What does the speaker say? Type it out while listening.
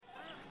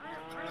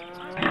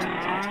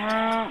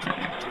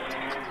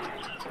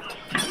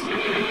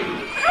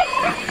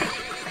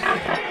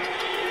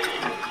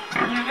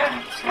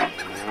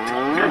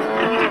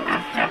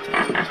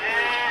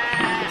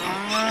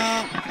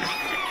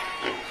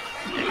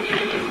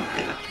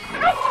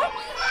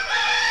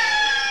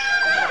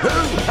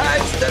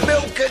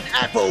Milk and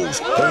Apples?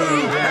 Who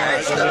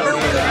has the Milk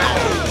and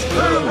Apples? Who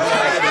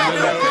has the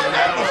Milk and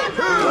Apples?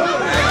 Who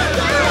has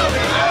the Milk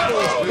and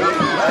Apples? Who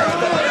has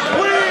the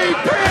We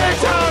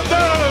picked on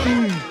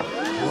them!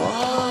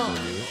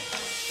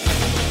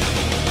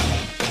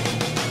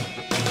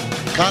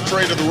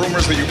 Contrary to the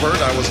rumors that you've heard,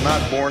 I was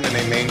not born in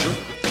a manger.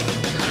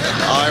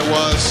 I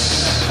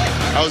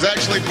was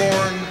actually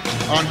born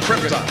on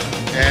Krypton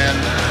and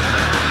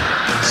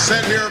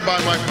sent here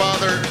by my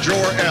father,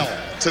 Jor-El,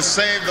 to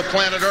save the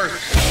planet Earth.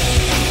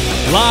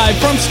 Live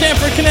from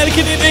Stamford,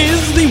 Connecticut, it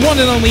is the one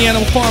and only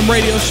Animal Farm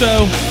Radio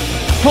Show,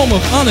 home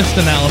of honest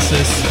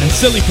analysis and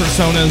silly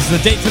personas. The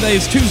date today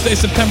is Tuesday,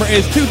 September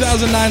 8th,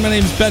 2009. My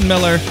name is Ben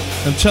Miller.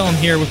 I'm chilling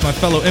here with my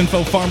fellow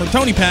info farmer,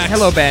 Tony Pax.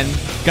 Hello, Ben.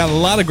 Got a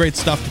lot of great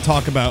stuff to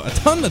talk about. A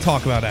ton to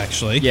talk about,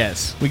 actually.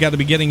 Yes. We got to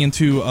be getting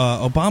into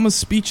Obama's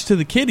speech to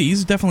the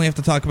kiddies. Definitely have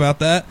to talk about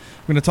that.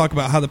 We're going to talk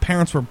about how the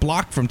parents were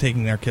blocked from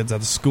taking their kids out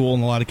of school in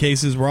a lot of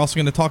cases. We're also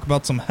going to talk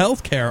about some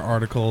healthcare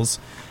articles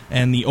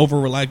and the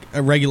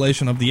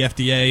over-regulation of the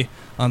FDA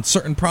on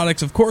certain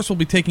products. Of course, we'll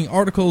be taking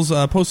articles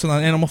posted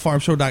on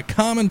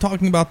AnimalFarmShow.com and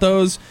talking about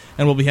those,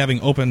 and we'll be having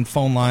open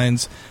phone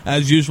lines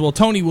as usual.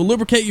 Tony will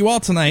lubricate you all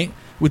tonight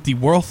with the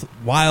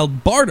worthwhile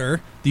barter,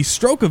 the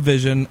stroke of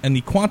vision, and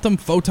the quantum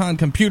photon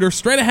computer.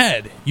 Straight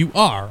ahead, you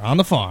are on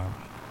the farm.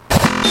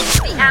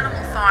 The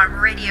Animal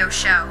Farm Radio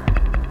Show.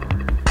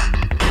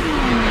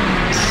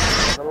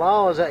 The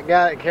law is that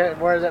guy that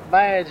wears that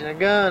badge and a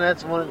gun.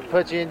 That's the one that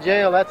puts you in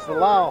jail. That's the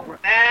law.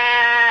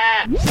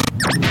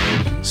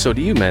 So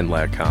do you men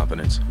lack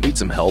confidence? Need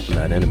some help in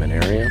that intimate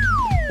area?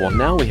 Well,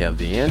 now we have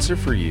the answer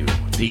for you.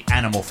 The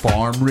Animal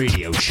Farm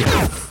Radio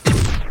Show.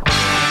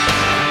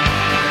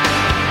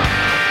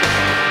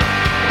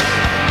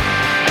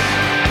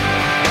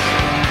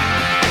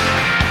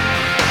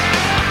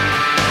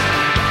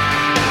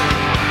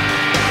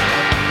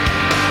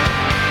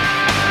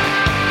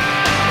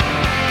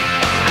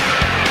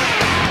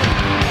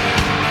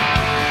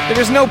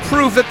 There's no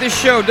proof that this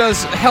show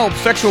does help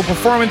sexual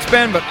performance,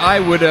 Ben, but I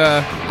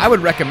would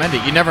recommend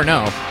it. You never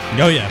know.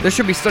 Oh, yeah. There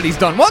should be studies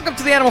done. Welcome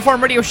to the Animal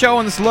Farm Radio Show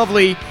on this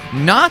lovely,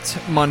 not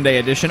Monday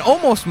edition,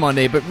 almost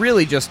Monday, but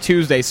really just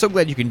Tuesday. So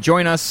glad you can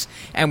join us,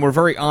 and we're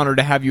very honored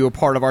to have you a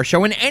part of our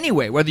show in any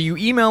way, whether you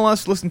email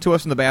us, listen to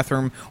us in the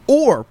bathroom,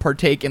 or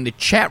partake in the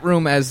chat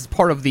room as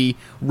part of the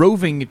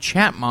roving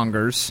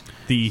chatmongers.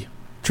 The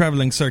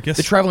traveling circus.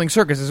 The traveling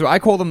circus. I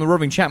call them the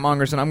roving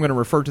chatmongers, and I'm going to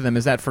refer to them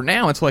as that for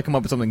now until I come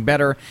up with something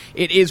better.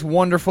 It is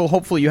wonderful.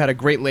 Hopefully you had a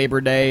great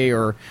Labor Day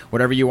or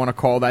whatever you want to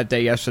call that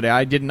day yesterday.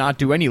 I did not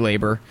do any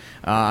labor.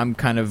 I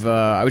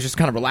was just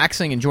kind of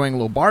relaxing, enjoying a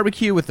little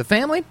barbecue with the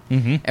family.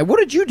 Mm-hmm. And what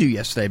did you do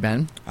yesterday,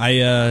 Ben?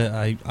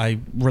 I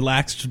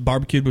relaxed,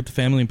 barbecued with the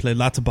family, and played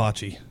lots of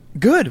bocce.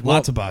 Good.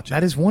 Lots of bocce.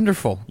 That is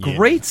wonderful. Yeah.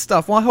 Great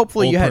stuff. Well,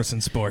 hopefully you had...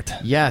 Old-person sport.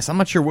 Yes. I'm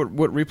not sure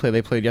what replay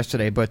they played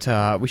yesterday, but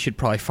we should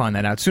probably find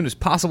that out as soon as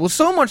possible.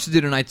 So much to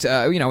do tonight.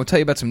 We'll tell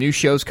you about some new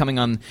shows coming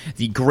on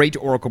the great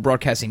Oracle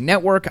Broadcasting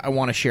Network. I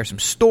want to share some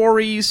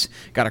stories.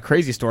 Got a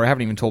crazy story. I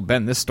haven't even told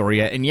Ben this story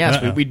yet. And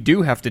yes, we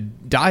do have to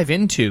dive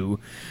into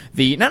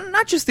the...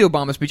 Not just the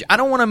Obama speech. I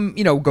don't want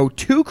to, go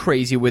too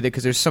crazy with it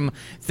because there's some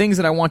things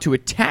that I want to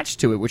attach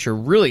to it, which are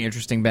really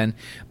interesting, Ben.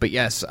 But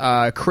yes,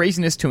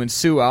 craziness to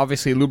ensue.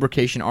 Obviously,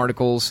 lubrication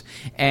articles,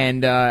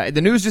 and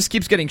the news just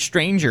keeps getting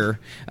stranger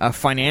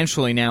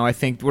financially now. I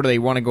think, what do they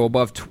want to go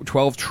above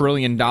 $12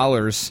 trillion?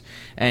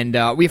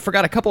 And we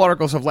forgot a couple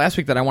articles of last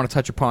week that I want to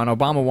touch upon.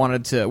 Obama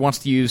wants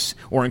to use,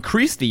 or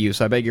increase the use,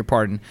 I beg your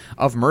pardon,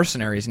 of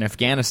mercenaries in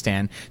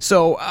Afghanistan.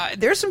 So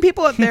there's some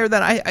people out there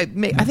that I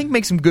think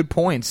make some good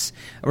points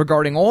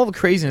regarding all the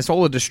craziness,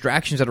 all the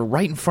distractions that are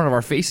right in front of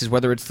our faces,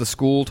 whether it's the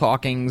school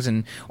talkings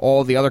and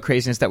all the other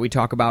craziness that we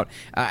talk about,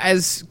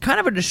 as kind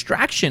of a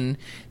distraction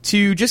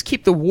to just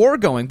keep the war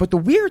going. But the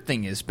weird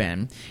thing is,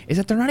 Ben, is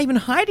that they're not even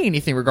hiding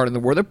anything regarding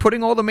the war. They're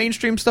putting all the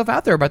mainstream stuff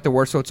out there about the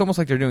war, so it's almost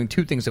like they're doing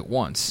two things at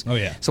once. Oh,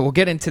 yeah. So we'll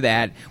get into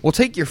that. We'll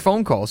take your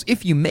phone calls,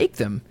 if you make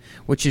them,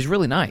 which is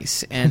really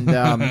nice. And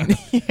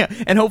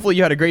and hopefully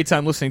you had a great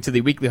time listening to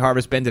the Weekly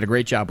Harvest. Ben did a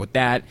great job with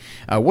that.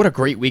 What a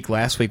great week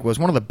last week was.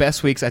 One of the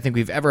best weeks I think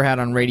we've ever had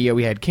on radio.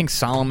 We had King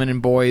Solomon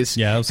and boys.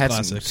 Yeah, it was had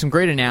classic. Some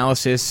great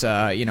analysis.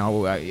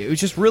 It was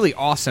just really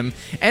awesome.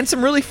 And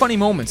some really funny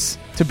moments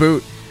to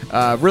boot.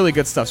 Really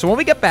good stuff. So when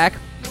we get back,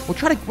 we'll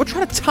try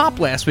to top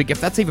last week,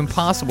 if that's even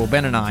possible,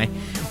 Ben and I,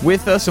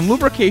 with some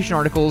lubrication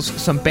articles,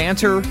 some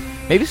banter,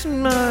 maybe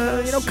some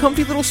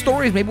comfy little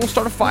stories. Maybe we'll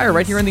start a fire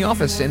right here in the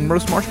office and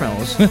roast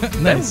marshmallows.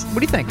 Nice. Ben, what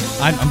do you think?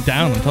 I'm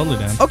down. I'm totally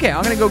down. Okay,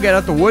 I'm gonna go get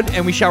out the wood,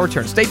 and we shall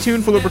return. Stay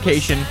tuned for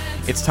lubrication.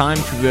 It's time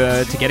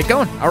to get it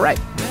going. All right.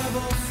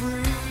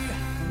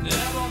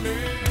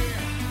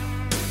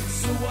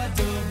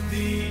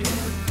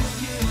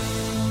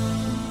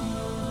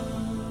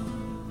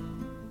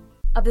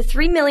 Of the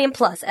 3 million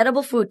plus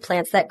edible food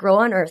plants that grow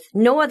on Earth,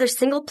 no other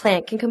single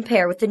plant can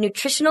compare with the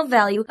nutritional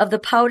value of the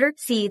powder,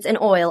 seeds,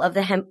 and oil of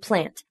the hemp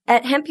plant.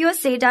 At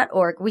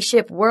hempusa.org, we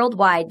ship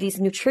worldwide these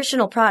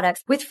nutritional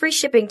products with free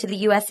shipping to the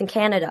U.S. and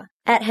Canada.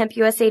 At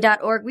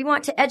hempusa.org, we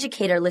want to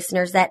educate our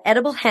listeners that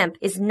edible hemp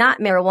is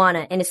not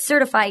marijuana and is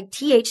certified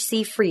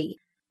THC-free.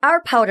 Our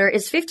powder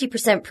is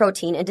 50%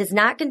 protein and does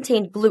not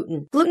contain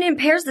gluten. Gluten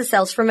impairs the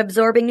cells from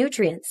absorbing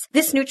nutrients.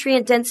 This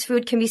nutrient-dense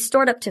food can be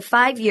stored up to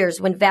 5 years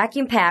when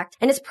vacuum-packed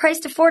and is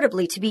priced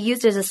affordably to be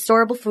used as a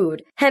storable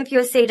food.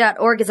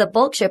 HempUSA.org is a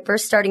bulk shipper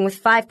starting with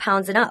 5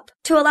 pounds and up.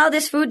 To allow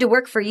this food to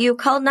work for you,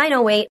 call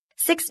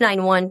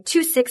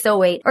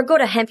 908-691-2608 or go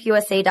to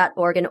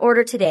hempusa.org and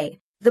order today.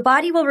 The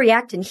body will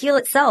react and heal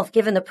itself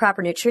given the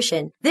proper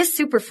nutrition. This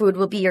superfood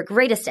will be your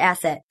greatest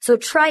asset. So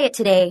try it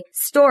today,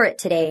 store it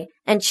today,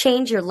 and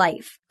change your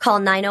life. Call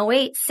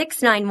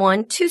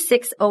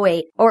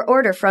 908-691-2608 or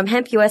order from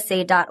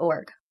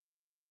hempusa.org.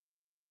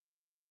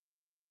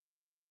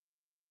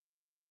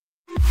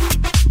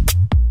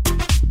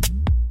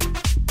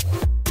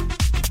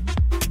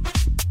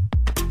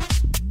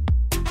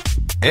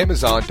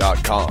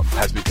 Amazon.com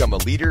has become a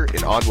leader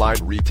in online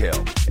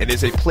retail and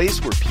is a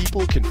place where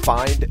people can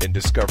find and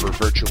discover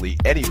virtually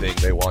anything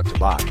they want to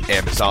buy.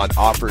 Amazon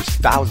offers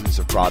thousands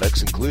of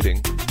products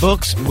including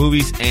books,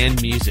 movies,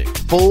 and music,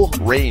 full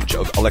range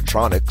of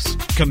electronics,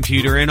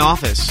 computer and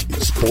office,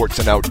 sports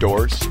and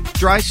outdoors,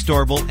 dry,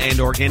 storable, and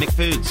organic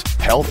foods,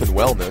 health and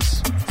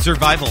wellness,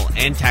 survival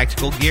and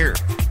tactical gear,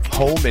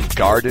 home and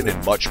garden,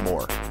 and much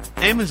more.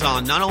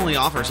 Amazon not only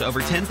offers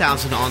over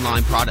 10,000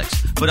 online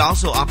products, but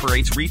also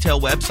operates retail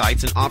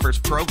websites and offers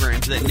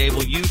programs that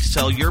enable you to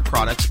sell your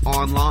products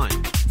online.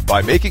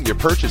 By making your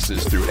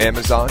purchases through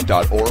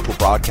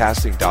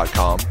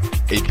Amazon.OracleBroadcasting.com,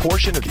 a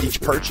portion of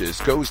each purchase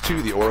goes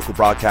to the Oracle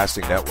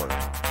Broadcasting Network.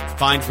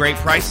 Find great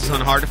prices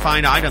on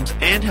hard-to-find items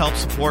and help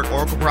support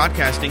Oracle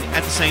Broadcasting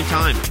at the same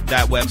time.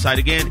 That website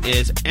again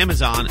is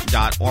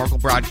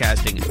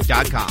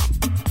Amazon.OracleBroadcasting.com.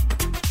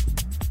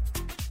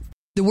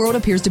 The world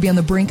appears to be on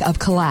the brink of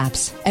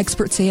collapse.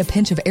 Experts say a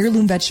pinch of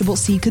heirloom vegetable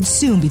seed could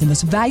soon be the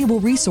most valuable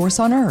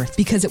resource on Earth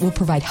because it will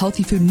provide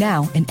healthy food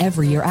now and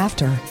every year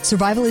after.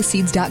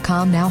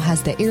 Survivalistseeds.com now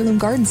has the Heirloom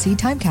Garden Seed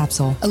Time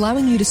Capsule,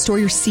 allowing you to store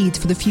your seeds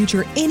for the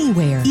future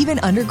anywhere, even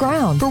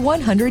underground, for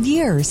 100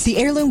 years. The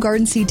Heirloom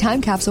Garden Seed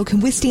Time Capsule can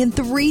withstand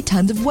 3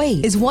 tons of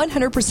weight, is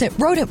 100%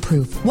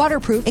 rodent-proof,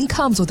 waterproof, and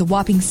comes with a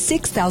whopping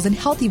 6,000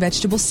 healthy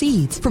vegetable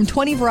seeds from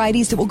 20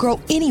 varieties that will grow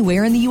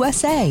anywhere in the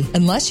USA.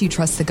 Unless you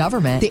trust the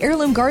government, the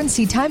Heirloom Garden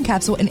Seed Time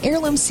Capsule and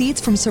heirloom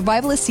seeds from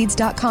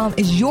survivalistseeds.com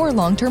is your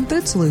long-term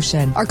food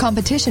solution. Our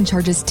competition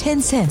charges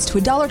 10 cents to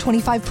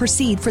 $1.25 per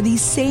seed for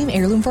these same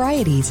heirloom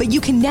varieties. But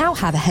you can now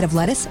have a head of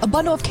lettuce, a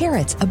bundle of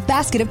carrots, a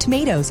basket of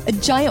tomatoes, a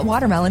giant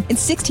watermelon, and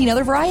 16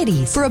 other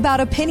varieties for about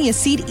a penny a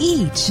seed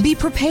each. Be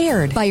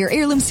prepared. Buy your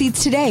heirloom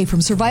seeds today from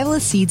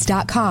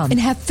survivalistseeds.com and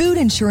have food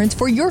insurance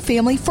for your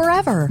family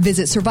forever.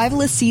 Visit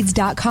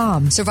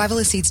survivalistseeds.com.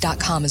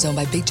 Survivalistseeds.com is owned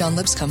by Big John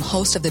Lipscomb,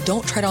 host of the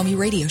Don't Tread on Me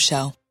radio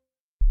show.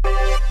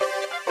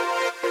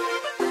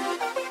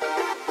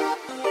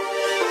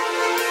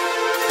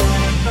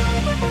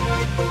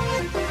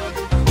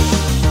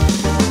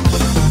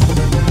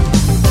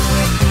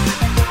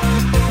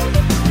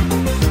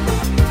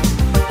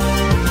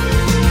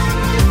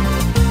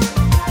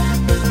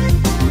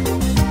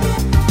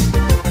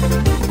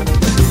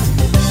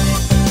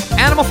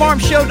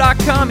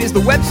 AnimalFarmShow.com is the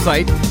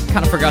website.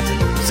 Kind of forgot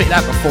to say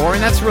that before,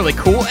 and that's really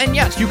cool. And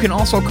yes, you can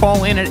also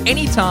call in at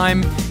any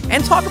time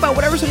and talk about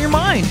whatever's on your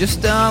mind.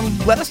 Just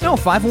let us know.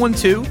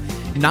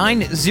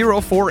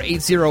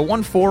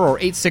 512-904-8014 or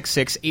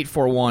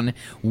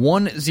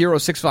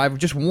 866-841-1065.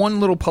 Just one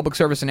little public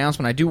service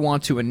announcement. I do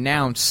want to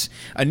announce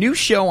a new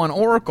show on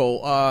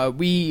Oracle. I've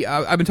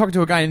been talking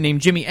to a guy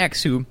named Jimmy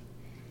X who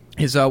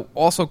is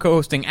also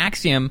co-hosting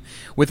Axiom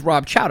with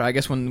Rob Chowda, I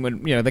guess, when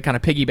you know they kind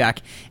of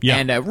piggyback. Yeah.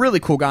 And a really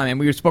cool guy, man.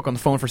 We spoke on the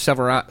phone for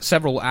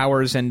several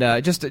hours, and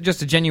just a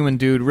genuine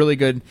dude, really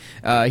good.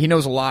 He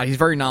knows a lot. He's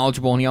very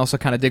knowledgeable, and he also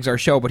kind of digs our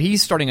show. But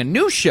he's starting a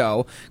new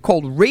show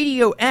called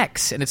Radio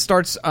X, and it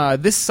starts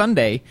this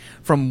Sunday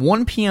from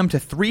 1 p.m. to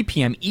 3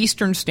 p.m.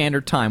 Eastern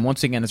Standard Time.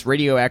 Once again, it's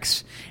Radio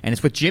X, and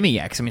it's with Jimmy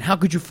X. I mean, how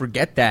could you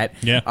forget that?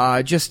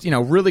 Yeah. Just, you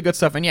know, really good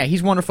stuff. And yeah,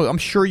 he's wonderful. I'm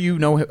sure you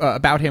know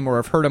about him or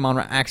have heard him on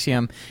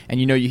Axiom. And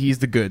you know he's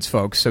the goods,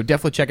 folks. So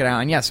definitely check it out.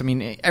 And yes, I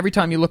mean, every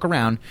time you look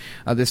around,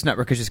 this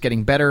network is just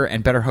getting better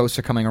and better hosts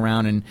are coming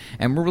around, and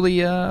we're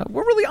really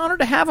honored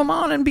to have him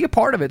on and be a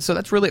part of it. So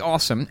that's really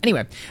awesome.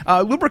 Anyway,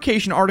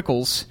 lubrication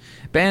articles.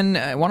 Ben,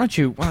 why don't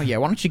you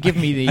give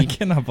me the? I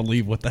cannot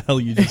believe what the hell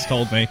you just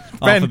told me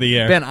off of the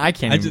air. Ben, I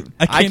can't even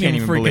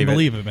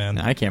believe it, man.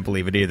 I can't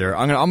believe it either.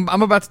 I'm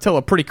about to tell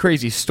a pretty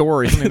crazy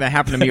story, something that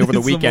happened to me over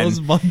the weekend. It's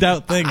the most bummed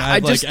out thing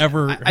I've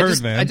ever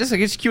heard, man. I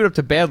get queued up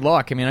to bad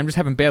luck. I mean, I'm just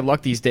having bad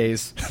luck these days.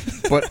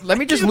 But let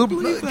me just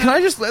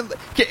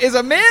is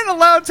a man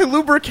allowed to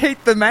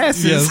lubricate the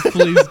masses? Yes,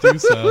 please do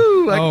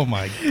so. Oh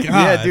my god.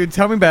 Yeah, dude,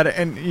 tell me about it.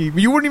 And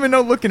you wouldn't even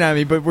know looking at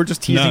me, but we're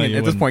just teasing it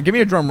at this point. Give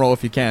me a drum roll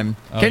if you can.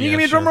 Can you give me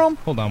me a drum roll?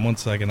 Hold on 1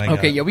 second. I got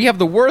Okay, it. yeah, we have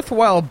the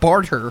worthwhile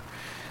barter,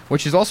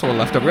 which is also a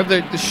leftover. We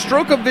have the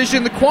stroke of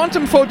vision, the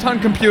quantum photon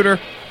computer.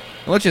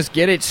 Let's just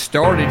get it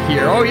started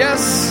here. Oh,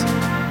 yes,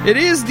 it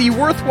is the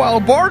worthwhile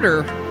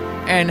barter.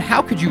 And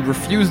how could you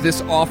refuse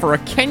this offer? A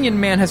Kenyan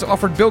man has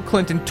offered Bill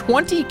Clinton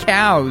 20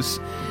 cows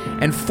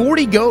and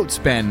 40 goats,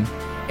 Ben,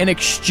 in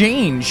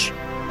exchange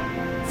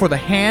for the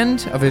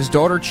hand of his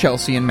daughter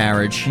Chelsea in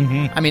marriage.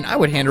 I mean, I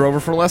would hand her over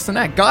for less than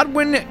that.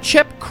 Godwin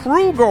Chep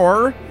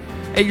Kruger,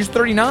 age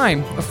 39,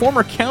 a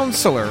former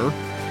counselor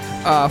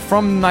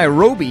from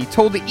Nairobi,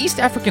 told the East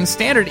African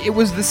Standard it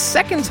was the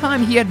second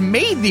time he had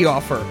made the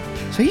offer.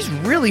 So he's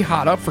really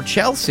hot up for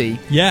Chelsea.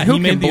 Yeah, who he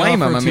made can the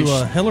blame offer him? I mean,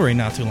 to Hillary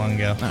not too long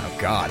ago. oh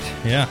God.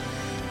 Yeah.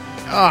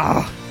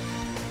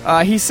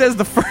 He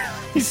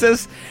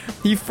says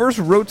he first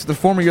wrote to the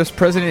former U.S.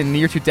 president in the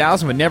year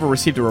 2000 but never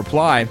received a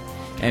reply.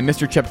 And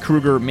Mr. Chep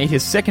Kruger made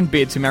his second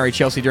bid to marry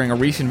Chelsea during a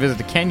recent visit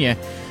to Kenya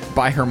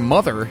by her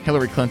mother,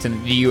 Hillary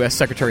Clinton, the U.S.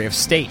 Secretary of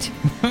State.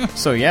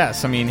 So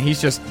yes, I mean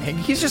he's just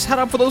hot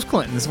up for those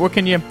Clintons. What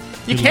can you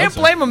can't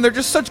blame them. They're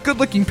just such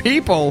good-looking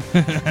people.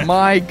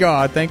 My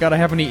God, thank God I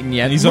haven't eaten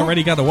yet. And he's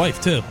already got a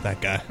wife too.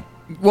 That guy.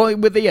 Well,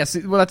 that's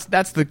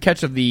the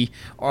catch of the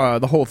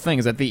whole thing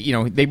is that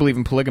they believe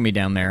in polygamy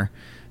down there.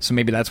 So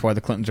maybe that's why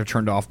the Clintons are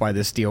turned off by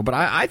this deal. But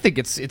I think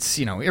it's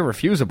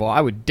irrefusable.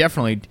 I would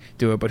definitely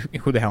do it, but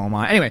who the hell am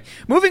I? Anyway,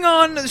 moving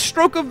on,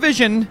 stroke of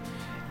vision.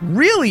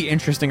 Really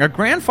interesting. Our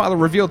grandfather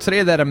revealed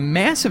today that a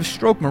massive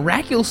stroke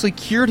miraculously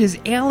cured his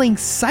ailing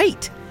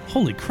sight.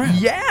 Holy crap.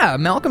 Yeah,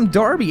 Malcolm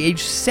Darby,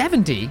 age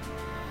 70,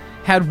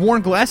 had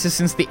worn glasses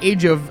since the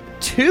age of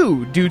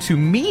 2 due to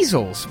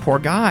measles. Poor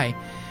guy.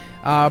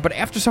 But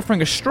after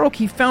suffering a stroke,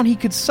 he found he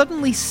could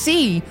suddenly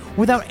see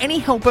without any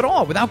help at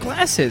all, without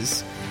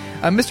glasses.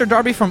 Mr.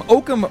 Darby from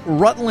Oakham,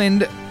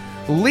 Rutland,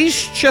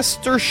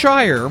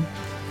 Leicestershire,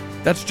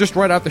 that's just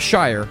right out the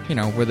Shire,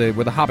 where the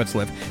hobbits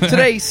live,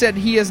 today said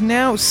he has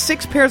now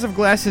 6 pairs of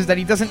glasses that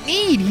he doesn't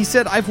need. He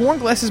said, I've worn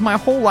glasses my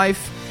whole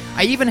life.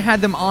 I even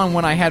had them on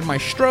when I had my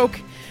stroke.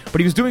 But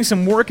he was doing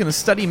some work in the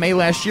study May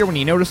last year when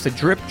he noticed a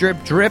drip,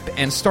 drip, drip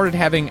and started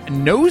having a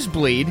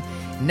nosebleed.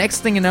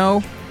 Next thing you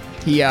know,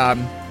 he had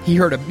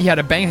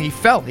a bang, he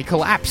fell, he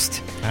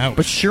collapsed. Ouch.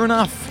 But sure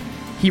enough,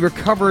 he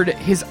recovered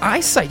his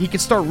eyesight. He could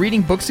start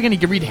reading books again. He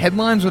could read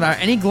headlines without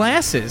any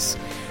glasses.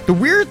 The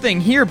weird thing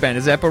here, Ben,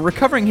 is that by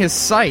recovering his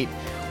sight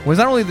was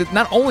not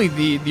only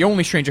the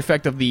only strange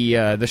effect of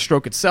the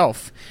stroke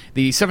itself.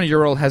 The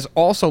 70-year-old has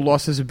also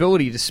lost his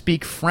ability to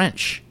speak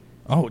French.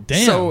 Oh,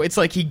 damn. So it's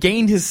like he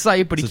gained his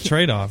sight, but it's a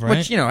trade-off, right?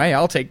 Which, hey,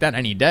 I'll take that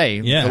any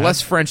day. Yeah. The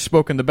less French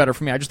spoken, the better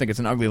for me. I just think it's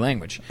an ugly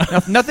language.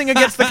 Nothing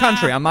against the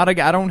country.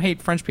 I don't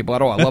hate French people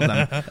at all. I love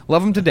them.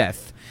 Love them to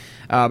death.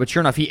 But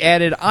sure enough, he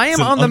added, I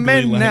am on the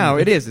mend now.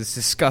 It is. It's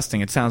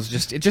disgusting. It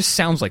just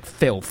sounds like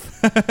filth.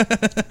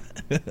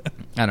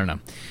 I don't know.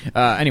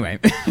 Anyway.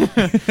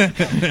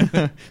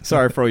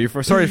 Sorry,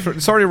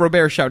 sorry,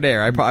 Robert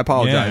Chauder. I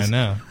apologize. Yeah,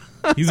 I know.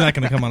 He's not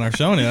going to come on our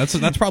show now.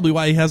 That's probably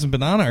why he hasn't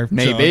been on our show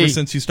ever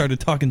since you started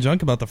talking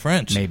junk about the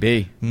French.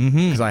 Maybe.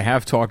 Because I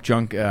have talked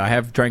junk. I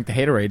have drank the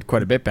Haterade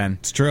quite a bit, Ben.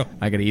 It's true.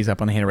 I got to ease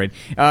up on the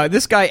Haterade.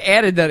 This guy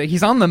added that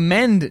he's on the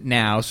mend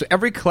now, so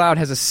every cloud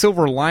has a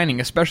silver lining,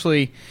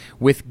 especially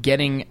with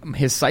getting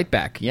his sight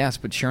back. Yes,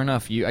 but sure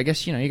enough, I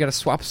guess you got to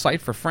swap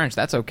sight for French.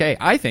 That's okay,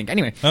 I think.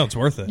 Anyway. Oh, it's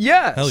worth it.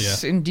 Yes, hell yeah.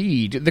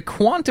 Indeed.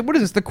 What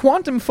is this? The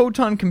quantum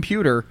photon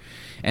computer.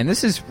 And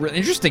this is really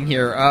interesting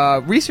here.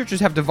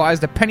 Researchers have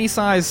devised a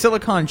penny-sized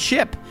silicon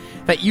chip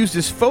that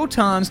uses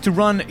photons to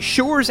run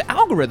Shor's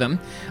algorithm,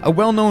 a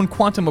well-known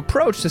quantum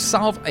approach to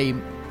solve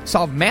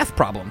math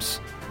problems.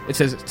 It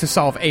says to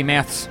solve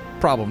math's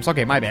problems.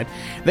 Okay, my bad.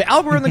 The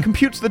algorithm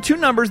computes the two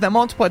numbers that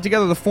multiply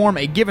together to form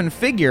a given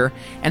figure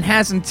and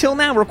has until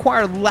now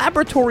required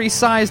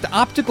laboratory-sized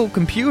optical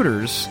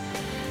computers.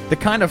 The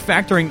kind of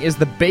factoring is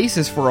the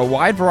basis for a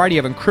wide variety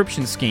of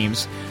encryption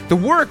schemes. The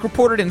work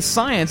reported in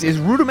Science is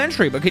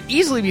rudimentary, but could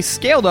easily be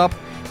scaled up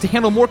to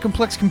handle more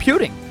complex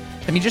computing.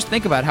 I mean, just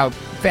think about how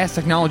fast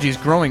technology is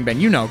growing, Ben.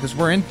 Because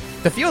we're in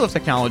the field of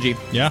technology.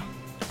 Yeah.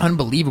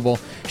 Unbelievable.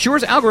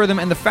 Shor's algorithm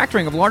and the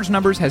factoring of large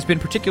numbers has been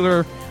a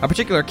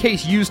particular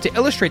case used to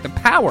illustrate the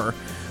power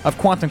of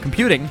quantum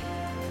computing.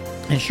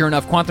 And sure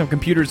enough, quantum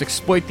computers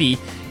exploit the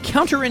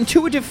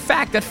counterintuitive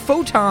fact that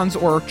photons,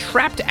 or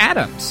trapped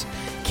atoms,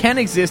 can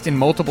exist in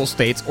multiple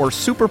states or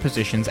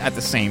superpositions at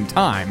the same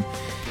time.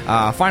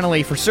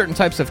 Finally, for certain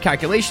types of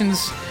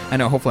calculations, I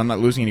know hopefully I'm not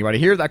losing anybody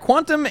here, that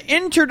quantum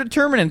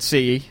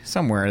interdeterminacy,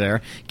 somewhere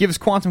there, gives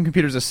quantum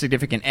computers a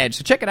significant edge.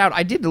 So check it out.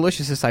 I did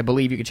delicious this, I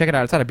believe. You can check it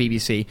out. It's out of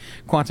BBC.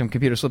 Quantum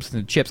computer slips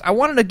into chips. I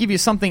wanted to give you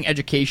something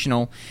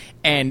educational,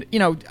 and,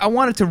 I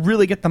wanted to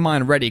really get the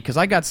mind ready, because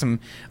I got some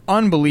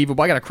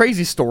unbelievable, I got a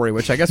crazy story,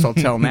 which I guess I'll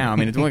tell now. I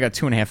mean, it's only got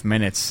 2.5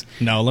 minutes.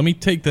 No, let me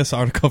take this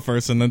article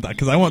first, and then,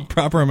 because I want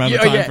proper amount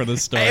of time for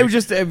this story. It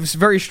was a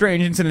very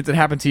strange incident that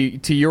happened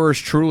to yours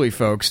truly,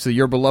 folks, to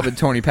your beloved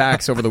Tony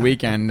Pax over the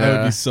weekend. I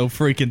would be so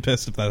freaking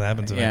pissed if that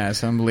happened to me. Yeah,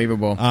 it's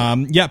unbelievable.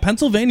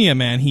 Pennsylvania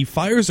man, he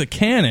fires a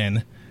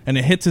cannon and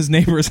it hits his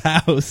neighbor's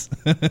house.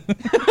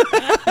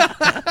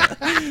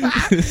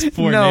 This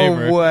poor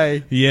neighbor. No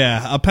way.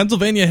 Yeah, a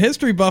Pennsylvania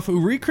history buff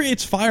who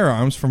recreates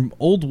firearms from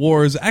old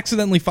wars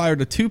accidentally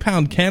fired a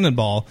 2-pound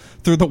cannonball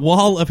through the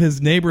wall of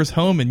his neighbor's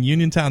home in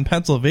Uniontown,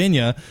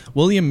 Pennsylvania.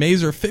 William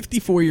Mazer,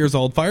 54 years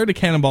old, fired a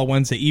cannonball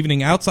Wednesday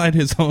evening outside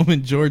his home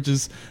in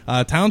George's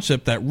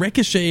township that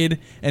ricocheted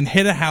and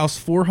hit a house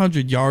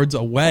 400 yards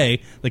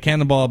away. The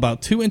cannonball,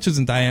 about 2 inches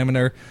in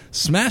diameter,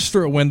 smashed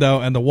through a window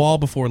and the wall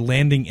before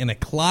landing in a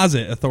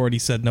closet.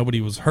 Authorities said nobody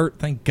was hurt.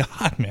 Thank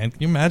God, man.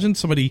 Can you imagine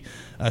somebody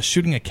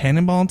shooting a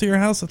cannonball into your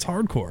house? That's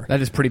hardcore.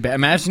 That is pretty bad.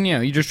 Imagine,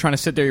 you're just trying to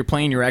sit there, you're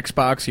playing your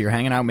Xbox, or you're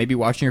hanging out, maybe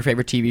watching your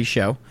favorite TV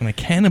show, and a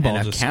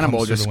cannonball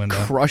just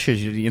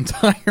crushes you the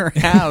entire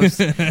house.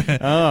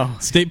 Oh.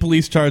 State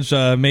police charged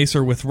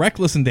Macer with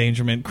reckless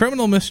endangerment,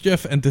 criminal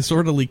mischief, and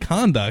disorderly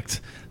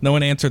conduct. No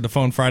one answered the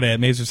phone Friday at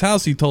Mazer's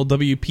house. He told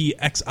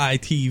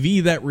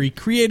WPXI-TV that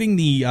recreating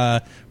the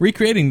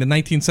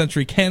 19th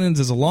century cannons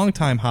is a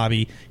long-time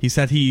hobby. He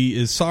said he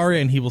is sorry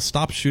and he will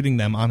stop shooting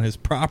them on his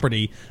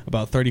property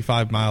about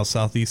 35 miles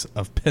southeast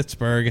of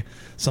Pittsburgh.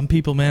 Some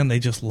people, man, they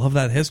just love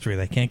that history.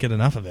 They can't get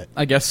enough of it.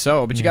 I guess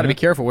so, but you got to be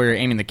careful where you're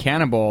aiming the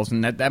cannonballs,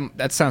 and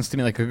that sounds to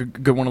me like a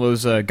good one of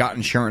those got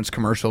insurance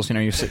commercials.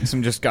 You're sitting,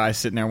 some just guys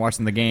sitting there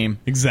watching the game.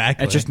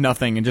 Exactly. It's just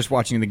nothing, and just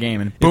watching the game,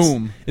 and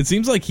boom. It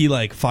seems like he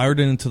fired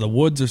it into the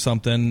woods or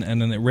something,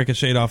 and then it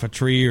ricocheted off a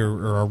tree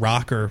or a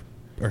rock or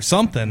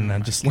something,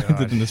 and just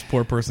landed in this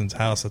poor person's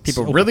house.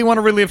 People really want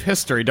to relive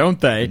history,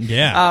 don't they?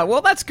 Yeah.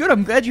 Well, that's good.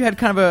 I'm glad you had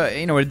kind of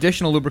a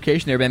additional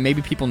lubrication there, Ben.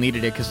 Maybe people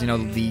needed it because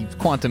the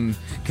quantum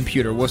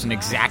computer wasn't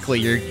exactly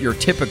your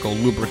typical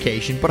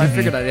lubrication, but I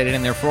figured I'd add it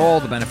in there for all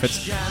the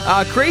benefits.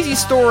 Crazy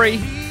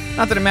story.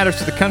 Not that it matters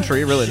to the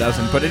country, it really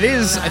doesn't, but it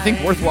is, I think,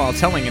 worthwhile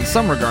telling in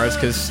some regards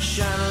because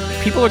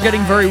people are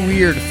getting very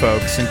weird,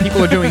 folks, and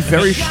people are doing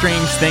very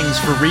strange things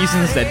for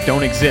reasons that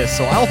don't exist.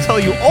 So I'll tell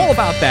you all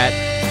about that,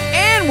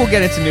 and we'll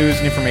get into news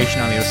and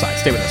information on the other side.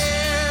 Stay with us.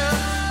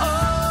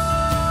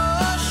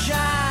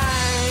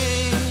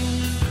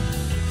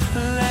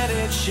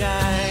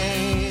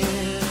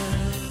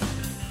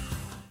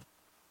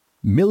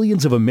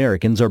 Millions of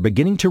Americans are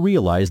beginning to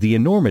realize the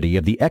enormity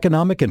of the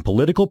economic and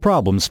political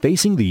problems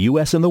facing the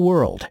U.S. and the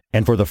world.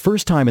 And for the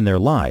first time in their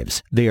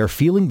lives, they are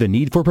feeling the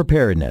need for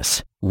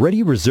preparedness.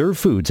 Ready Reserve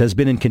Foods has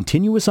been in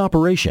continuous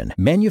operation,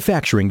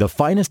 manufacturing the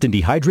finest and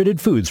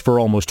dehydrated foods for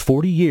almost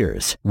 40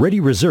 years. Ready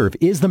Reserve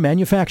is the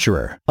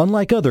manufacturer.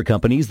 Unlike other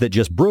companies that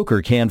just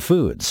broker canned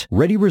foods,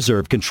 Ready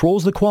Reserve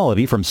controls the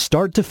quality from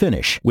start to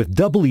finish with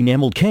double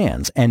enameled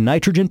cans and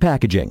nitrogen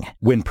packaging.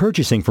 When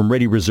purchasing from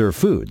Ready Reserve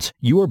Foods,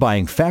 you are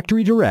buying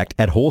factory direct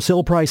at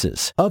wholesale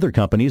prices. Other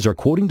companies are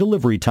quoting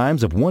delivery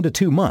times of 1 to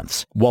 2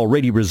 months, while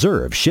Ready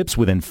Reserve ships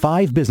within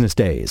 5 business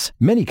days.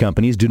 Many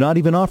companies do not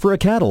even offer a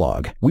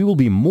catalog. We will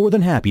be more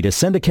than happy to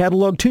send a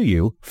catalog to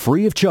you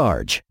free of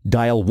charge.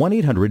 Dial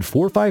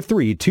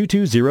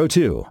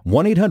 1-800-453-2202,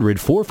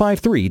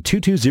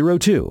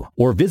 1-800-453-2202,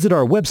 or visit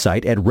our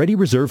website at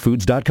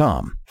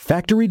ReadyReserveFoods.com.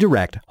 Factory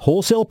direct,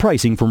 wholesale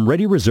pricing from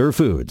Ready Reserve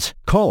Foods.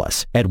 Call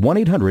us at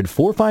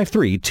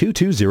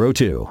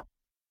 1-800-453-2202.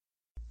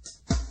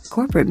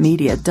 Corporate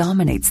media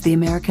dominates the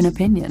American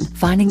opinion.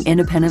 Finding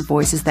independent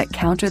voices that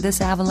counter this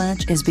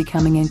avalanche is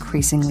becoming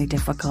increasingly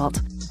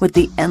difficult. With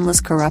the endless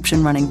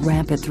corruption running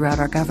rampant throughout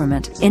our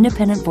government,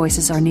 independent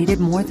voices are needed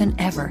more than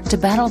ever to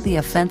battle the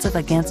offensive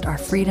against our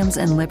freedoms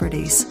and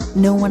liberties.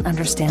 No one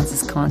understands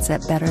this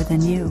concept better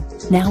than you.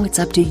 Now it's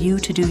up to you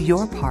to do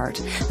your part.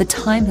 The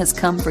time has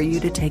come for you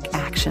to take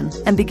action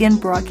and begin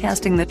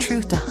broadcasting the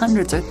truth to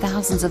hundreds or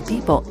thousands of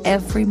people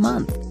every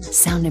month.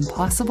 Sound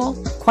impossible?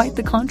 Quite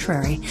the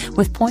contrary.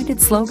 With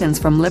pointed slogans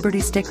from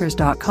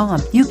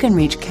LibertyStickers.com, you can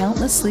reach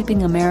countless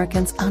sleeping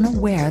Americans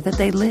unaware that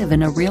they live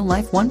in a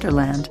real-life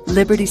wonderland.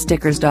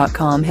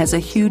 LibertyStickers.com has a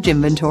huge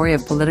inventory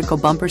of political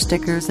bumper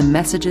stickers and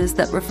messages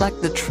that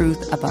reflect the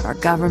truth about our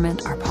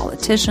government, our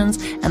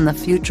politicians, and the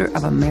future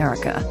of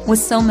America. With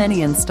so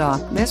many in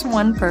stock, there's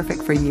one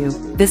perfect for you.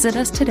 Visit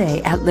us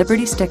today at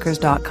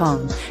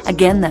LibertyStickers.com.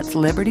 Again, that's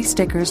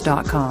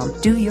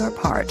LibertyStickers.com. Do your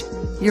part.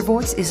 Your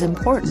voice is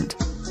important.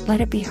 Let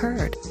it be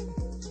heard.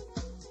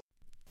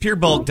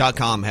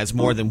 PureBulk.com has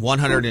more than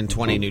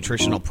 120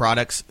 nutritional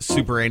products,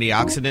 super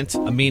antioxidants,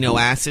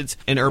 amino acids,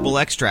 and herbal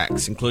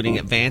extracts, including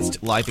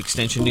advanced life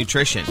extension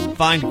nutrition.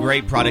 Find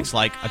great products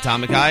like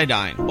atomic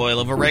iodine, oil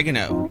of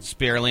oregano,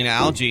 spirulina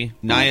algae,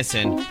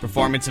 niacin,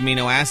 performance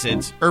amino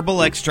acids,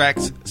 herbal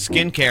extracts,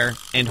 skincare,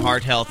 and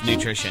heart health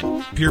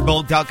nutrition.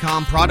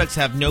 PureBulk.com products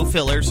have no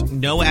fillers,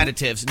 no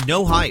additives,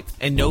 no hype,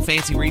 and no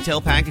fancy retail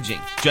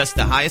packaging. Just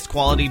the highest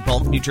quality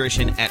bulk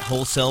nutrition at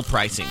wholesale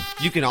pricing.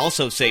 You can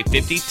also save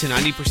 50 to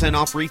 90% 20%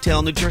 off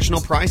retail nutritional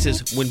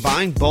prices when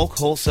buying bulk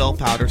wholesale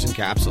powders and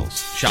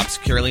capsules. Shop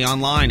securely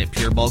online at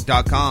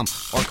purebulk.com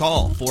or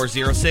call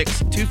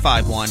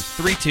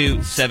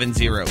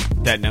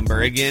 406-251-3270. That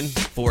number again,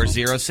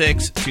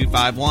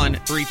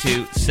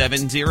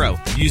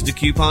 406-251-3270. Use the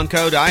coupon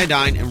code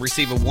iodine and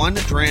receive a 1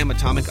 gram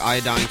atomic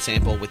iodine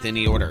sample with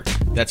any order.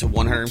 That's a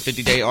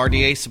 150-day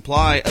RDA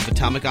supply of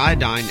atomic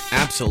iodine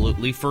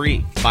absolutely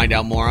free. Find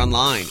out more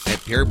online at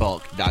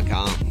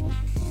purebulk.com.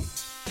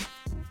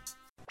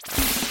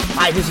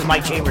 Hi, this is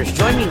Mike Chambers.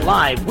 Join me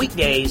live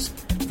weekdays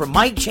for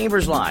Mike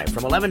Chambers Live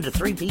from 11 to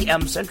 3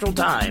 p.m. Central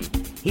Time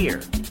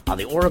here on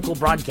the Oracle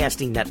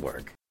Broadcasting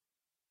Network.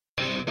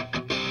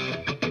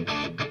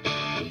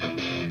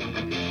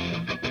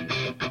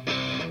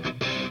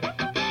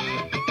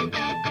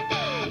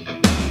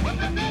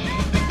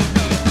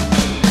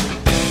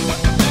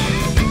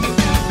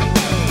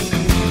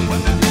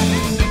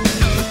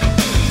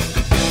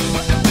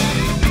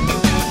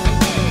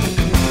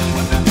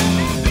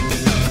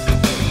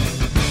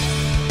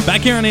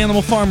 Back here on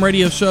Animal Farm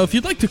Radio Show, if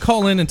you'd like to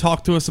call in and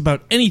talk to us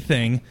about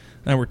anything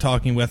that we're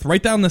talking with,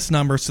 write down this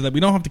number so that we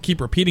don't have to keep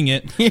repeating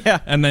it. Yeah.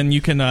 And then you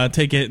can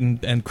take it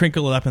and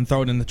crinkle it up and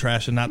throw it in the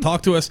trash and not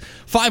talk to us.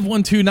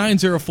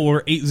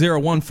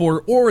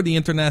 512-904-8014 or the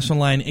international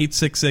line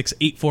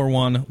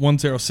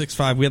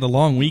 866-841-1065. We had a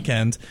long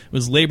weekend. It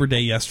was Labor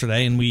Day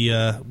yesterday, and we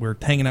were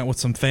hanging out with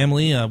some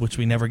family, which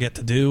we never get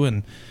to do,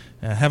 and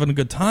having a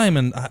good time.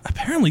 And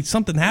apparently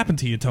something happened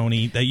to you,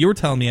 Tony, that you were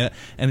telling me,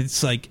 and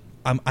it's like,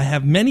 I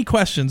have many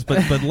questions,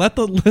 but let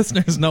the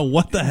listeners know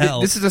what the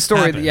hell. This is a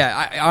story.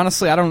 happened.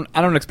 Honestly, I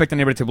don't expect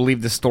anybody to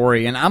believe this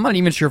story, and I'm not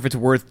even sure if it's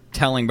worth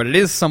telling, but it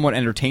is somewhat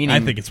entertaining. I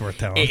think it's worth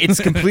telling. It's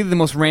completely the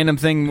most random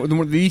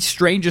thing, the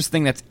strangest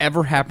thing that's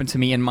ever happened to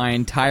me in my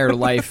entire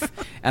life.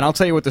 And I'll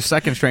tell you what the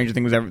second strangest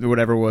thing was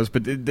whatever was,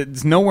 but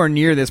it's nowhere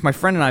near this. My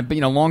friend and I,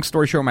 long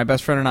story short, my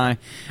best friend and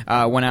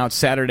I went out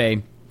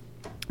Saturday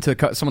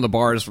to some of the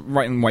bars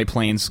right in White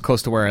Plains,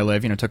 close to where I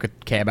live. Took a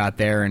cab out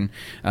there, and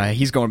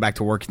he's going back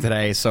to work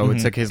today, so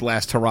it's like his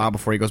last hurrah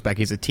before he goes back.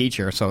 He's a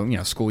teacher, so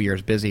school year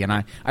is busy, and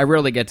I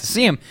rarely get to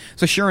see him.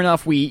 So sure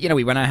enough, we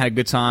went out, had a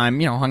good time,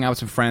 hung out with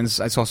some friends.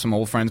 I saw some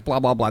old friends, blah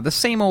blah blah, the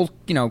same old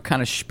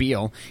kind of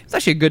spiel. It's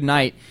actually a good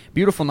night,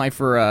 beautiful night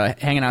for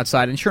hanging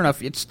outside. And sure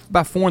enough, it's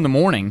about 4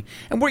 a.m,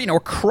 and we're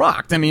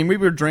crocked. I mean, we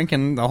were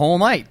drinking the whole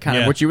night, kind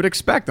of what you would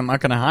expect. I'm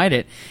not going to hide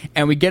it.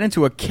 And we get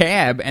into a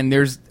cab, and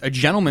there's a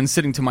gentleman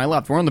sitting to my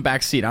left. We're on the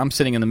back seat. I'm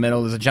sitting in the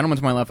middle. There's a gentleman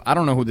to my left. I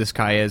don't know who this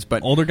guy is,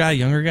 but older guy,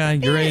 younger guy,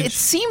 your age. It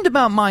seemed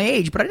about my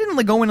age, but I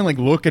didn't go in and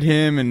look at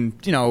him and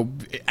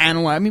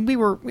analyze. I mean, we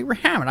were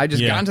hammered. I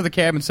just got into the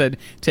cab and said,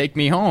 "Take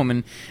me home."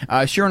 And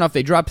sure enough,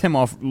 they dropped him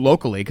off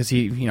locally because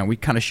we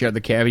kind of shared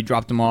the cab. He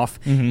dropped him off.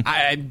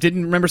 I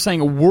didn't remember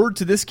saying a word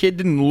to this kid.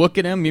 Didn't look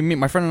at him.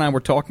 My friend and I were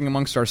talking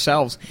amongst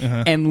ourselves,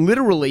 and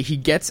literally he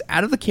gets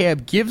out of the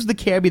cab, gives the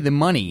cabbie the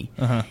money,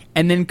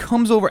 and then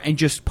comes over and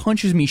just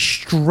punches me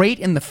straight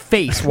in the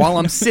face while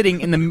I'm sitting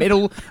in the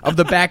middle of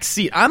the back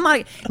seat. I'm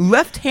like,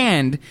 left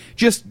hand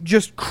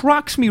just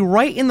crocks me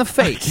right in the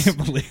face. I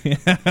can't believe it.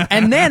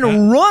 And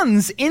then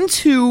runs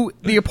into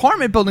the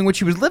apartment building which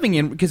he was living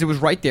in, because it was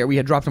right there. We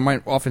had dropped him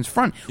right off in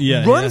front.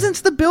 Runs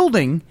into the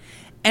building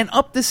and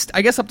up the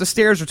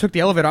stairs, or took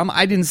the elevator.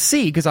 I didn't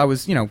see because I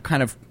was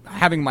kind of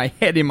having my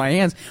head in my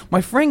hands.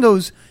 My friend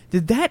goes,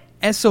 "Did that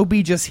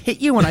SOB just hit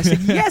you?" And I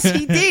said, "Yes,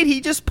 he did.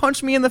 He just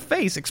punched me in the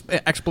face."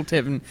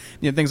 Expletive and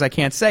things I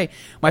can't say.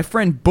 My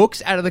friend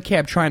books out of the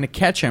cab trying to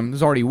catch him.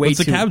 There's already way What's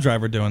too. the cab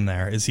driver doing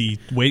there? Is he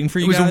waiting for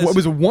you guys? It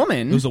was a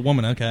woman. It was a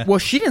woman. Okay. Well,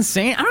 she didn't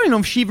say it. I don't even know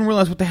if she even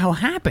realized what the hell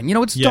happened.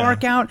 It's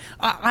dark out.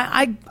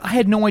 I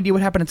had no idea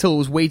what happened until it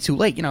was way too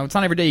late. It's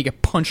not every day you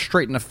get punched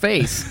straight in the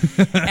face.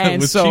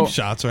 And with cheap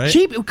shots, right?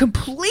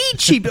 Complete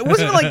cheap. It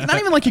wasn't not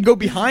even like you go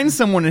behind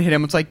someone and hit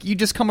him. It's like you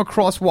just come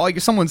across while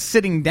someone's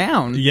sitting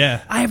down.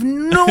 Yeah. I have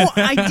no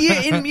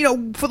idea,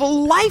 for the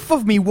life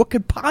of me, what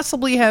could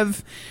possibly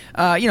have,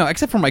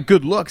 except for my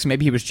good looks.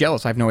 Maybe he was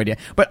jealous. I have no idea.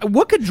 But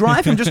what could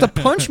drive him just to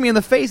punch me in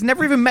the face?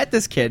 Never even met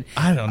this kid.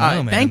 I don't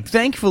know, man.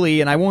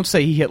 Thankfully, and I won't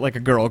say he hit like a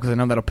girl because I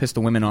know that'll piss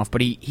the women off,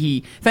 but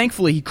he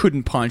thankfully he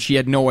couldn't punch. He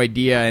had no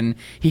idea, and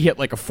he hit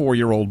like a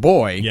 4-year-old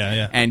boy.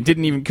 Yeah. And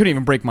couldn't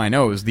even break my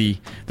nose. The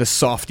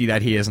softy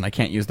that he is, and I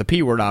can't use the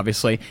P word,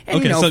 obviously. And,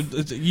 okay, so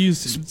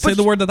say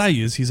the word that I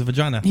use. He's a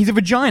vagina. He's a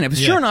vagina. But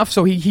sure enough,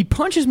 so he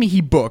punches me.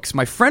 He books.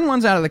 My friend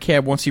runs out of the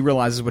cab once he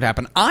realizes what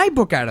happened. I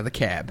book out of the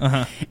cab,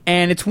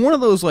 and it's one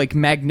of those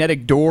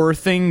magnetic door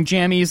thing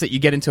jammies that you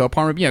get into an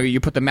apartment. You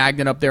put the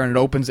magnet up there and it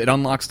opens. It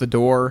unlocks the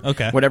door.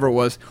 Okay. Whatever it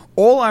was.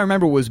 All I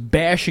remember was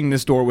bashing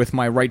this door with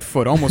my right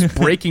foot, almost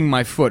breaking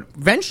my foot.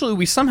 Eventually,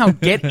 we somehow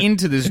get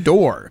into this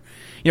door.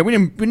 We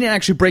didn't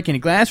actually break any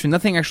glass.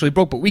 Nothing actually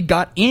broke, but we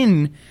got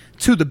in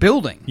to the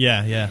building.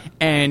 Yeah, yeah.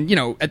 And, you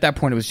know, at that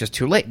point, it was just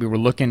too late. We were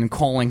looking and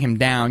calling him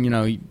down, you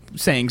know,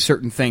 saying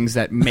certain things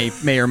that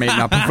may or may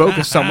not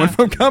provoke someone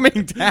from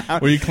coming down.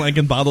 Were you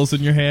clanking bottles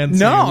in your hands?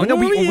 No,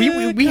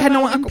 saying, we had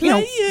no, you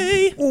know,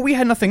 play. well, we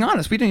had nothing on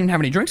us. We didn't even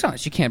have any drinks on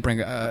us. You can't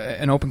bring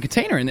an open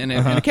container in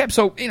a cab.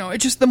 So, you know,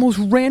 it's just the most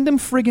random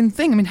friggin'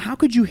 thing. I mean, how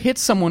could you hit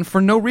someone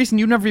for no reason?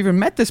 You never even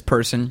met this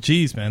person.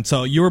 Jeez, man.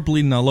 So you were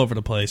bleeding all over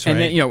the place, right?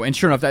 And then, you know, and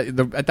sure enough,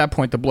 at that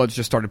point, the blood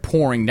just started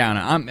pouring down.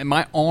 And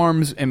my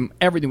arms and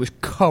everything was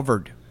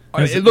covered.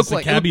 It looked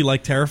like the cabbie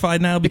like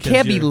terrified now. The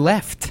cabbie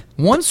left.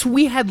 Once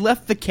we had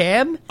left the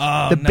cab,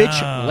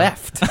 bitch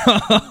left.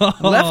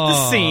 Left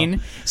the scene.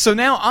 So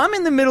now I'm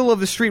in the middle of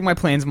the street in my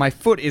planes. My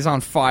foot is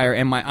on fire,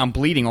 and I'm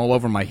bleeding all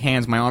over my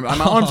hands. My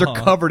arms are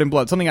covered in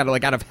blood. Something out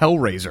of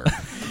Hellraiser.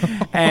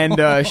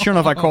 And sure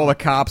enough, I call the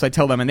cops. I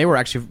tell them, and they were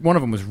actually, one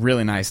of them was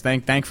really nice.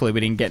 Thankfully, we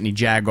didn't get any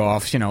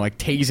jag-offs, you know, like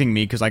tasing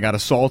me because I got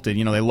assaulted.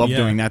 You know, they love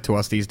doing that to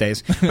us these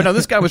days. But no,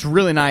 this guy was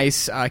really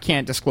nice. I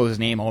can't disclose his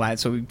name, all that.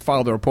 So we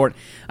filed the report.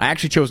 I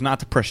actually chose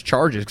not to press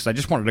charges because I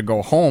just wanted to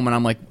go home. And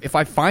I'm like, if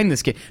I find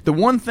this kid, the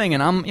one thing,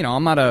 and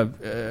I'm not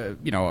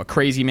a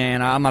crazy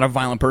man. I'm not a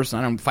violent person.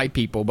 I don't fight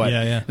people.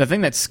 But the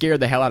thing that scared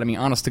the hell out of me,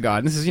 honest to God,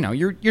 and this is, you know,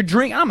 you're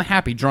drinking. I'm a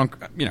happy drunk,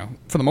 you know,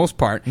 for the most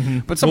part.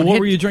 But what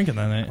were you drinking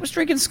that night? I was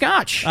drinking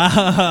scotch.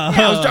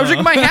 I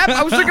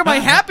was drinking my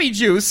happy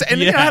juice, and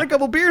then I had a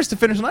couple beers to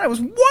finish the night. It was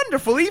a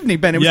wonderful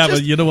evening, Ben. It was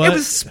but you know what? It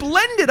was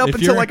splendid up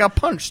until I got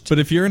punched. But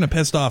if you're in a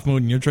pissed off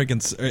mood and you're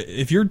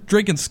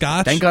drinking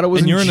scotch, thank God it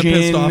wasn't and you're in a gin.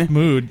 pissed off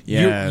mood,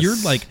 Yes. you're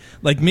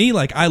like me.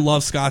 Like, I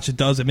love scotch.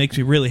 It makes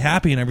me really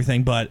happy and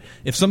everything. But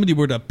if somebody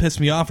were to piss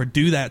me off or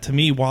do that to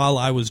me while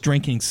I was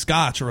drinking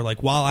scotch, or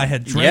like while I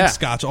had drank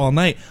scotch all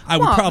night, I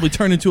would probably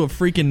turn into a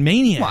freaking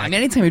maniac. Well, I mean,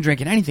 anytime you're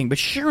drinking anything. But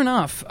sure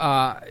enough,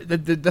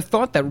 the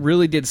thought that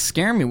really did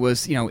scare me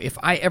was, you know, if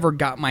I ever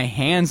got my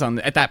hands on,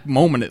 at that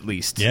moment at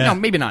least, you know,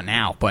 maybe not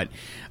now, but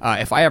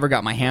if I ever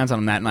got my hands on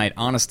them that night,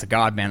 honest to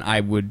God, man,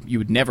 you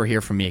would never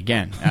hear from me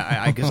again.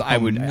 Because I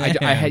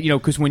had, you know,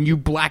 because when you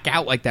black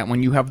out like that,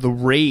 when you have the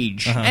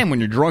rage, and when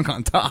you're drunk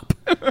on top.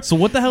 So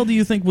what the hell do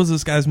you think was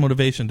this guy's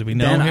motivation? Do we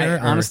know here?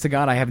 Honest to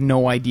God, I have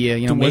no idea.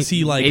 You know, was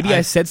he like? Maybe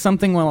I said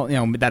something, well, you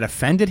know, that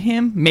offended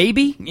him.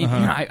 Maybe. You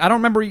know, I don't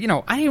remember. You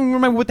know, I don't even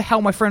remember what the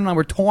hell my friend and I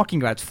were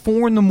talking about. It's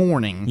 4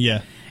 a.m.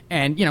 Yeah.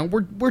 And, you know,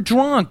 we're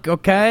drunk,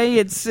 okay?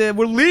 It's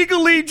we're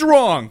legally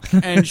drunk.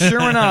 And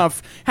sure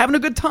enough, having a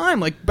good time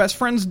like best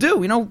friends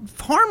do. You know,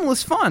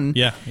 harmless fun.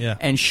 Yeah, yeah.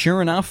 And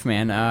sure enough,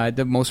 man,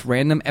 the most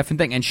random effing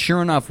thing. And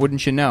sure enough,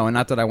 wouldn't you know, and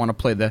not that I want to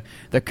play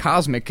the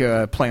cosmic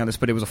play on this,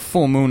 but it was a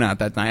full moon out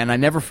that night. And I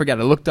never forget,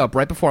 I looked up,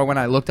 right before I went,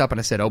 I looked up and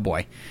I said, oh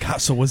boy. God,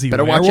 so was he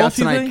better werewolf, watch out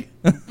tonight.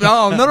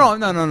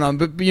 No.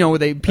 But, you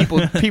know,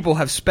 people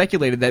have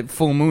speculated that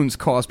full moons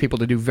cause people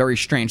to do very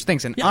strange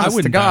things. And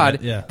honest to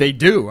God, they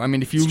do. I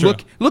mean, if you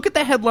look at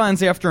the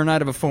headlines after a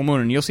night of a full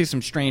moon, and you'll see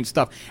some strange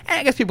stuff. And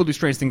I guess people do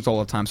strange things all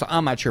the time, so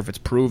I'm not sure if it's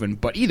proven.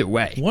 But either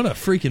way, what a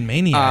freaking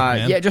maniac,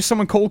 man! Yeah, just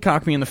someone cold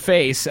cocked me in the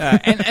face, and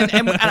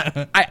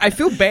I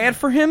feel bad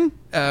for him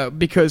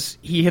because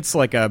he hits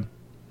like a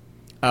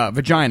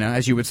vagina,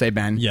 as you would say,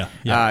 Ben.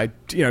 Yeah.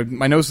 You know,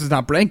 my nose is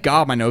not. Thank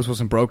God, my nose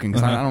wasn't broken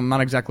because I'm not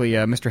exactly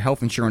Mr.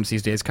 Health Insurance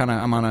these days. Kind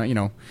of, I'm on a, you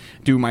know,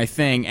 do my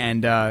thing,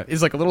 and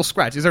it's like a little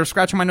scratch. Is there a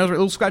scratch on my nose? Or a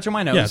little scratch on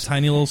my nose? Yeah,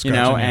 tiny little scratch.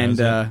 You know, on your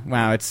nose,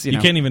 wow, it's you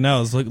can't even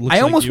know. I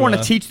almost want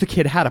to teach the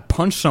kid how to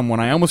punch someone.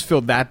 I almost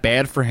feel that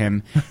bad for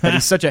him that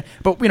he's such a.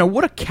 But you know,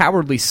 what a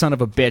cowardly son of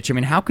a bitch. I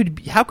mean, how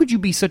could you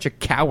be such a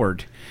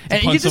coward?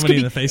 And punch somebody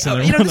in the face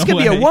and you know, this could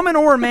be a woman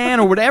or a man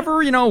or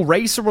whatever, you know,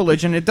 race or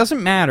religion. It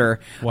doesn't matter.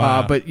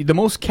 Wow. But the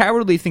most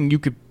cowardly thing you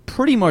could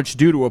pretty much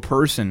do to a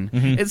person,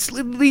 it's,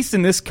 at least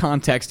in this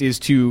context, is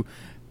to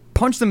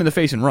punch them in the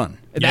face and run.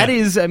 Yeah. That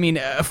is, I mean,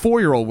 a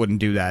 4-year-old wouldn't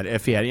do that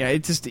if he had. Yeah,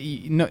 it's just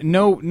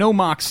no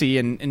moxie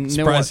and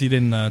surprised he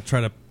didn't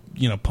try to,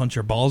 you know, punch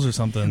your balls or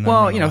something.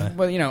 Well, you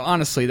know,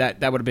 honestly, that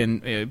would have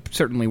been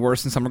certainly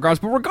worse in some regards.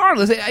 But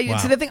regardless,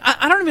 it's the thing.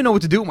 I don't even know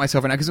what to do with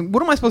myself right now, because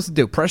what am I supposed to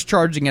do? Press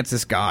charge against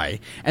this guy,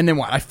 and then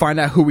what? I find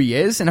out who he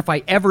is, and if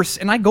I ever,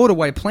 and I go to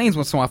White Plains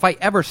once in a while, if I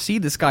ever see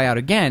this guy out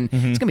again,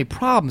 it's gonna be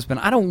problems. But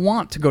I don't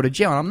want to go to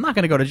jail, and I'm not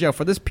gonna go to jail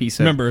for this piece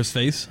of. Remember his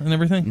face and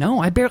everything? No,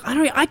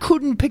 I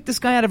couldn't pick this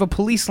guy out of a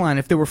police line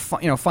if there were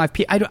 5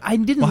 people. I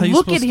didn't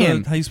look at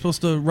him. How are you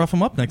supposed to rough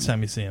him up next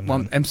time you see him?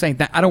 Well, I'm saying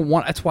that I don't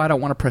want. That's why I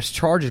don't want to press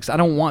charges, because I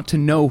don't want to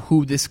know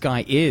who this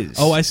guy is.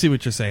 Oh, I see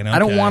what you're saying. Okay. I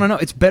don't want to know.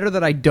 It's better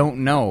that I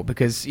don't know,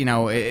 because, you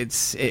know,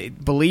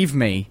 believe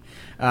me,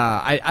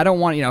 I don't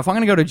want, you know, if I'm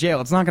going to go to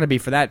jail, it's not going to be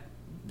for that,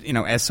 you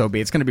know, SOB.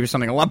 It's going to be for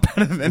something a lot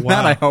better than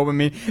that, I hope. I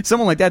mean,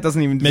 someone like that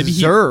doesn't even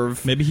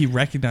deserve. Maybe he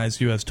recognized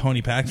you as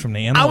Tony Pax from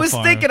the Animal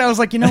Farm. I was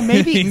like, you know,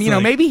 maybe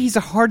maybe he's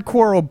a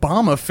hardcore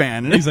Obama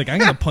fan. He's like, I'm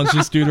going to punch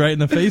this dude right in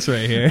the face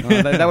right here.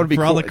 That would be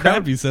for cool. all the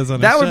crap he says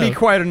on his That show. would be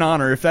quite an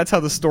honor if that's how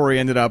the story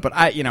ended up. But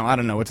I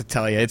don't know what to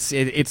tell you.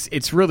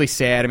 It's really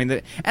sad. I mean,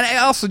 and I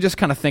also just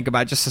kind of think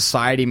about just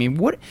society. I mean,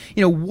 what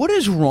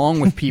is wrong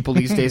with people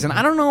these days? And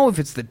I don't know if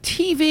it's the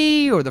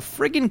TV or the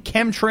friggin'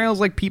 chemtrails,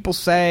 like people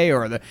say,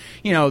 or the,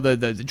 you know,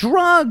 the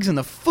drugs and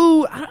the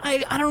food.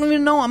 I don't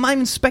even know. I'm not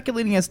even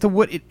speculating as to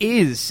what it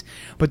is.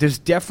 But there's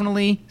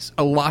definitely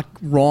a lot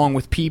wrong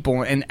with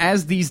people. And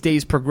as these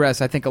days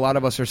progress, I think a lot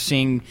of us are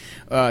seeing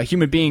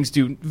human beings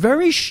do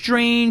very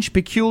strange,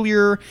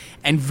 peculiar,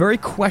 and very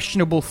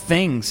questionable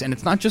things. And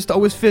it's not just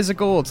always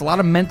physical. It's a lot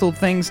of mental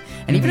things.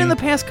 And even in the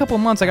past couple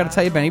of months, I got to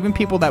tell you, Ben, even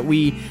people that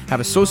we have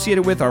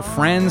associated with, our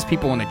friends,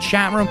 people in the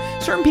chat room,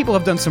 certain people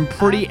have done some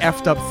pretty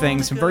effed up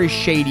things, some very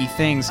shady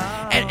things.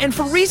 And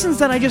for reasons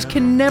that I just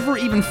can never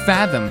even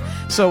fathom.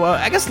 So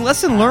I guess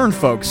lesson learned,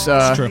 folks.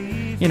 It's true.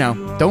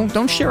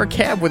 Don't share a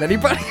cab with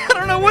anybody. I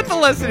don't know what the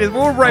lesson is.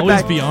 We'll right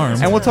Always back. be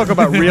armed. And we'll talk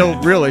about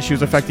real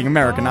issues affecting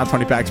America, not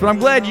Tony Pax. But I'm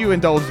glad you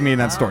indulged me in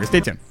that story.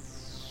 Stay tuned.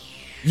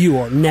 You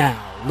are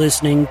now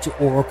listening to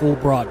Oracle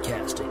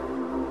Broadcasting,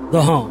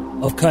 the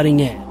home of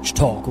cutting-edge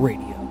talk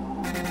radio.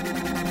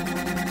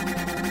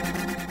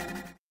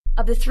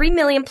 Of the 3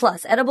 million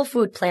plus edible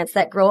food plants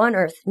that grow on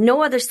Earth,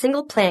 no other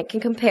single plant can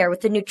compare with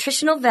the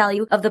nutritional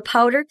value of the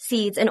powder,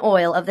 seeds, and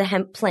oil of the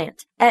hemp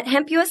plant. At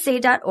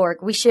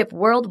hempusa.org, we ship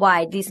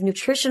worldwide these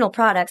nutritional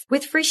products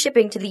with free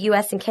shipping to the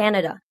U.S. and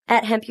Canada.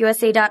 At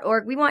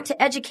hempusa.org, we want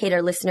to educate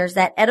our listeners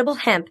that edible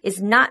hemp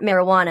is not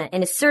marijuana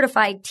and is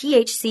certified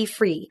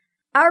THC-free.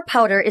 Our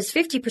powder is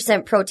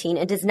 50% protein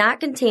and does not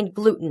contain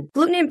gluten.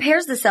 Gluten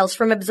impairs the cells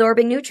from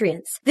absorbing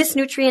nutrients. This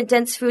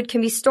nutrient-dense food can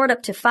be stored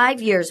up to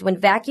 5 years when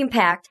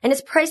vacuum-packed and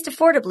is priced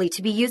affordably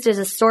to be used as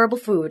a storable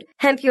food.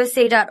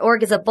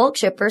 HempUSA.org is a bulk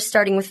shipper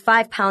starting with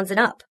 5 pounds and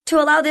up. To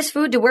allow this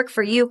food to work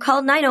for you,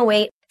 call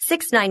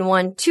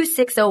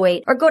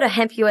 908-691-2608 or go to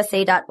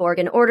hempusa.org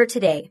and order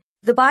today.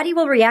 The body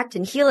will react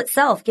and heal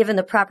itself given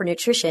the proper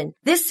nutrition.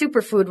 This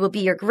superfood will be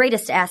your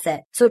greatest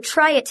asset. So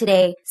try it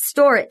today,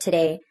 store it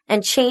today,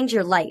 and change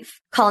your life.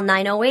 Call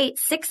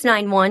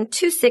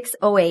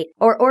 908-691-2608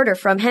 or order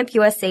from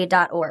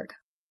hempusa.org.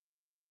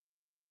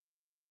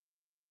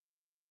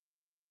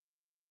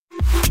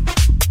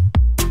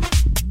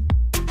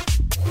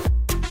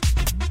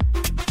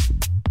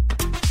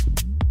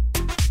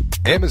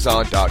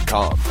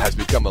 Amazon.com has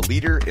become a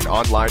leader in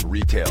online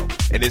retail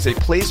and is a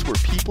place where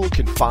people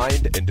can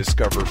find and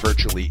discover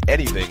virtually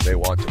anything they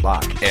want to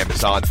buy.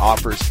 Amazon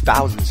offers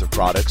thousands of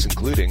products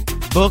including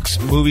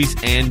books, movies,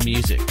 and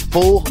music,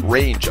 full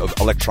range of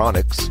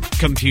electronics,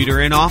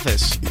 computer and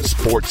office,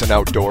 sports and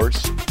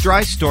outdoors,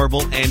 dry,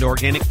 storable, and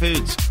organic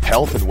foods,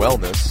 health and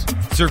wellness,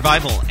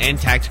 survival and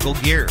tactical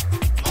gear,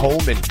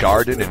 home and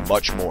garden, and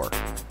much more.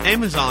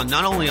 Amazon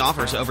not only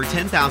offers over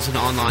 10,000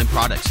 online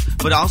products,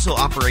 but also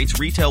operates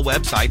retail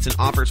websites and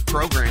offers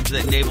programs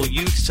that enable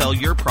you to sell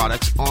your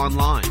products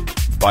online.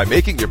 By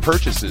making your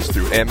purchases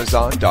through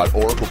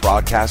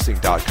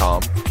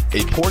Amazon.oraclebroadcasting.com,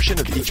 a portion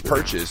of each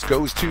purchase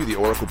goes to the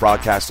Oracle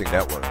Broadcasting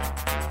Network.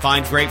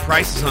 Find great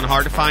prices on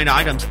hard-to-find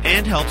items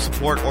and help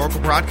support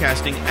Oracle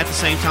Broadcasting at the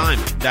same time.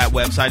 That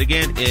website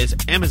again is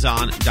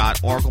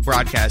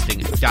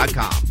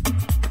Amazon.oraclebroadcasting.com.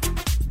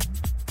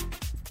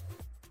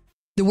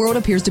 The world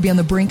appears to be on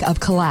the brink of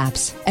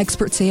collapse.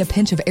 Experts say a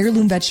pinch of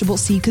heirloom vegetable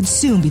seed could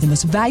soon be the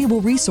most valuable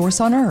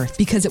resource on Earth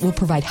because it will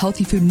provide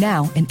healthy food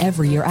now and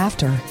every year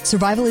after.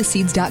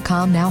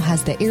 Survivalistseeds.com now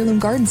has the Heirloom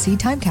Garden Seed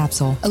Time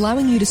Capsule,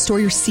 allowing you to store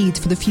your seeds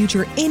for the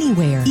future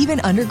anywhere, even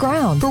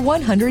underground, for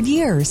 100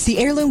 years. The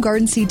Heirloom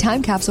Garden Seed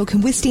Time Capsule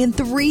can withstand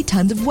 3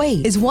 tons of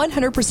weight, is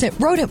 100%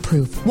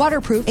 rodent-proof,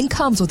 waterproof, and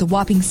comes with a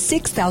whopping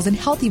 6,000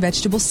 healthy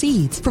vegetable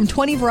seeds from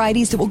 20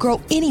 varieties that will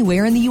grow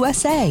anywhere in the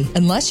USA.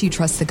 Unless you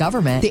trust the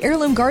government, the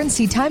Heirloom Garden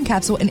Seed Time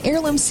Capsule and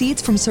heirloom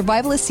seeds from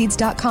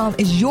survivalistseeds.com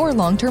is your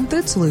long-term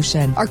food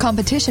solution. Our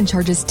competition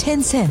charges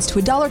 10 cents to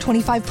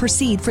 $1.25 per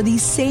seed for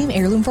these same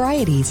heirloom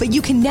varieties. But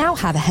you can now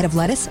have a head of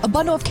lettuce, a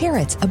bundle of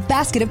carrots, a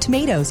basket of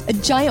tomatoes, a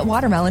giant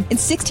watermelon, and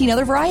 16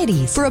 other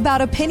varieties for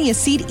about a penny a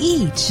seed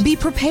each. Be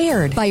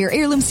prepared. Buy your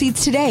heirloom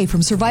seeds today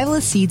from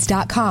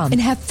survivalistseeds.com and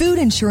have food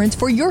insurance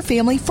for your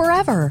family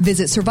forever.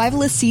 Visit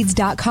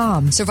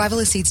survivalistseeds.com.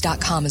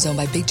 Survivalistseeds.com is owned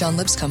by Big John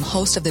Lipscomb,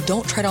 host of the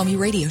Don't Tread on Me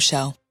radio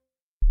show.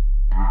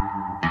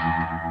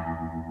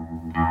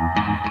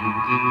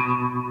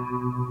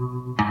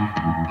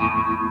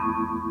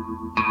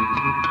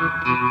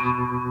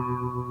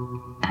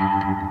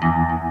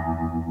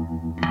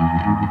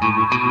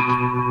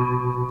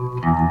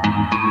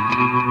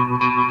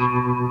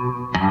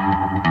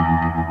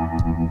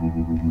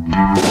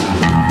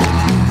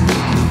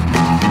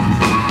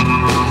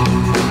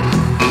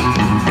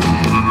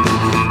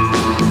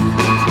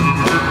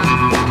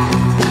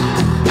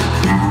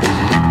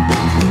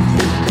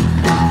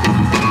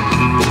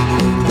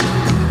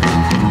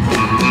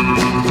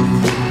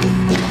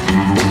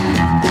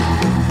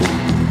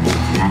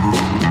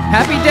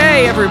 Happy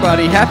day,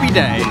 everybody. Happy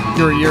day.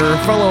 Your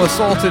fellow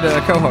assaulted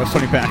co-host,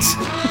 Tony Pax.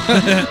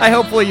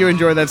 Hopefully you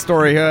enjoyed that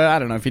story. I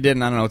don't know if you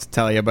didn't. I don't know what to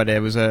tell you, but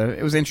it was an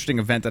interesting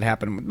event that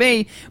happened with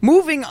me.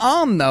 Moving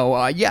on,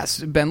 though,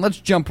 yes, Ben, let's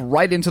jump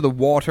right into the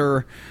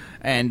water.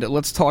 And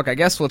let's talk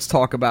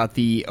about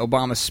the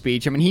Obama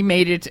speech. I mean, he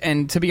made it,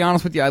 and to be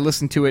honest with you, I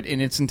listened to it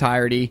in its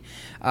entirety.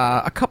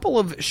 A couple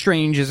of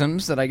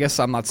strangeisms that I guess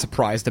I'm not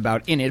surprised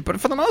about in it, but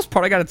for the most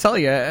part, I got to tell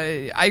you,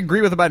 I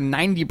agree with about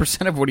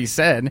 90% of what he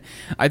said.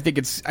 I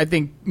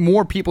think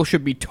more people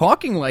should be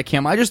talking like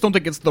him. I just don't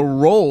think it's the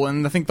role,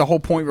 and I think the whole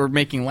point we were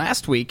making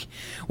last week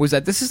was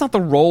that this is not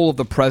the role of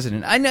the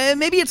president.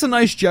 Maybe it's a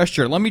nice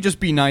gesture. Let me just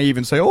be naive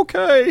and say,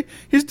 okay,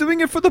 he's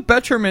doing it for the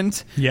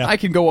betterment. Yeah. I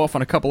can go off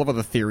on a couple of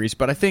other theories,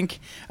 but I think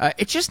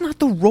it's just not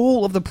the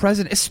role of the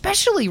president,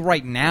 especially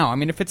right now. I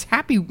mean, if it's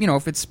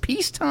if it's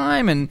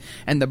peacetime and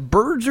the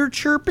birds are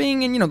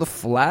chirping and, the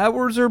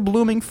flowers are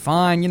blooming,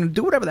 fine.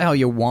 Do whatever the hell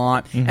you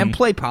want and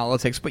play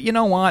politics. But you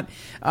know what?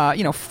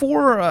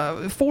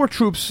 Four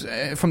troops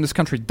from this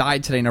country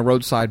died today in a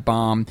roadside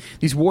bomb.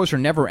 These wars are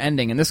never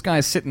ending, and this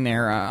guy's sitting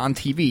there on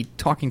TV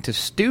talking to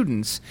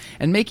students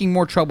and making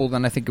more trouble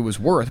than I think it was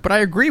worth. But I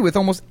agree with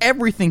almost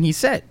everything he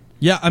said.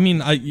 Yeah, I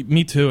mean,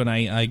 me too, and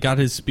I got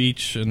his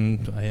speech,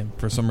 and I,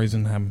 for some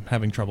reason, I'm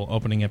having trouble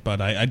opening it,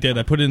 but I did.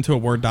 I put it into a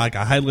Word doc.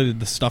 I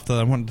highlighted the stuff that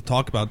I wanted to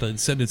talk about that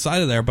said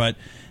inside of there, but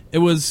it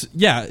was,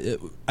 I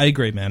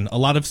agree, man. A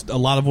lot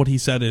of what he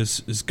said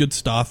is good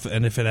stuff,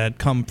 and if it had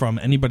come from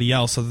anybody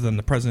else other than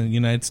the President of the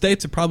United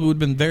States, it probably would have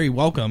been very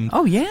welcomed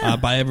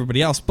by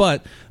everybody else.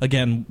 But,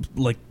 again,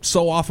 like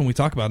so often we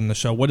talk about in the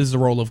show, what is the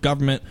role of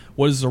government?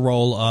 What is the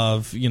role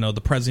of,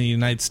 the President of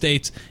the United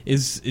States?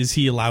 Is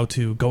he allowed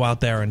to go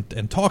out there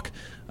and talk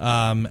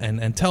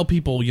and tell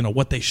people,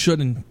 what they should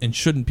and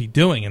shouldn't be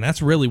doing? And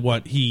that's really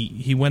what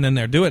he went in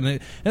there doing. And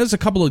there's a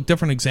couple of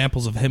different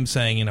examples of him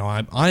saying,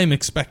 I'm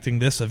expecting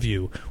this of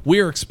you.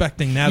 We're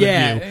expecting that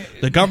of you.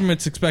 The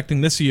government's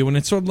expecting this of you. And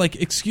it's sort of like,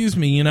 excuse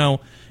me,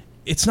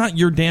 it's not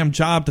your damn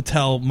job to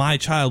tell my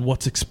child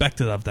what's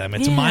expected of them.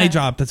 It's my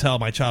job to tell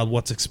my child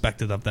what's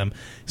expected of them.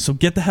 So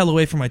get the hell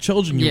away from my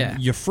children,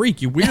 you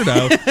freak, you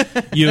weirdo.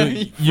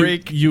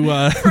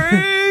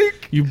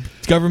 You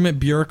government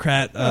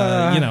bureaucrat,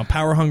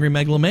 power hungry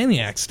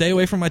megalomaniac. Stay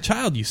away from my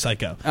child, you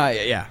psycho.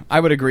 I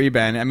would agree,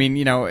 Ben. I mean,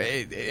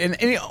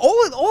 and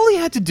all he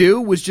had to do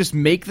was just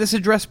make this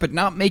address, but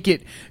not make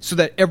it so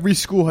that every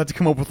school had to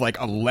come up with like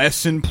a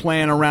lesson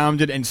plan around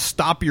it and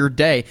stop your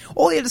day.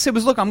 All he had to say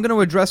was, look, I'm going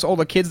to address all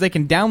the kids. They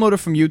can download it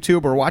from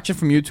YouTube or watch it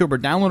from YouTube or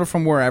download it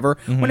from wherever,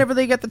 whenever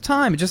they get the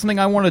time. It's just something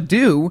I want to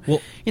do,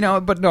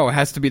 but no, it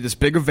has to be this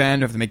big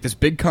event. I have to make this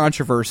big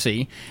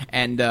controversy.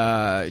 And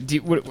I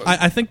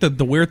think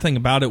that the weird thing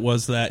about it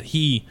was that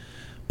he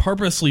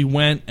purposely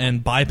went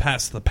and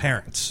bypassed the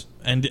parents,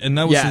 and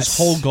that was his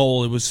whole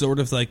goal. It was sort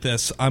of like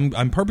this: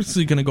 I'm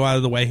purposely going to go out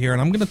of the way here,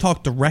 and I'm going to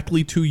talk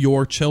directly to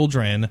your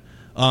children,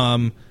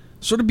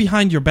 sort of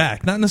behind your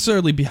back, not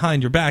necessarily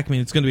behind your back. I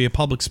mean, it's going to be a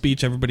public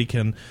speech. Everybody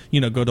can,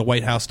 go to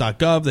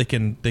whitehouse.gov. They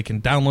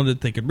can download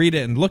it, they can read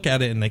it and look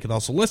at it, and they can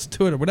also listen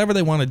to it or whatever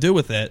they want to do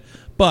with it.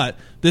 But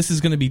this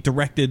is going to be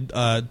directed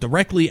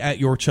directly at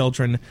your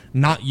children,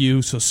 not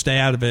you, so stay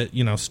out of it,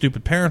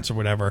 stupid parents or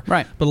whatever.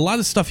 Right. But a lot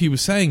of stuff he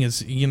was saying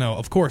is,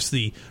 of course,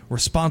 the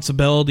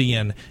responsibility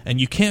and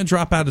you can't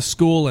drop out of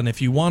school, and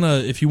if you want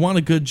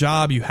a good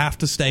job, you have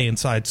to stay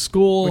inside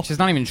school. Which is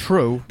not even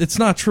true. It's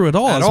not true at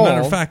all. As a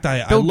matter of fact,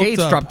 Bill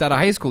Gates dropped out of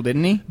high school,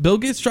 didn't he? Bill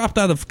Gates dropped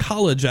out of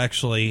college,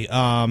 actually.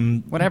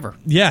 Whatever.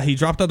 Yeah, he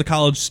dropped out of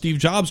college. Steve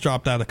Jobs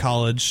dropped out of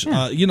college.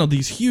 Yeah.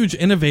 These huge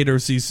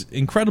innovators, these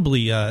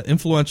incredibly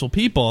influential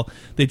people,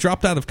 they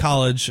dropped out of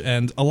college,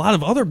 and a lot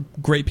of other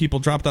great people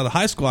dropped out of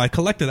high school. I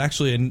collected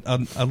actually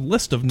a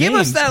list of names. Give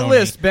us that Tony.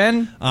 list,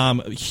 Ben.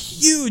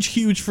 Huge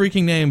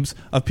freaking names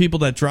of people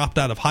that dropped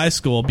out of high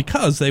school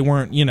because they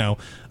weren't,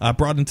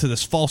 brought into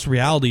this false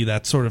reality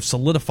that sort of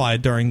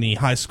solidified during the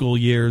high school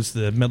years,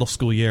 the middle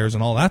school years,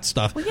 and all that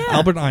stuff. Well, yeah.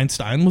 Albert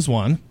Einstein was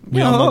one.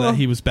 We all know that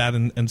he was bad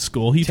in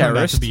school. He turned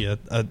out to be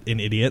an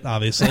idiot,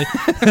 obviously.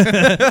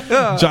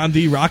 John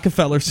D.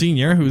 Rockefeller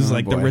Sr., who's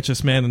the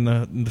richest man in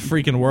the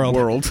freaking world.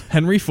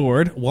 Henry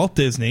Ford, Walt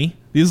Disney.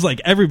 These like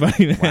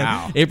everybody, man.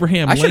 Wow.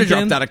 Abraham Lincoln. I should have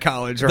dropped out of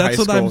college or high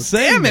school. That's what I'm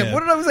saying. Damn it! Man.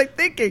 What was I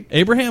thinking?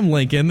 Abraham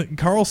Lincoln,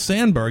 Carl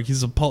Sandburg.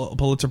 He's a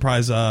Pulitzer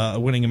Prize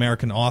winning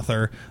American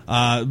author.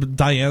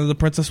 Diana, the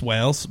Princess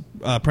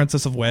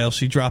of Wales.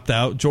 She dropped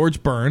out.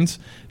 George Burns,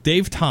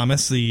 Dave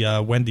Thomas,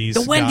 the Wendy's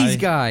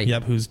guy.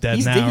 Yep, who's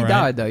dead now. He right?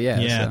 died though. Yeah.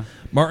 Yeah. So.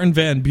 Martin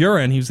Van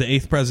Buren, he was the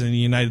 8th president of the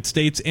United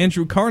States.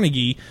 Andrew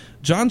Carnegie,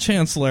 John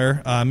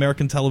Chancellor,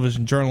 American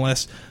television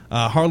journalist.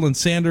 Harlan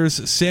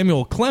Sanders,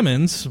 Samuel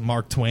Clemens,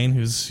 Mark Twain,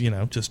 who's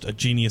just a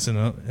genius in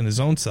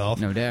his own self.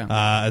 No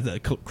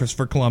doubt.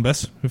 Christopher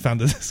Columbus, who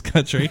founded this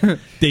country.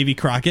 Davy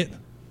Crockett,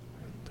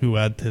 who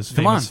had his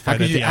famous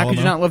fight at the Alamo. How could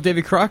you not love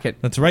Davy Crockett?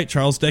 That's right.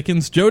 Charles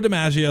Dickens, Joe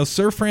DiMaggio,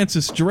 Sir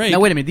Francis Drake. Now,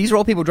 wait a minute. These are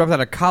all people who dropped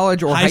out of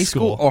college or high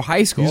school? Or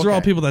high school. These are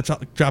all people that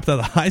dropped out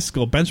of high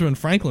school. Benjamin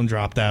Franklin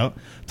dropped out.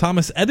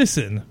 Thomas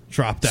Edison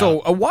dropped out.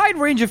 So a wide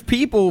range of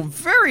people,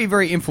 very,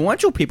 very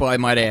influential people, I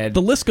might add.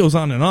 The list goes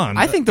on and on.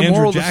 I think the Andrew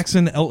moral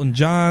Jackson, Elton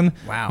John.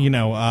 Wow.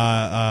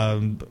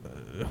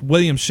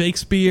 William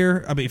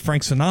Shakespeare,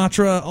 Frank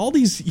Sinatra, all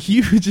these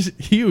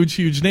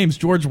huge names.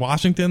 George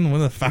Washington,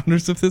 one of the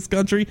founders of this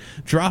country,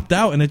 dropped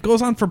out, and it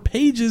goes on for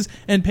pages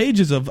and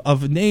pages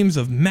of names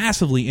of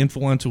massively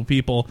influential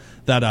people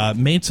that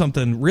made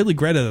something really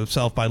great of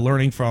themselves by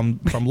learning from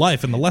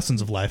life and the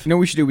lessons of life. You know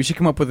what we should do? We should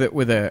come up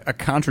with a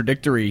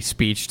contradictory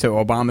speech to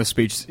Obama's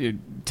speech,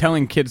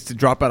 telling kids to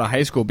drop out of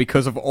high school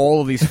because of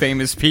all of these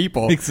famous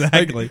people.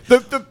 Exactly.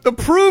 Like, the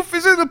proof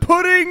is in the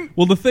pudding.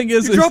 Well, the thing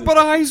is, you drop out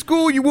of high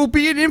school, you will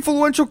be an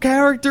influential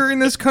character in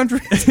this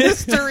country's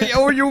history,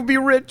 or you'll be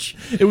rich.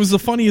 It was the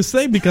funniest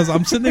thing because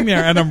I'm sitting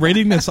there and I'm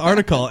reading this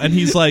article, and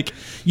he's like,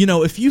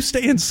 if you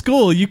stay in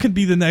school, you could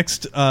be the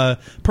next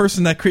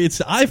person that creates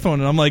the iPhone.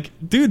 And I'm like,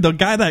 dude, the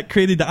guy that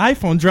created the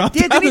iPhone dropped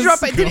out. Didn't he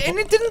drop out?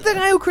 Didn't the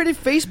guy who created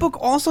Facebook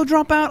also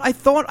drop out? I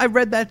thought I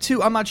read that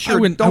too. I'm not sure. I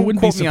wouldn't quote be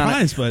me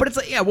surprised, on it. But it's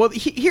like, yeah. Well,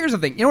 here's the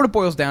thing. You know what it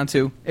boils down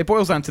to? It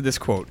boils down to this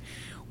quote: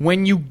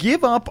 when you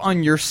give up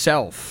on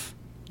yourself,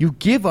 you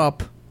give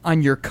up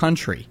on your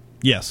country.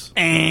 Yes.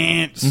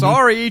 And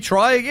sorry,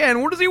 try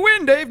again. What does he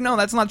win, Dave? No,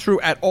 that's not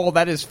true at all.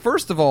 That is,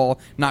 first of all,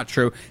 not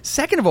true.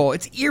 Second of all,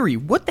 it's eerie.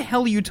 What the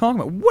hell are you talking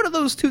about? What do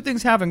those two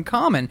things have in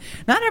common?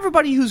 Not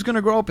everybody who's going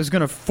to grow up is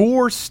going to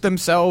force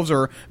themselves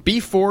or be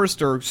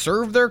forced or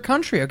serve their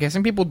country. Okay,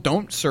 some people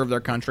don't serve their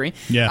country.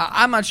 Yeah.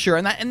 I'm not sure.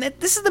 And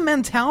this is the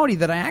mentality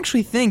that I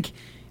actually think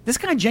this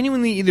guy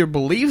genuinely either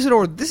believes it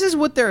or this is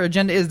what their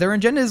agenda is. Their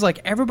agenda is like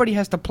everybody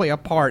has to play a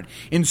part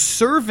in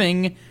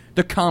serving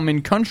the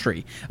common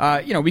country.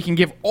 We can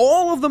give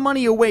all of the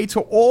money away to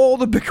all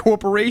the big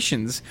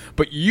corporations,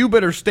 but you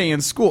better stay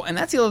in school. And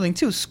that's the other thing,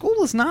 too.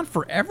 School is not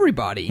for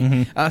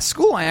everybody.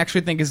 School, I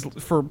actually think, is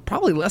for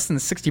probably less than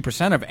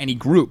 60% of any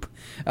group.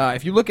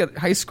 If you look at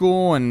high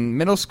school and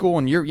middle school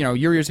and your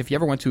years, if you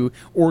ever went to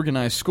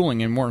organized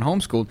schooling and weren't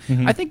homeschooled,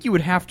 I think you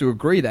would have to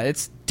agree that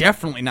it's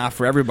definitely not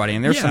for everybody.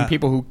 And there's some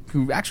people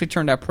who actually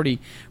turned out pretty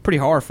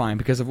horrifying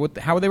because of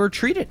how they were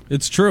treated.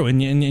 It's true.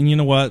 And you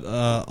know what?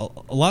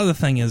 A lot of the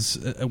thing is,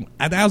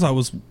 as I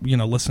was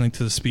listening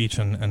to the speech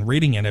and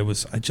reading it,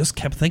 I just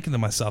kept thinking to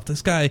myself,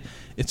 this guy,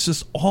 it's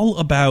just all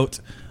about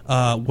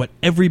what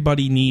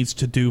everybody needs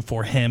to do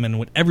for him and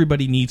what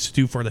everybody needs to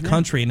do for the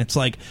country. And it's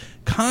like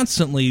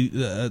constantly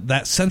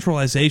that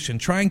centralization,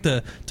 trying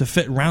to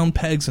fit round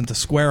pegs into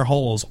square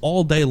holes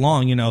all day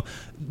long.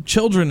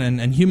 Children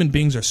and human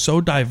beings are so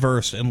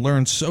diverse and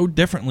learn so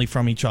differently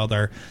from each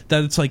other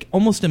that it's like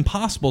almost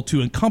impossible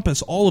to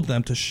encompass all of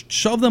them, to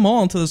shove them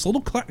all into this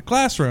little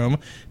classroom,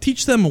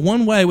 teach them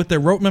one way with their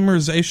rote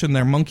memorization,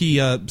 their monkey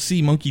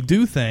see, monkey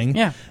do thing,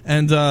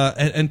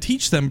 and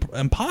teach them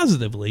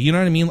positively. You know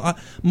what I mean?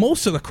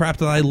 Most of the crap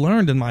that I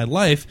learned in my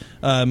life,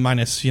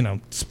 minus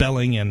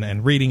spelling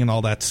and reading and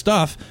all that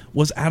stuff,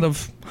 was out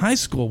of high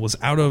school, was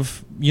out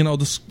of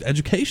the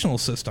educational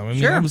system. I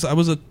mean, I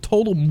was a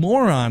total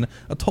moron,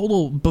 a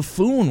total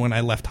buffoon when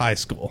I left high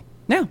school.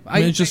 No,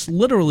 it's just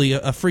literally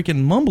a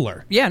freaking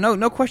mumbler. Yeah,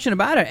 no question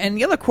about it. And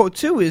the other quote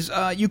too is,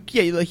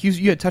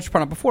 you had touched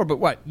upon it before, but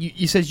what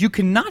you says, you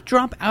cannot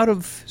drop out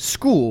of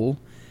school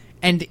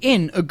and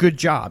in a good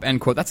job,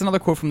 end quote. That's another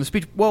quote from the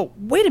speech. Well,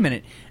 wait a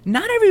minute.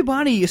 Not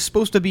everybody is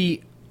supposed to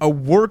be a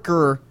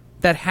worker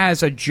that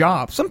has a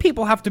job. Some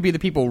people have to be the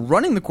people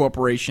running the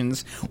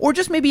corporations, or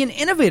just maybe an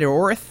innovator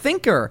or a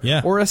thinker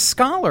or a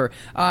scholar.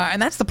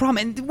 And that's the problem.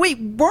 And wait,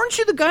 weren't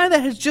you the guy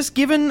that has just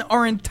given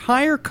our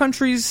entire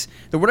country's,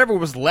 whatever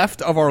was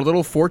left of our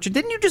little fortune,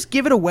 didn't you just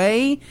give it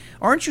away?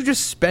 Aren't you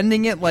just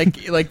spending it like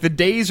the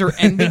days are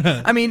ending?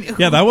 I mean,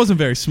 that wasn't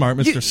very smart,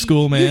 Mr.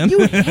 Schoolman.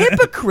 You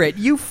hypocrite.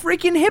 You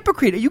freaking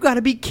hypocrite. You got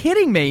to be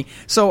kidding me.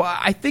 So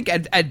I think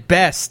at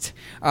best,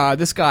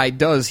 this guy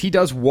does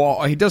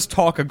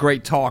talk a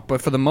great talk,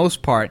 but for the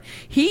most part,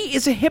 he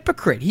is a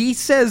hypocrite. He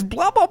says,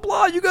 blah, blah,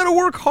 blah, you got to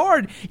work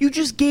hard. You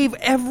just gave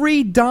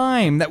every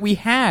dime that we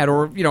had,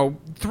 or,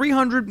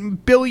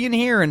 $300 billion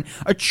here and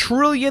 $1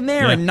 trillion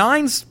there and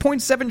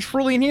 $9.7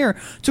 trillion here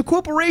to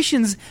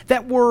corporations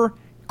that were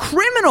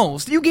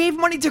criminals. You gave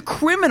money to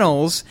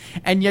criminals,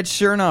 and yet,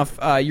 sure enough,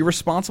 you're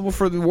responsible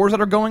for the wars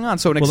that are going on.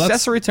 So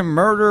accessory to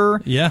murder,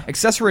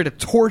 accessory to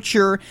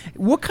torture.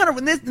 What kind of...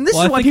 And this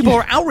is why people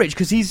are outraged,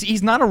 because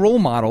he's not a role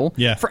model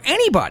for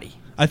anybody.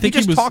 I think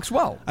he talks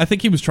well. I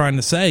think he was trying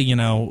to say,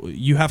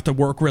 you have to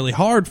work really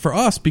hard for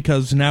us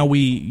because now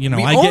we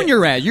own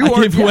your ad.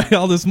 I gave away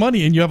all this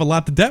money and you have a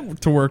lot of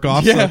debt to work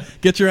off. So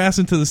get your ass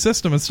into the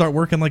system and start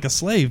working like a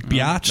slave,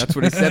 biatch. That's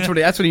what he said.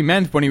 That's what he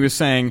meant when he was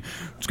saying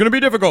it's going to be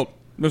difficult.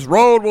 This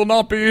road will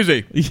not be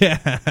easy.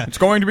 Yeah, it's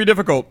going to be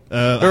difficult.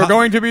 There are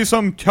going to be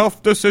some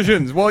tough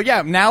decisions. Well,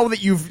 yeah. Now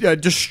that you've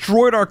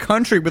destroyed our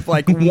country with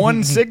like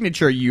one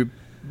signature, you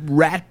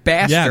rat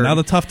bastard. Yeah, now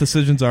the tough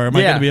decisions are, am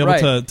I going to be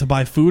able to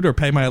buy food or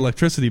pay my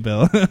electricity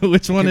bill?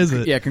 Which one is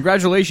it? Yeah,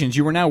 congratulations.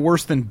 You are now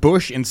worse than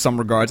Bush in some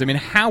regards. I mean,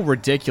 how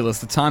ridiculous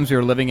the times we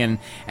are living in,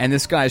 and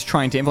this guy is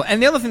trying to influence.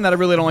 And the other thing that I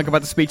really don't like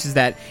about the speech is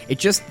that it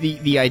just,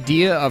 the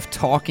idea of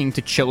talking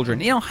to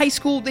children. You know, high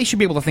school, they should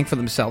be able to think for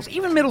themselves.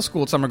 Even middle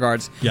school in some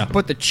regards. Yeah.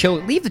 But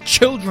leave the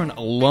children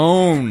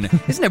alone.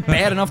 Isn't it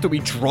bad enough that we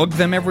drug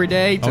them every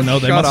day? Oh, no,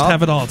 they must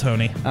have it all,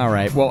 Tony. All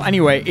right. Well,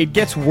 anyway, it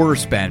gets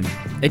worse, Ben.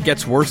 It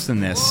gets worse than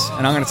this.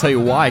 And I'm going to tell you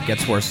why it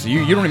gets worse.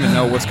 You don't even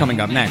know what's coming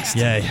up next.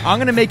 Yay. I'm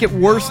going to make it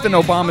worse than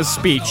Obama's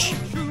speech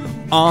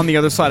on the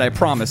other side, I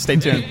promise. Stay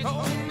tuned.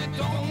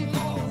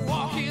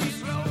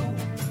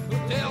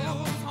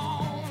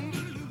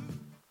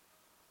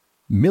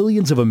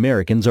 Millions of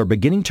Americans are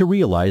beginning to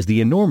realize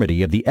the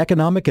enormity of the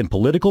economic and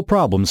political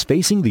problems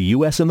facing the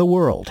U.S. and the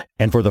world.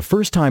 And for the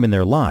first time in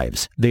their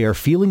lives, they are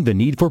feeling the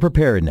need for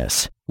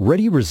preparedness.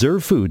 Ready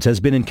Reserve Foods has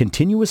been in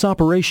continuous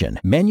operation,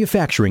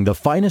 manufacturing the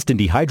finest in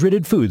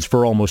dehydrated foods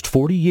for almost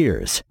 40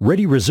 years.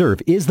 Ready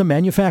Reserve is the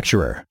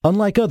manufacturer.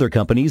 Unlike other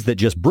companies that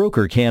just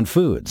broker canned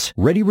foods,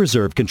 Ready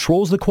Reserve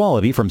controls the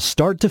quality from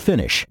start to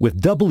finish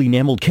with double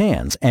enameled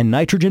cans and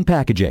nitrogen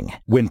packaging.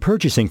 When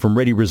purchasing from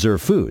Ready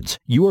Reserve Foods,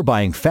 you are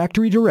buying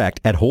factory direct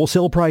at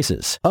wholesale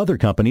prices. Other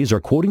companies are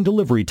quoting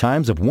delivery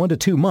times of 1 to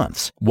 2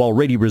 months, while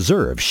Ready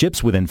Reserve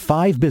ships within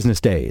 5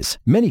 business days.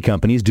 Many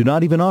companies do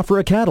not even offer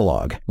a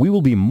catalog. We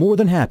will be more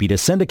than happy to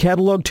send a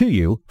catalog to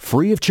you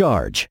free of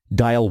charge.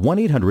 Dial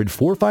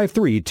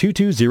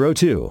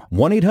 1-800-453-2202,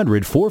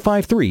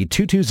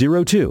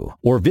 1-800-453-2202,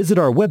 or visit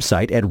our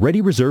website at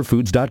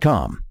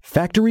ReadyReserveFoods.com.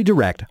 Factory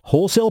direct,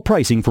 wholesale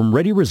pricing from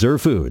Ready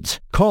Reserve Foods.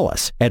 Call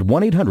us at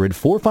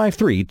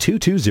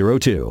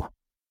 1-800-453-2202.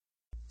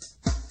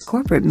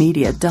 Corporate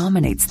media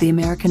dominates the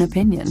American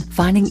opinion.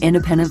 Finding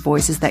independent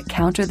voices that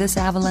counter this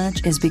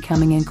avalanche is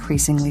becoming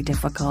increasingly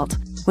difficult.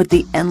 With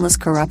the endless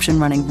corruption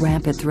running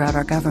rampant throughout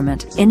our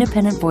government,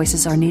 independent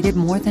voices are needed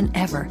more than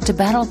ever to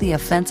battle the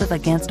offensive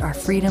against our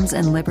freedoms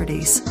and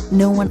liberties.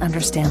 No one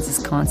understands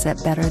this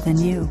concept better than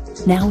you.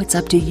 Now it's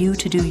up to you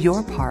to do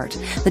your part.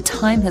 The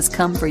time has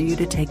come for you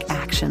to take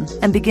action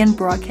and begin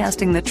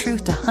broadcasting the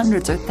truth to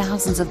hundreds or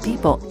thousands of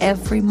people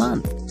every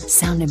month.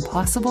 Sound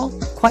impossible?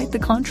 Quite the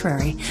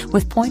contrary.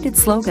 With pointed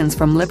slogans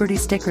from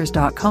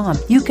LibertyStickers.com,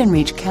 you can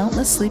reach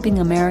countless sleeping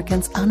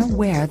Americans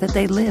unaware that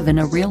they live in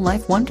a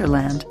real-life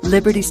wonderland.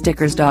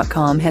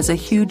 LibertyStickers.com has a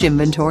huge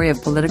inventory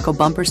of political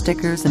bumper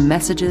stickers and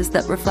messages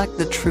that reflect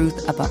the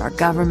truth about our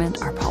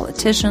government, our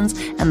politicians,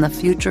 and the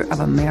future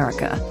of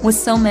America. With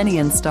so many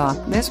in stock,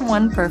 there's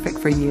one perfect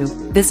for you.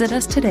 Visit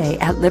us today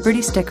at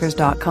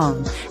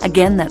LibertyStickers.com.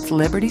 Again, that's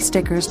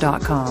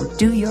LibertyStickers.com.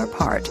 Do your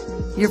part.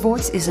 Your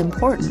voice is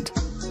important.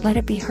 Let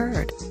it be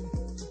heard.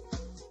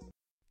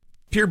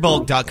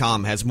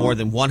 PureBulk.com has more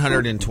than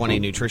 120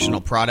 nutritional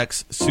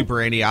products, super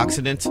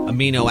antioxidants,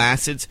 amino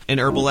acids,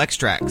 and herbal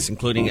extracts,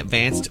 including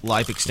advanced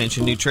life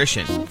extension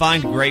nutrition.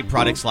 Find great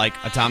products like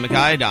atomic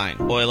iodine,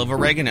 oil of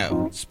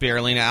oregano,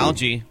 spirulina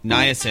algae,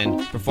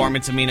 niacin,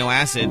 performance amino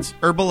acids,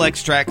 herbal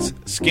extracts,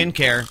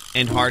 skincare,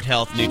 and heart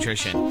health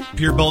nutrition.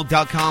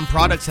 PureBulk.com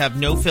products have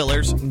no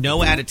fillers, no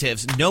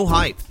additives, no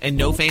hype, and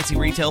no fancy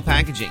retail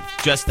packaging.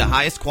 Just the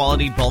highest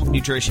quality bulk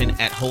nutrition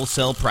at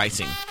wholesale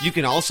pricing. You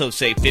can also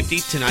save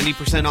 50 to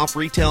 90% off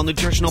retail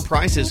nutritional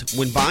prices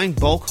when buying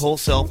bulk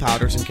wholesale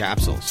powders and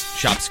capsules.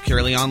 Shop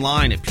securely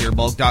online at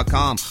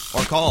purebulk.com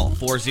or call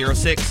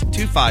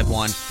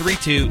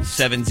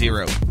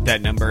 406-251-3270.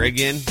 That number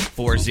again,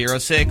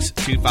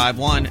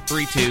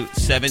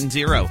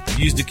 406-251-3270.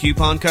 Use the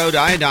coupon code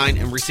iodine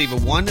and receive a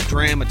 1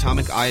 gram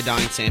atomic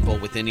iodine sample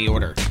with any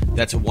order.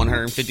 That's a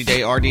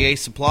 150-day RDA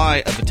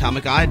supply of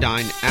atomic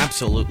iodine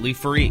absolutely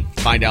free.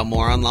 Find out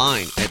more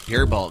online at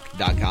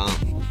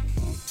purebulk.com.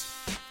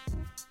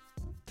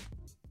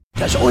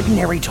 Does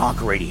ordinary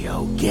talk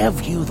radio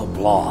give you the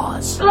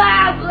blahs?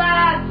 Blah,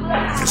 blah,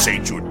 blah. This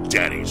ain't your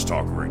daddy's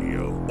talk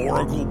radio.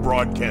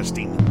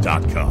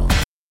 OracleBroadcasting.com.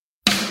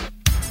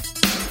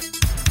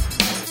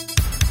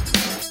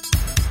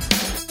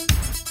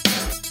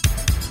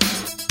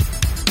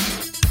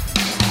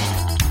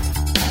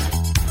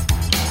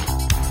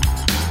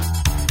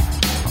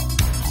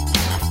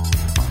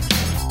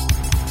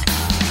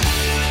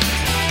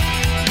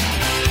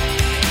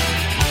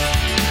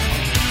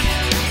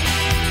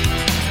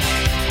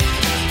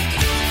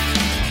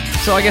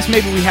 So I guess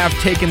maybe we have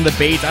taken the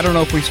bait. I don't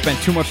know if we've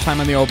spent too much time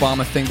on the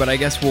Obama thing, but I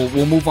guess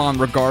we'll move on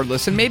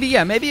regardless. And maybe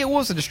it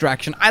was a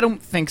distraction. I don't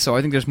think so.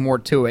 I think there's more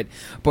to it.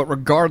 But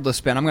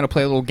regardless, Ben, I'm going to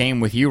play a little game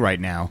with you right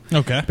now.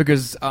 Okay.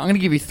 Because I'm going to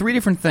give you 3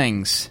 different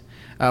things.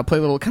 Play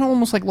a little, kind of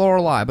almost like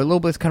Lorelei, but a little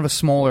bit kind of a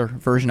smaller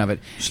version of it.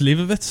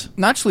 Slivovitz?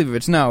 Not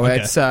Slivovitz, no.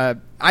 Okay. It's. I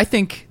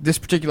think this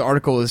particular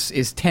article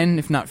is 10,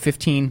 if not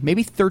 15,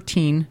 maybe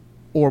 13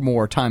 or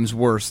more times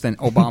worse than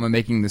Obama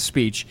making the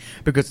speech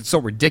because it's so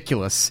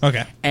ridiculous.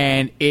 Okay.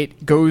 And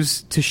it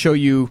goes to show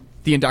you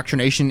the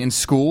indoctrination in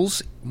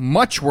schools,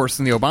 much worse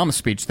than the Obama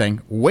speech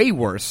thing, way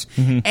worse,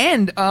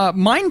 and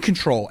mind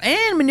control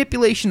and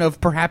manipulation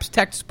of perhaps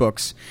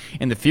textbooks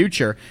in the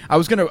future. I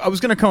was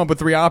gonna come up with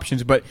 3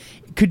 options, but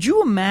could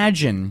you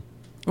imagine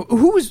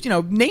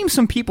name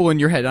some people in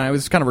your head? And I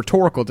was kind of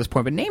rhetorical at this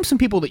point, but name some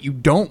people that you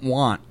don't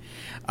want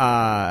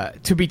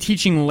to be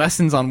teaching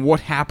lessons on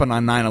what happened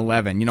on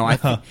 9/11.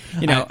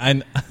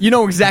 You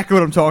know exactly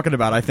what I'm talking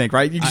about, I think,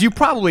 right? Because you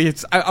probably,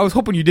 I was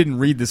hoping you didn't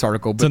read this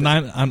article. But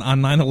on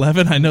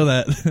 9/11, I know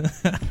that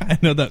I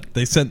know that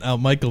they sent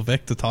out Michael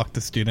Vick to talk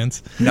to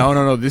students.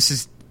 No, this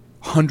is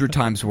 100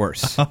 times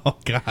worse. Oh,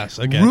 gosh.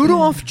 Okay.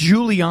 Rudolph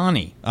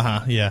Giuliani.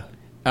 Yeah.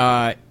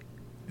 I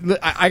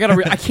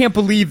can't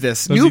believe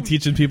this. Was he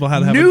teaching people how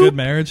to have a good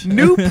marriage?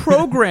 New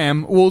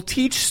program will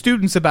teach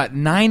students about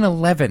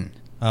 9/11.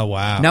 Oh,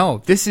 wow.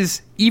 No, this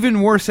is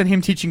even worse than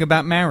him teaching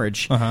about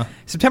marriage.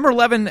 September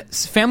 11,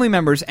 family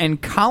members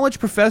and college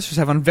professors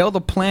have unveiled a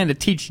plan to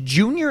teach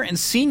junior and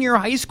senior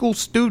high school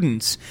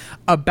students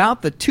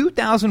about the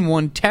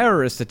 2001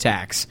 terrorist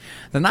attacks.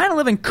 The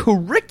 9/11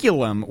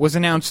 curriculum was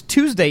announced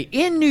Tuesday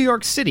in New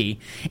York City.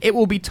 It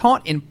will be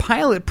taught in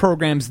pilot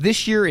programs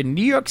this year in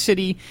New York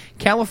City,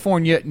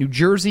 California, New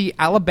Jersey,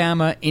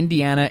 Alabama,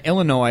 Indiana,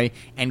 Illinois,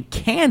 and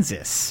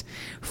Kansas.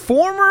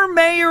 Former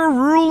Mayor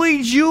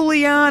Rudy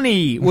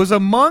Giuliani was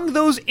among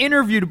those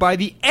interviewed by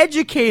the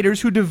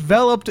educators who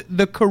developed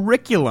the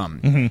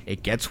curriculum.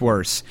 It gets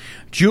worse.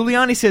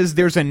 Giuliani says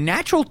there's a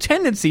natural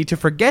tendency to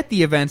forget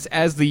the events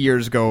as the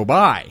years go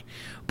by.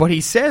 But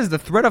he says the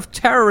threat of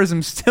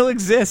terrorism still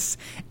exists,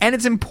 and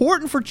it's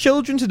important for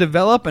children to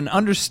develop an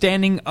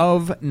understanding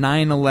of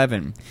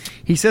 9/11.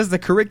 He says the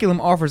curriculum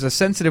offers a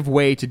sensitive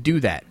way to do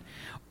that.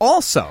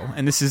 Also,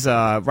 and this is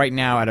right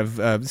now out of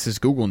this is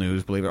Google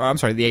News, believe it. I'm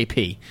sorry, the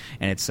AP,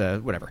 and it's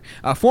whatever.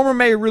 Former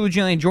Mayor Rudy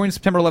Giuliani joined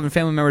September 11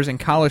 family members and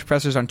college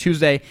professors on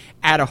Tuesday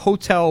at a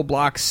hotel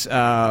blocks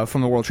from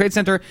the World Trade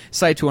Center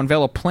site to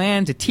unveil a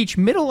plan to teach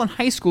middle and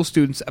high school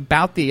students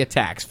about the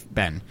attacks.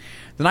 Ben.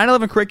 The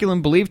 9/11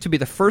 curriculum, believed to be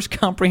the first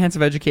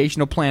comprehensive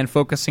educational plan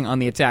focusing on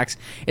the attacks,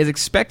 is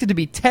expected to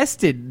be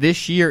tested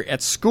this year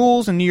at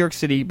schools in New York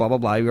City, blah, blah,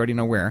 blah, you already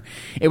know where.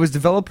 It was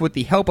developed with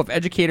the help of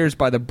educators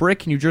by the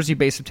BRIC, New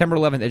Jersey-based September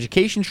 11th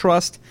Education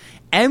Trust,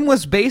 and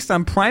was based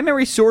on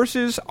primary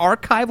sources,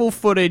 archival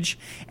footage,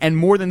 and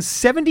more than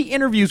 70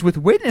 interviews with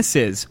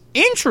witnesses.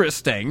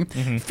 Interesting.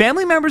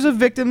 Family members of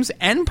victims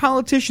and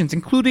politicians,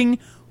 including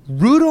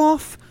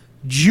Rudolph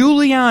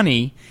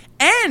Giuliani,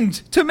 and,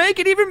 to make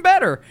it even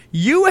better,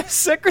 U.S.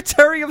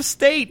 Secretary of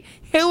State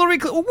Hillary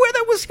Clinton.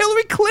 Where was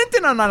Hillary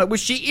Clinton on that? Was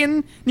she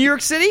in New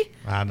York City?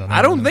 I don't know.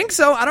 I don't think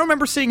so. I don't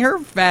remember seeing her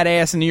fat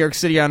ass in New York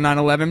City on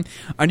 9/11.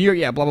 New York,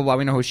 yeah, blah, blah, blah.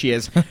 We know who she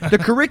is. The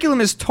curriculum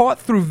is taught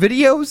through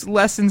videos,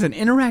 lessons, and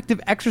interactive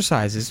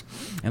exercises.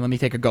 And let me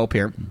take a gulp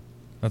here.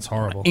 That's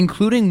horrible.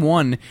 Including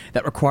one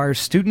that requires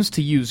students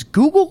to use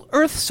Google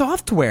Earth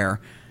software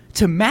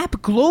to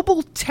map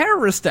global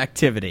terrorist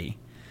activity.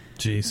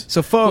 Jeez.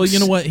 So, folks... Well, you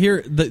know what?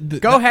 Here...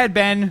 Go ahead,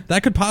 Ben.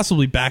 That could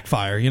possibly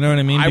backfire, you know what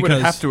I mean? I would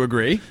have to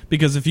agree.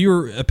 Because if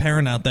you're a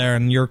parent out there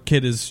and your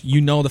kid is... You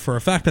know that for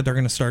a fact that they're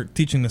going to start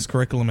teaching this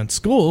curriculum in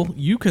school,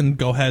 you can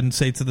go ahead and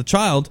say to the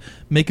child,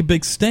 make a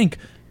big stink.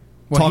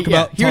 Well,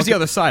 here's the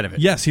other side of it.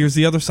 Yes, here's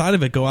the other side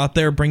of it. Go out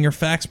there, bring your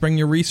facts, bring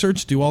your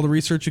research, do all the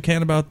research you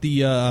can about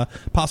the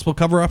possible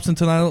cover-ups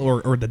into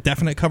 9/11, or the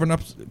definite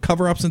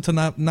cover-ups into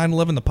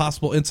 9/11, the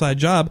possible inside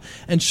job,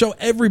 and show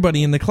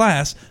everybody in the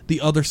class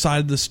the other side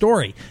of the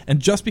story. And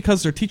just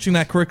because they're teaching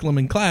that curriculum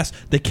in class,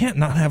 they can't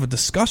not have a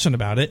discussion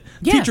about it.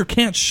 Yeah. Teacher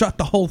can't shut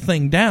the whole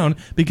thing down,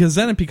 because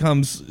then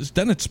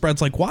it spreads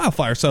like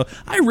wildfire. So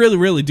I really,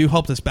 really do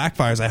hope this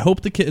backfires. I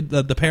hope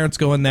the parents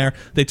go in there,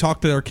 they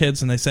talk to their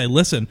kids, and they say,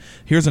 listen,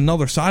 here's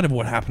another side of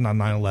what happened on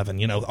 9/11.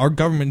 You know, our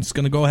government's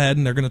going to go ahead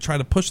and they're going to try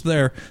to push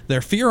their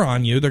fear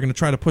on you. They're going to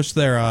try to push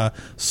their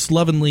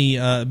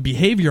slovenly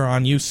behavior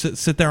on you.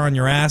 Sit there on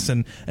your ass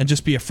and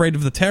just be afraid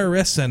of the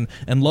terrorists and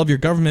love your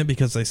government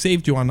because they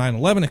saved you on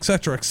 9/11,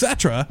 etc.,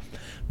 etc.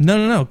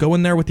 No. Go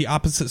in there with the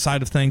opposite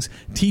side of things.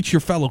 Teach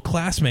your fellow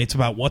classmates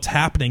about what's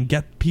happening.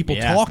 Get people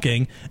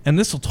talking, and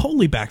this will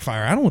totally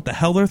backfire. I don't know what the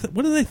hell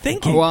what are they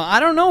thinking? Well, I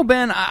don't know,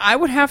 Ben. I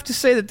would have to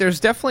say that there's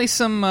definitely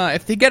some.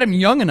 If they get them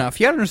young enough,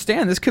 you got to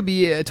understand this could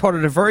be taught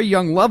at a very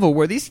young level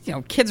where these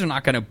kids are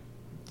not going to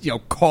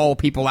call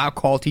people out,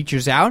 call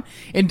teachers out.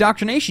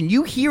 Indoctrination,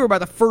 you hear about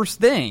the first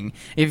thing.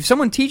 If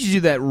someone teaches you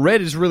that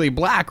red is really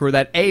black or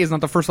that A is not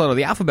the first letter of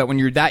the alphabet when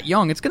you're that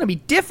young, it's going to be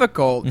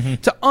difficult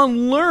to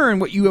unlearn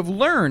what you have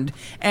leared.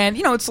 And,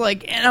 it's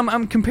like, and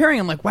I'm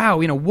comparing, I'm like, wow,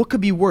 what could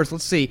be worse?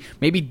 Let's see,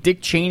 maybe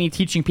Dick Cheney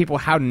teaching people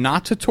how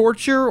not to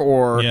torture,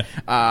 or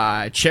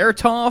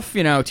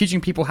Chertoff,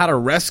 teaching people how to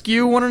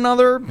rescue one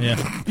another.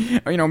 Yeah.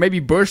 Or, maybe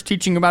Bush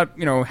teaching about,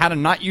 how to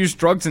not use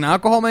drugs and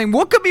alcohol. I mean,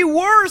 what could be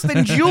worse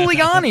than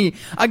Giuliani?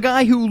 A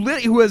guy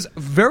who has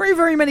very,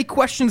 very many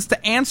questions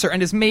to answer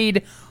and has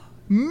made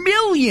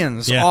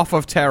millions off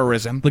of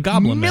terrorism. The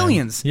Goblin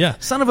Millions. Man. Yeah.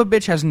 Son of a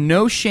bitch has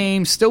no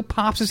shame, still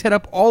pops his head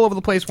up all over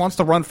the place, wants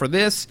to run for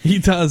this. He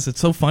does. It's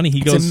so funny.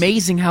 It's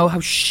amazing how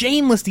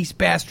shameless these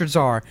bastards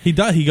are. He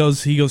does.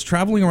 He goes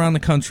traveling around the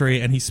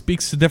country, and he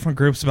speaks to different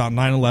groups about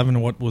 9/11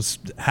 and what was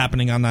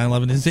happening on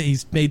 9/11.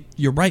 He's made,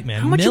 you're right,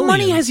 man. How much millions.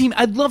 money has he?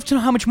 I'd love to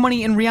know how much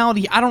money in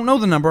reality. I don't know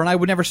the number, and I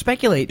would never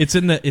speculate. It's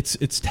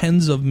it's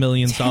tens of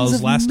millions of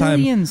dollars. Last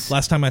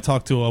time I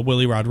talked to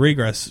Willie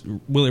Rodriguez,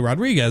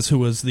 who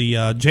was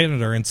the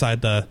janitor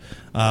inside the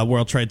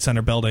World Trade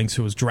Center buildings,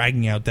 who was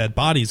dragging out dead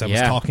bodies. I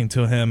was talking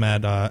to him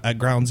at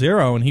Ground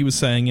Zero, and he was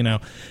saying,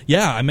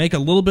 I make a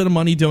little bit of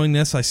money doing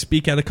this. I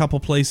speak at a couple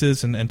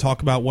places and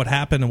talk about what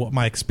happened and what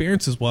my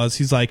experiences was.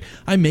 He's like,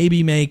 I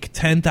maybe make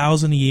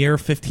 $10,000 a year,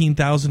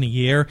 $15,000 a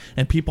year,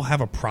 and people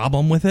have a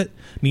problem with it.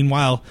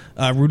 Meanwhile,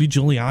 Rudy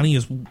Giuliani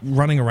is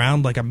running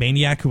around like a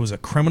maniac who was a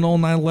criminal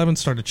in 9/11,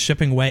 started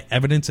shipping away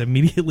evidence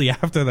immediately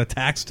after the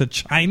attacks to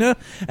China,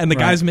 and the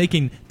guy's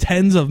making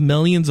tens of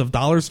millions of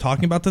dollars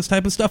talking about this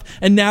type of stuff.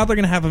 And now they're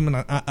going to have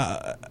him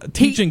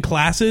teaching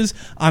classes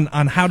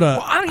on how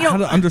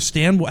to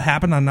understand what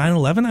happened on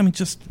 9/11. I mean,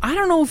 I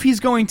don't know if he's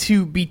going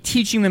to be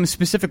teaching them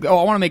specifically. Oh,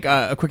 I want to make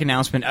a quick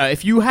announcement.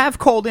 If you have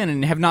called in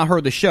and have not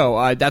heard the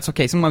show, that's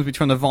okay. Sometimes we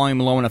turn the volume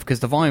low enough because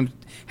the volume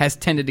has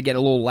tended to get a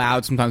little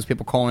loud. Sometimes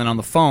people call in on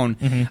the phone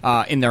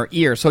in their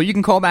ear. So you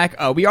can call back.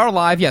 We are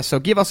live, yes. So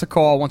give us a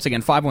call. Once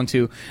again,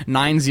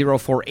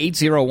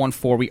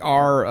 512-904-8014. We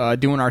are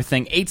doing our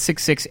thing,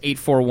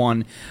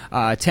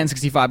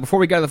 866-841-1065. Before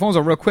we go to the phones,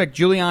 real quick,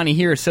 Giuliani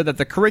here said that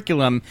the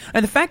curriculum,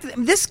 and the fact that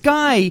this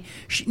guy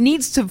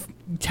needs to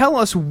tell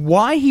us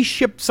why he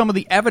shipped some of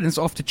the evidence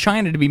off to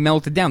China to be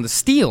melted down, the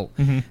steel.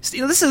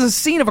 This is a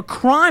scene of a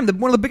crime,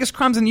 one of the biggest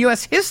crimes in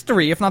U.S.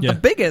 history, if not the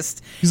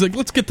biggest. He's like,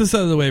 let's get this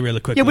out of the way really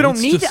quickly. Yeah, we don't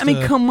need to. I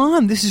mean, come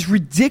on. This is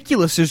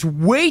ridiculous. There's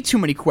way too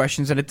many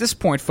questions. And at this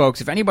point, folks,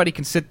 if anybody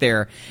can sit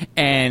there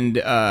and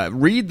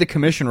read the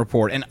commission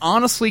report and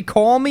honestly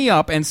call me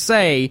up and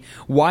say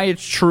why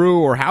it's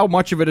true or how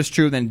much of it is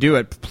true, then do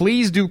it.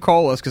 Please do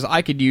call us because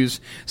I could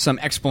use some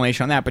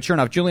explanation on that. But sure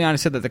enough, Giuliani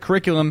said that the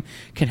curriculum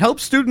can help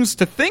students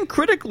to think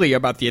critically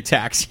about the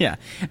attacks,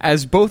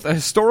 as both a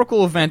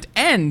historical event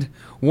and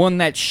one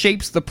that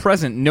shapes the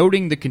present,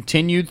 noting the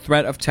continued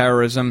threat of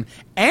terrorism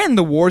and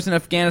the wars in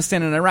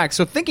Afghanistan and Iraq.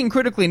 So thinking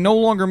critically no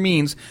longer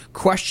means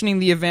questioning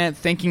the event,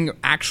 thinking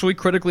actually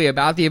critically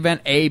about the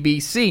event, A, B,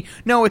 C.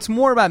 No, it's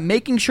more about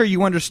making sure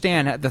you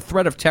understand that the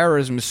threat of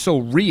terrorism is so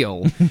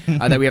real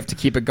that we have to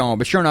keep it going.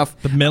 But sure enough,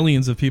 the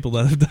millions of people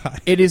that have died.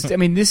 It is. I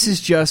mean, this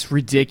is just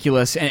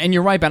ridiculous. And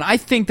you're right, Ben. I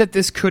think that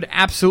this could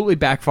absolutely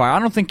backfire. I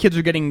don't think kids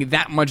are getting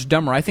that much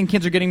dumber. I think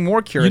kids are getting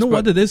more curious. You know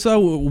what it is, though?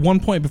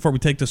 One point before we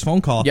take this phone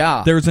call.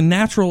 Yeah. There's a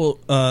natural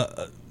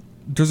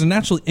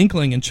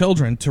inkling in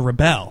children to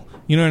rebel.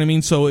 You know what I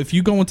mean? So if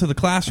you go into the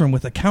classroom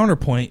with a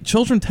counterpoint,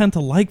 children tend to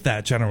like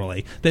that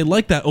generally. They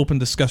like that open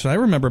discussion. I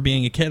remember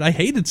being a kid, I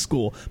hated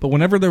school, but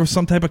whenever there was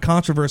some type of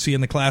controversy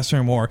in the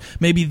classroom or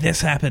maybe this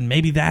happened,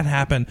 maybe that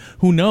happened,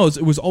 who knows?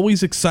 It was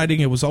always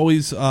exciting. It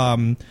always got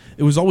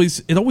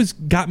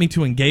me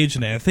to engage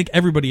in it. I think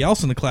everybody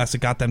else in the class, it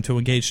got them to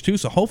engage too,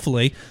 so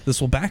hopefully this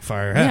will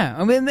backfire. Yeah,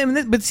 I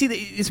mean, but see,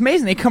 it's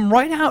amazing. They come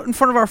right out in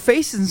front of our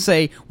faces and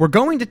say, we're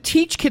going to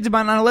teach kids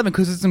about 9/11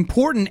 because it's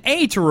important,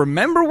 A, to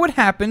remember what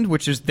happened,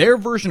 which is their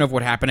version of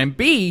what happened, and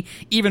B,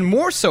 even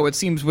more so, it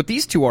seems, with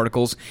these two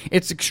articles,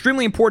 it's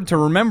extremely important to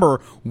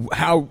remember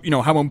how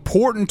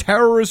important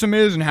terrorism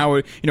is and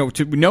how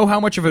to know how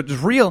much of it is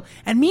real.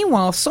 And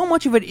meanwhile, so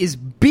much of it is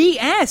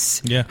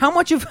BS. Yeah. How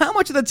much of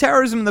the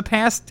terrorism in the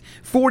past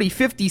 40,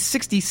 50,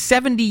 60,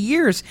 70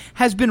 years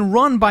has been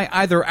run by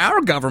either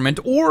our government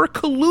or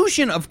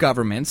collusion of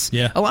governments?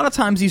 Yeah. A lot of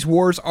times these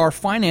wars are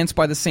financed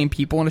by the same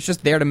people, and it's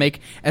just there to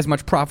make as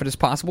much profit as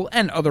possible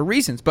and other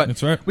reasons. But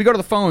that's right. We go to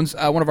the phones.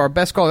 One of our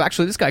best callers,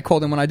 actually, this guy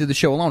called in when I did the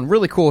show alone.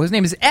 Really cool. His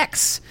name is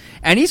X,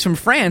 and he's from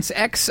France.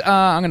 X,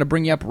 I'm going to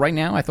bring you up right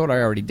now. I thought I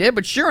already did,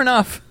 but sure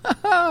enough,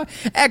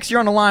 X, you're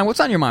on the line. What's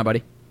on your mind,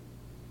 buddy?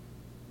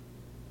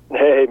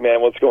 Hey,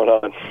 man, what's going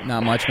on?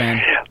 Not much,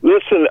 man.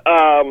 Listen,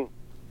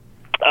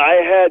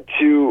 I had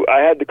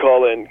to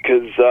call in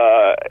because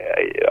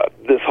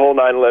this whole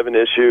 9/11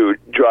 issue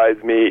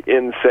drives me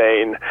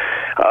insane.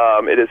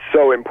 It is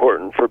so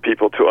important for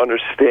people to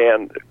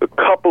understand a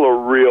couple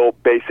of real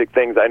basic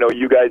things. I know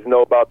you guys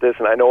know about this,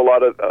 and I know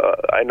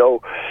I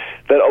know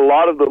that a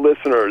lot of the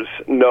listeners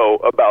know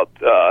about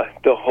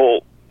the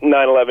whole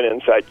 9/11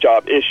 inside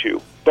job issue.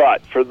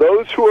 But for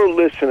those who are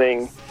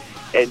listening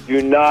and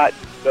do not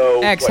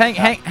know... X,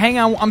 hang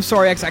on. I'm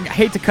sorry, X. I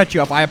hate to cut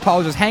you off. I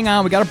apologize. Hang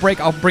on. We got a break.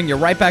 I'll bring you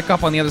right back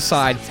up on the other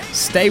side.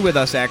 Stay with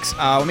us, X.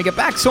 When we get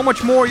back, so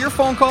much more. Your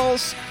phone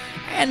calls.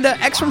 And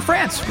X from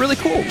France. Really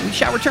cool. We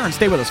shall return.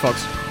 Stay with us,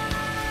 folks.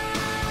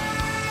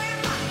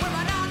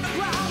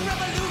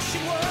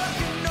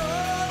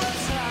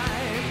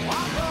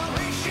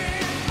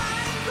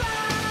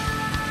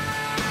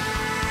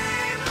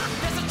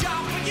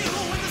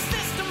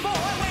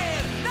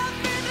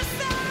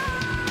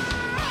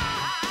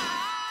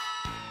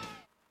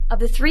 Of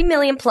the 3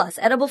 million plus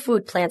edible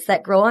food plants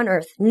that grow on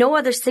Earth, no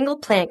other single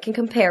plant can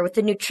compare with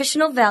the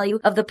nutritional value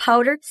of the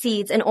powder,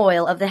 seeds, and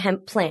oil of the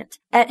hemp plant.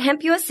 At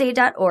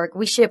hempusa.org,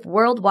 we ship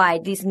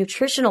worldwide these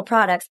nutritional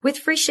products with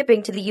free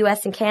shipping to the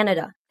U.S. and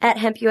Canada. At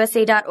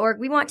hempusa.org,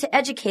 we want to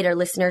educate our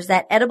listeners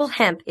that edible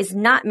hemp is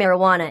not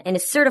marijuana and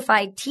is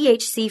certified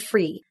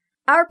THC-free.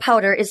 Our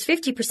powder is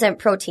 50%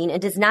 protein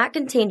and does not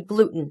contain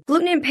gluten.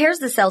 Gluten impairs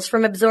the cells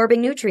from absorbing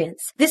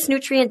nutrients. This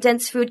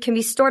nutrient-dense food can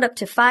be stored up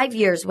to 5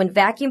 years when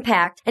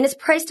vacuum-packed and is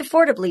priced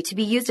affordably to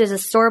be used as a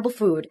storable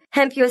food.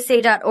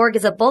 HempUSA.org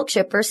is a bulk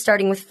shipper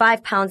starting with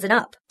 5 pounds and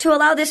up. To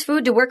allow this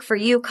food to work for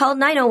you, call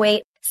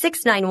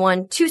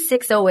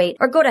 908-691-2608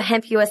 or go to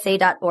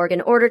HempUSA.org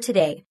and order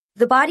today.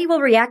 The body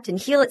will react and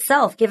heal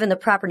itself given the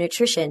proper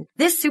nutrition.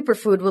 This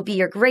superfood will be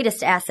your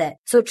greatest asset.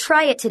 So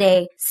try it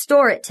today,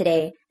 store it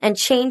today, and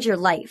change your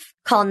life.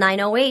 Call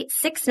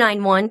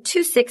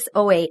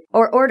 908-691-2608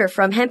 or order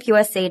from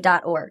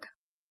hempusa.org.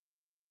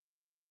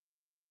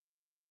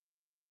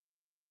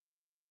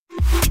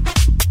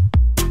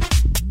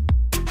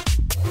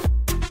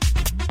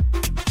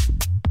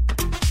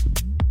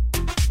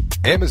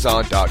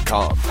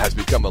 Amazon.com has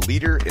become a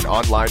leader in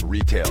online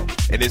retail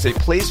and is a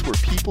place where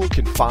people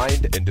can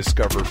find and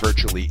discover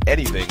virtually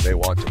anything they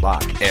want to buy.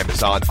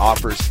 Amazon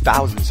offers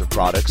thousands of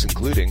products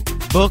including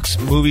books,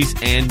 movies,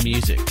 and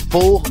music,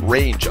 full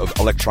range of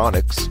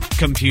electronics,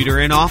 computer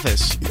and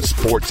office,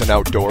 sports and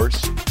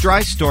outdoors,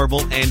 dry,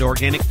 storable, and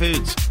organic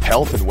foods,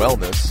 health and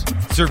wellness,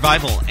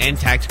 survival and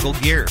tactical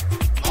gear,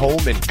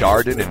 home and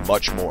garden, and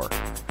much more.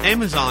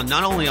 Amazon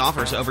not only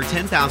offers over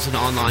 10,000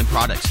 online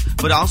products,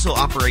 but also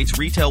operates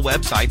retail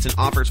websites and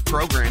offers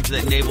programs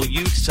that enable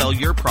you to sell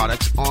your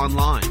products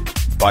online.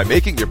 By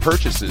making your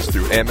purchases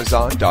through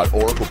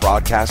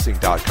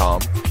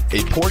Amazon.OracleBroadcasting.com,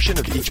 a portion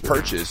of each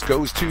purchase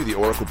goes to the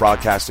Oracle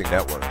Broadcasting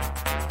Network.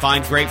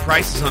 Find great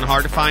prices on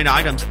hard-to-find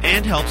items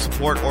and help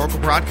support Oracle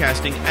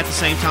Broadcasting at the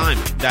same time.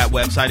 That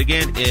website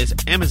again is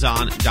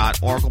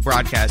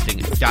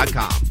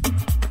Amazon.OracleBroadcasting.com.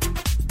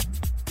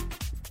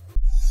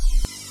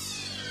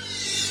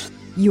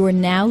 You are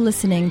now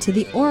listening to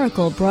the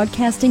Oracle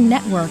Broadcasting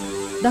Network,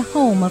 the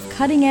home of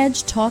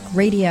cutting-edge talk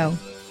radio.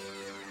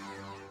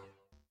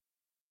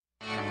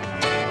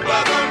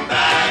 Welcome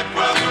back,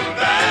 welcome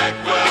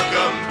back,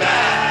 welcome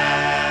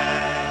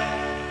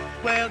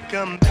back.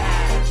 Welcome back.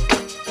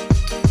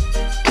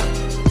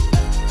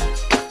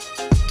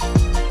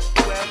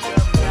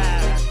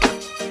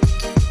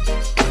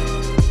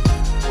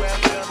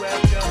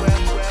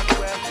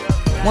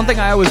 One thing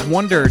I always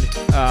wondered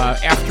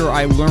after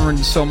I learned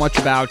so much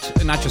about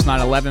not just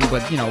 9/11,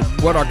 but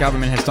what our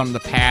government has done in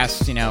the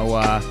past,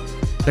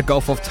 the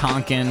Gulf of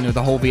Tonkin, or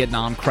the whole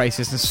Vietnam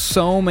crisis, and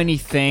so many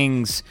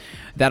things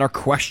that are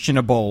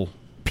questionable,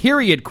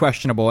 period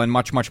questionable, and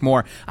much, much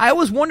more. I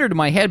always wondered in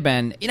my head,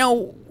 Ben,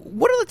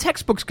 what are the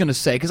textbooks going to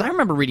say? Because I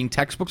remember reading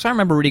textbooks. I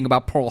remember reading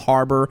about Pearl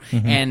Harbor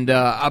and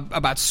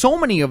about so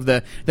many of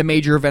the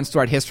major events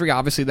throughout history,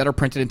 obviously, that are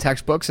printed in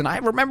textbooks. And I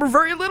remember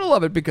very little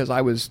of it because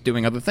I was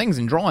doing other things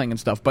and drawing and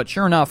stuff. But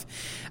sure enough,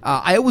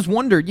 I always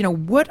wondered,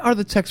 what are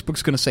the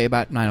textbooks going to say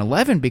about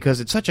 9/11?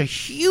 Because it's such a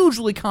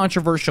hugely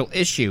controversial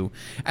issue,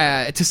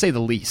 to say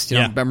the least.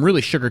 I'm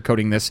really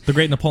sugarcoating this. The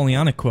great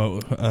Napoleonic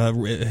quote,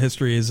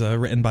 history is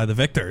written by the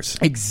victors.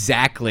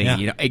 Exactly.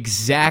 Yeah.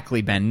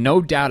 Exactly, Ben.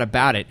 No doubt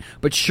about it.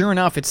 But sure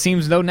enough, it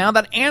seems though now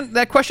that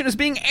that question is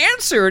being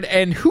answered,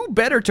 and who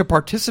better to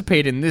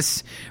participate in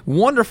this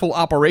wonderful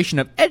operation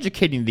of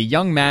educating the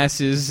young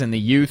masses and the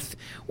youth,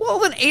 well,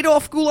 than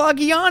Adolf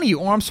Gulagiani,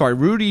 or I'm sorry,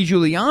 Rudy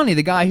Giuliani,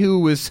 the guy who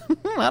was,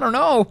 I don't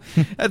know,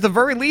 at the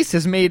very least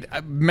has made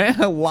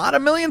a lot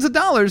of millions of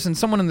dollars, and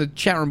someone in the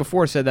chat room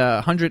before said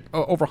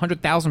over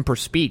 100,000 per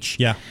speech.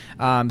 Yeah.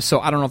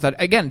 So I don't know if that,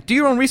 again, do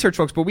your own research,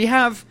 folks, but we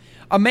have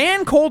a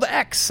man called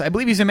X. I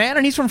believe he's a man,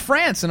 and he's from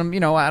France. And I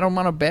don't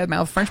want to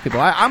badmouth French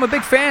people. I'm a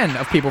big fan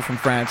of people from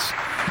France.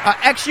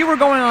 X, you were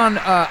going on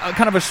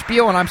kind of a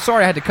spiel, and I'm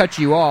sorry I had to cut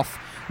you off.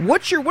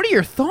 What are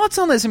your thoughts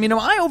on this? I mean, am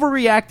I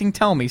overreacting?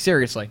 Tell me,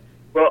 seriously.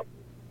 Well,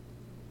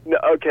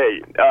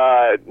 okay.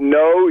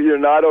 No, you're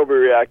not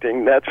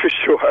overreacting. That's for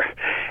sure.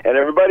 And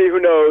everybody who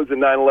knows that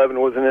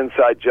 9/11 was an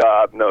inside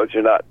job knows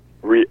you're not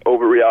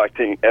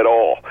overreacting at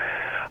all.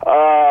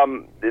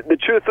 The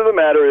truth of the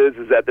matter is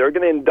that they're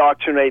going to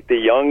indoctrinate the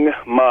young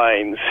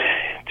minds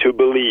to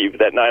believe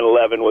that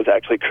 9/11 was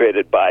actually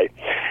created by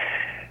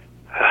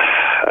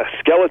a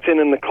skeleton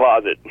in the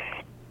closet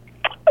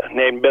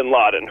named Bin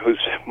Laden, who's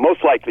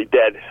most likely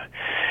dead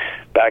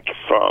back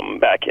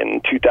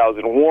in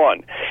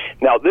 2001.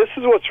 Now, this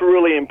is what's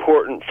really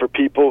important for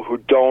people who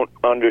don't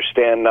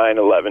understand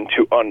 9/11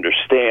 to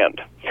understand.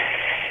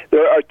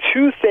 There are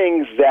two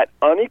things that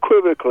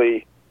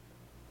unequivocally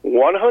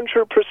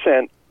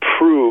 100%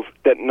 prove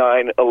that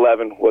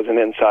 9/11 was an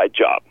inside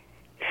job.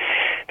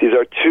 These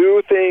are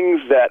two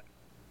things that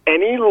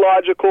any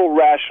logical,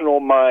 rational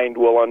mind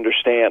will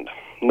understand.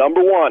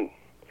 Number one,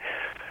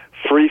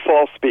 free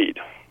fall speed.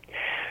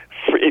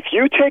 If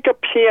you take a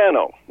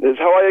piano, this is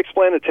how I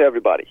explain it to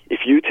everybody.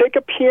 If you take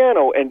a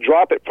piano and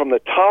drop it from the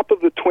top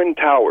of the Twin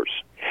Towers,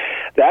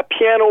 that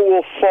piano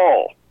will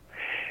fall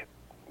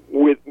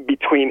with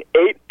between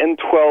 8 and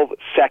 12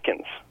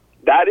 seconds.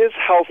 That is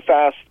how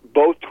fast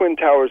both Twin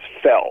Towers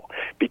fell,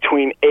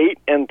 between 8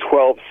 and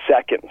 12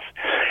 seconds.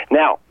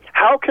 Now,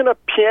 how can a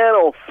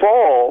piano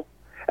fall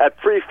at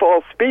free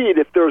fall speed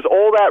if there's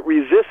all that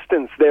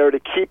resistance there to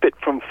keep it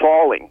from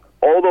falling?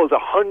 All those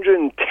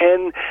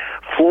 110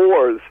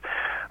 floors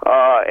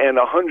and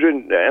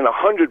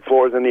 100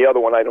 floors in the other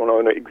one, I don't know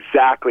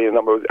exactly the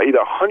number, either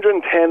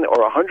 110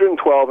 or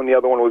 112, and the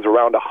other one was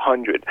around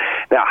 100.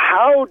 Now,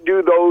 how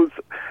do those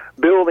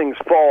buildings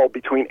fall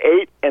between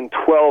 8 and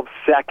 12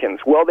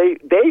 seconds? Well, they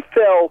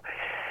fell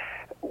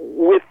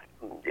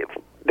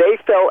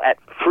at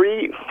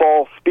free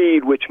fall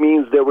speed, which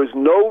means there was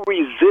no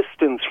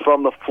resistance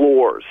from the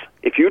floors.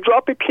 If you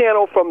drop a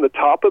piano from the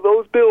top of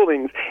those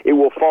buildings, it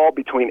will fall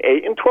between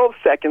 8 and 12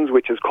 seconds,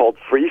 which is called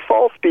free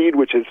fall speed,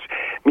 which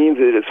means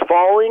it is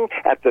falling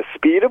at the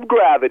speed of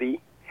gravity.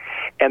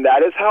 And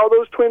that is how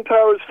those Twin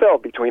Towers fell,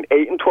 between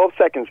 8 and 12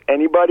 seconds.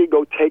 Anybody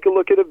go take a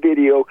look at a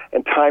video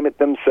and time it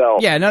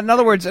themselves. Yeah, in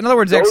other words, those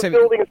buildings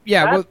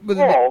I'm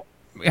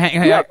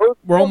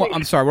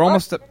sorry, we're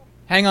almost.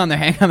 Hang on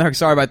there.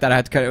 Sorry about that. I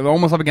had to cut it. We're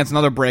almost up against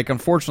another break.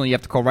 Unfortunately, you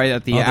have to call right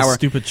at the hour. The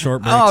stupid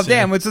short breaks. Oh,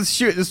 damn. Let's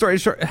shoot the story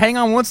short. Hang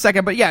on one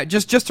second. But yeah,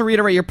 just to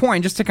reiterate your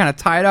point, just to kind of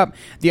tie it up,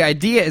 the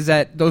idea is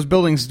that those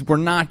buildings were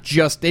not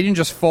just, they didn't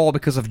just fall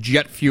because of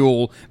jet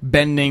fuel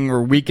bending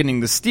or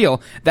weakening the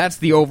steel. That's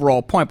the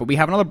overall point. But we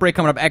have another break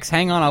coming up. X,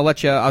 hang on.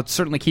 I'll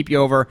certainly keep you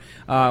over.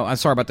 I'm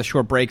sorry about the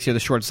short breaks here, the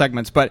short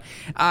segments. But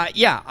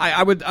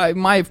I would,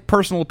 my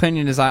personal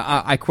opinion is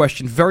I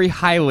question very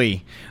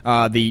highly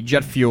the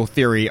jet fuel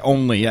theory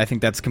only. I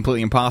think that's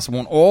completely impossible.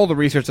 And all the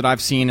research that I've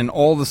seen and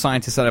all the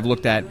scientists that I've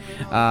looked at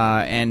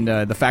and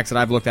the facts that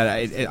I've looked at,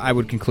 I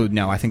would conclude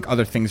no. I think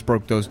other things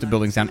broke those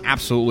buildings down.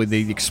 Absolutely.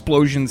 The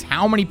explosions,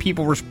 how many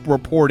people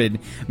reported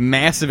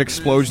massive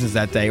explosions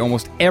that day?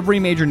 Almost every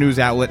major news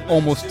outlet,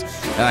 almost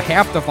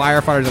half the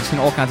firefighters. I've seen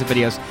all kinds of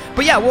videos.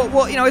 But yeah,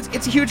 well,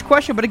 it's a huge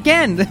question. But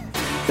again,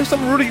 there's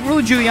some Rudy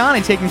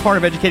Giuliani taking part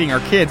of educating our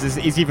kids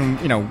is even,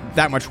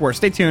 that much worse.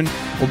 Stay tuned.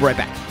 We'll be right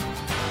back.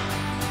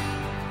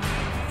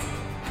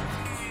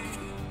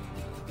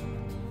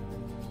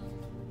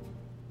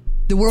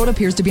 The world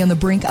appears to be on the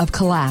brink of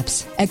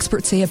collapse.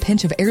 Experts say a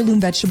pinch of heirloom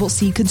vegetable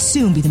seed could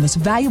soon be the most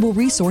valuable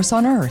resource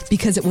on Earth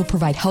because it will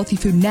provide healthy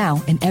food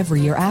now and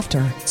every year after.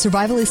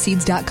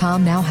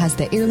 Survivalistseeds.com now has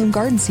the Heirloom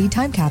Garden Seed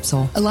Time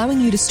Capsule, allowing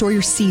you to store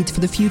your seeds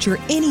for the future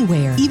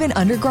anywhere, even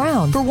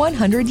underground, for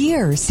 100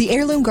 years. The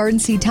Heirloom Garden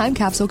Seed Time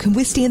Capsule can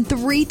withstand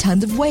 3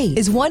 tons of weight,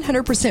 is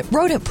 100%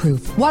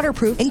 rodent-proof,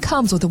 waterproof, and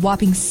comes with a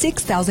whopping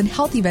 6,000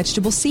 healthy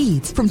vegetable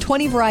seeds from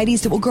 20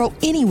 varieties that will grow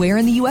anywhere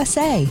in the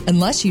USA.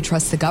 Unless you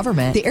trust the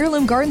government, the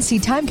Heirloom Garden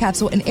Seed Time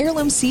Capsule and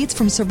heirloom seeds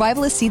from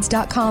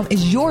Survivalistseeds.com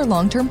is your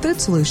long-term food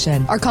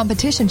solution. Our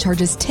competition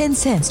charges 10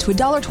 cents to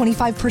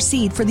 $1.25 per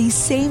seed for these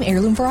same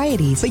heirloom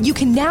varieties. But you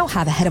can now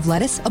have a head of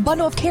lettuce, a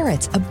bundle of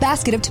carrots, a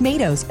basket of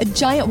tomatoes, a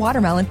giant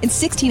watermelon, and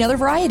 16 other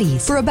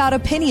varieties for about a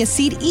penny a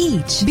seed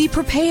each. Be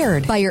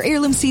prepared. Buy your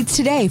heirloom seeds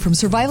today from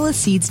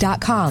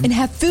Survivalistseeds.com and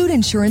have food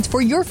insurance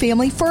for your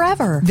family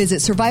forever.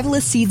 Visit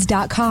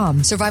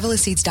Survivalistseeds.com.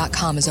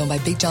 Survivalistseeds.com is owned by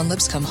Big John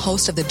Lipscomb,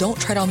 host of the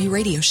Don't Tread on Me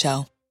radio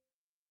show.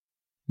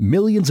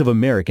 Millions of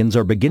Americans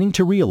are beginning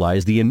to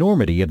realize the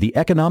enormity of the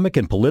economic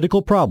and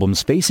political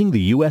problems facing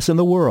the U.S. and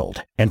the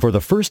world. And for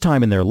the first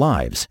time in their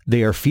lives,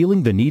 they are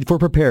feeling the need for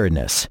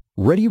preparedness.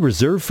 Ready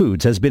Reserve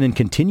Foods has been in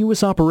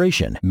continuous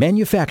operation,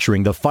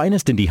 manufacturing the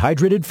finest in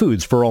dehydrated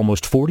foods for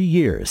almost 40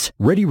 years.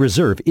 Ready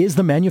Reserve is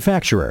the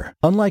manufacturer.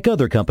 Unlike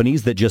other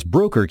companies that just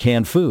broker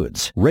canned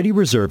foods, Ready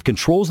Reserve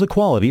controls the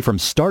quality from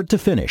start to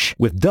finish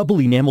with double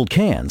enameled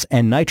cans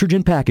and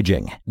nitrogen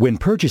packaging. When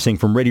purchasing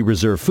from Ready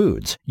Reserve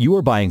Foods, you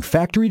are buying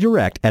factory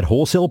direct at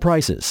wholesale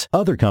prices.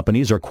 Other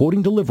companies are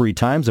quoting delivery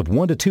times of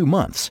 1 to 2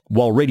 months,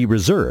 while Ready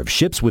Reserve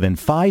ships within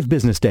 5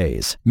 business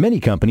days. Many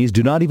companies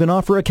do not even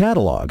offer a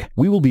catalog.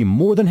 We will be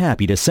more than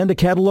happy to send a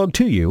catalog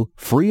to you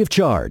free of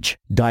charge.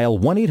 Dial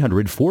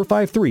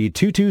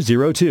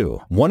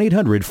 1-800-453-2202,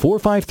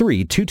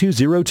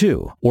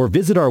 1-800-453-2202, or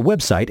visit our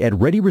website at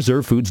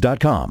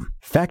ReadyReserveFoods.com.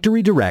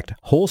 Factory direct,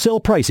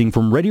 wholesale pricing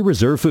from Ready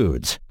Reserve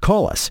Foods.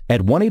 Call us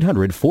at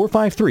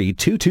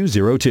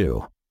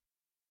 1-800-453-2202.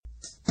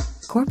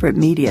 Corporate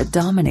media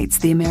dominates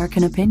the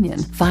American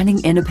opinion.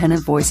 Finding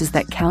independent voices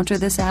that counter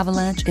this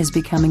avalanche is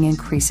becoming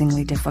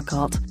increasingly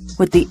difficult.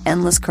 With the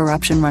endless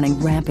corruption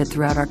running rampant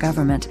throughout our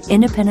government,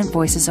 independent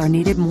voices are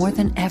needed more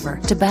than ever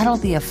to battle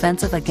the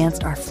offensive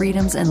against our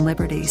freedoms and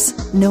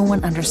liberties. No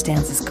one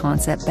understands this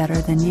concept better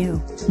than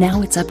you.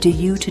 Now it's up to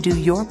you to do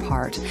your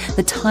part.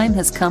 The time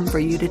has come for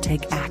you to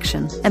take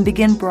action and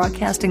begin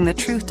broadcasting the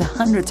truth to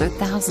hundreds or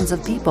thousands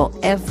of people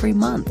every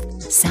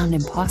month. Sound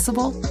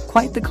impossible?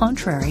 Quite the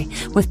contrary.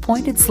 With Point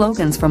pointed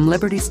slogans from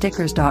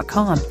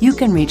LibertyStickers.com, you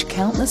can reach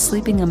countless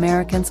sleeping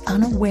Americans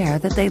unaware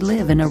that they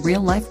live in a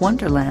real-life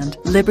wonderland.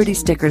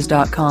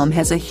 LibertyStickers.com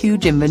has a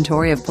huge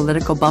inventory of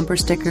political bumper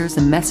stickers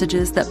and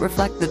messages that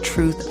reflect the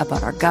truth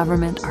about our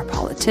government, our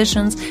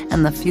politicians,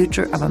 and the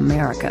future of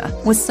America.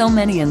 With so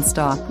many in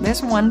stock,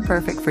 there's one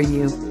perfect for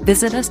you.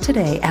 Visit us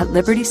today at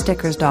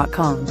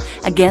LibertyStickers.com.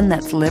 Again,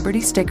 that's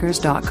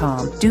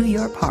LibertyStickers.com. Do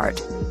your part.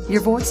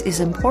 Your voice is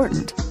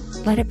important.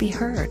 Let it be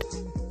heard.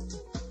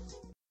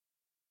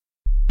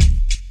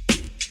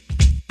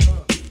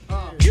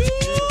 You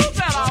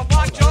better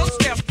watch your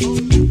step.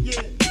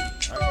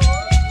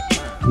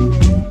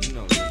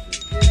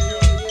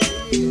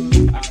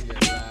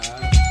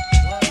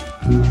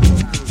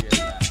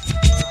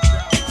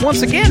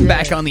 Once again,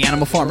 back on the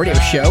Animal Farm Radio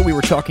Show, we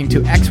were talking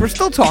to X. We're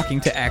still talking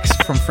to X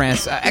from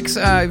France. X,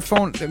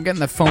 phone. I'm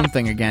getting the phone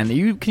thing again.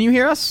 Can you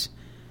hear us?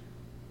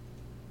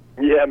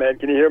 Yeah, man.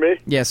 Can you hear me?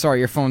 Yeah, sorry,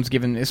 your phone's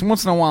giving...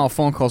 Once in a while,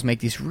 phone calls make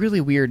these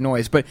really weird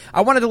noise. But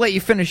I wanted to let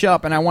you finish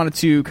up, and I wanted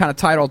to kind of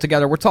tie it all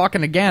together. We're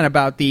talking again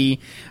about the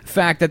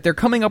fact that they're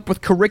coming up with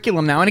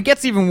curriculum now, and it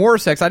gets even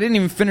worse, X. I didn't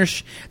even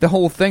finish the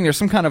whole thing. There's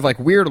some kind of,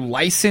 weird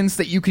license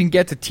that you can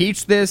get to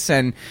teach this,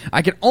 and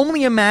I can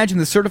only imagine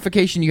the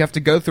certification you have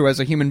to go through as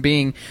a human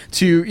being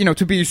to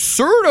be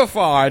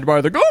certified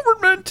by the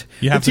government.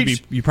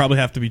 You probably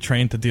have to be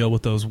trained to deal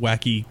with those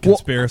wacky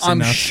conspiracy I'm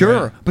nuts,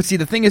 sure. right? But see,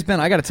 the thing is, Ben,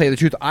 I got to tell you the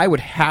truth. I would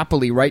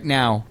happily right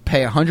now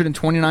pay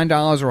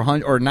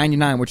 $129 or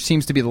 $99, which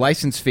seems to be the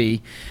license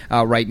fee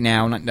right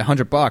now,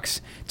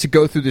 $100 to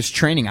go through this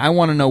training. I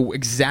want to know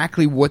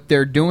exactly what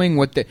they're doing,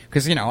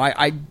 because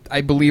I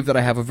believe that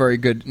I have a very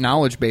good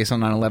knowledge base on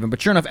 9/11. But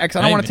sure enough, X,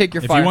 I don't want to take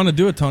your fire. If you want to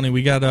do it, Tony,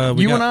 we got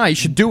and I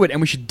should do it, and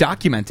we should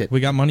document it.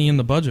 We got money in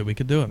the budget. We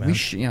could do it, man.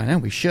 I know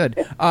we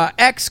should.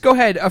 X, go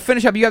ahead,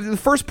 finish up. You have the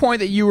first point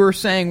that you were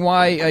saying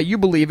why you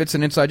believe it's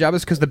an inside job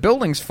is because the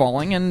building's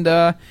falling and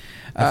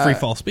free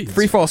fall speed.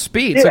 Free fall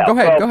speed. Yeah, So go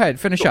ahead,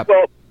 finish up.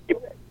 Well,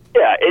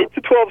 yeah, 8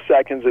 to 12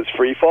 seconds is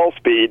free fall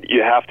speed.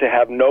 You have to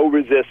have no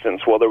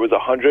resistance. Well, there was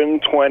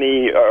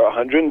 120 or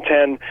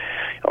 110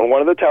 on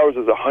one of the towers.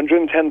 There's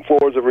 110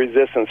 floors of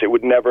resistance. It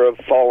would never have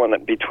fallen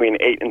at between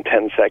 8 and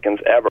 10 seconds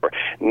ever.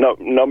 To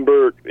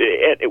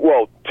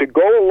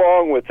go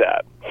along with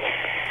that,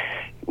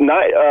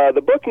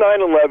 the book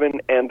 9/11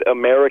 and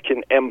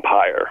American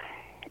Empire.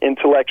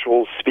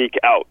 Intellectuals Speak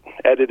Out,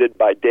 edited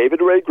by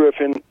David Ray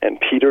Griffin and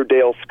Peter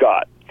Dale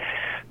Scott,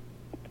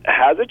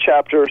 has a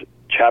chapter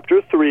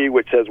 3,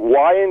 which says,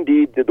 Why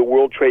Indeed Did the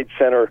World Trade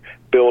Center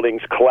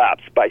Buildings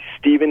Collapse, by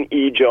Stephen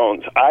E.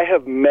 Jones. I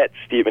have met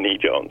Stephen E.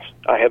 Jones.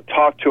 I have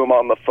talked to him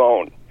on the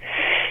phone.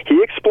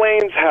 He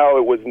explains how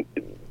it was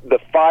the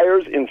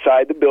fires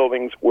inside the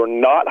buildings were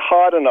not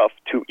hot enough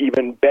to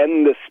even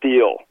bend the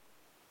steel.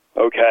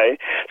 Okay,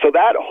 so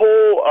that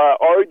whole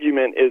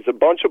argument is a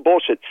bunch of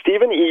bullshit.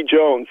 Stephen E.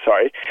 Jones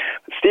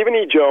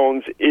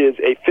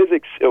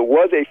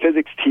was a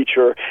physics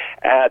teacher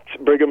at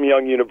Brigham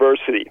Young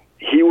University.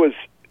 He was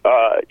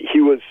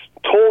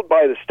told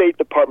by the State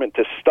Department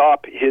to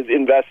stop his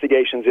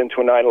investigations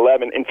into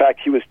 9/11. In fact,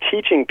 he was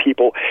teaching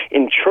people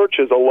in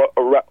churches all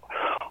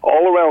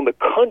around the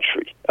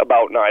country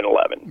about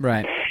 9/11.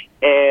 Right.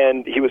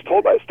 And he was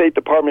told by the State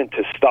Department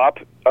to stop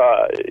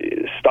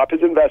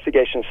his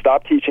investigation,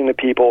 stop teaching the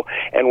people.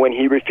 And when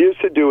he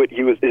refused to do it,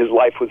 his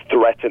life was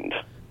threatened.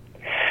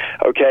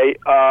 Okay,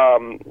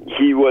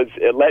 he was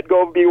let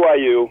go of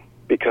BYU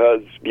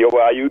because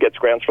BYU gets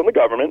grants from the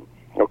government.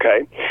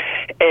 Okay,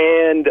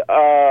 and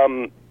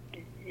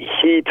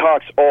he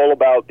talks all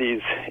about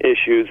these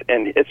issues,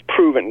 and it's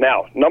proven.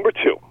 Now, number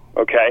 2.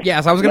 Okay.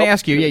 Yes, I was going to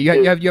ask you.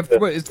 Yeah, you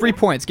have 3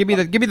 points. Give me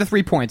the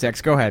 3 points,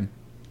 X. Go ahead.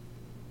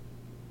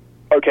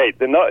 Okay,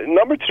 the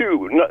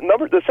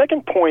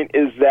second point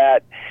is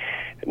that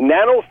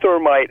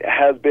nanothermite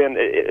has been,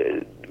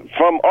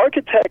 from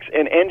architects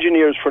and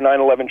engineers for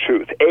 9/11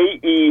 Truth,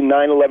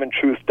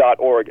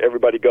 AE911truth.org,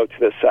 everybody go to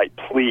this site,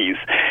 please.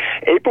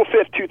 April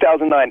 5th,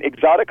 2009,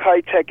 exotic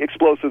high-tech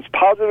explosives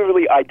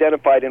positively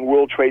identified in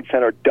World Trade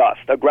Center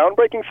dust. A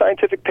groundbreaking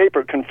scientific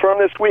paper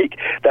confirmed this week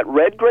that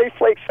red-gray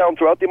flakes found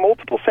throughout the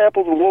multiple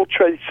samples of World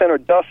Trade Center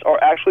dust are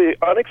actually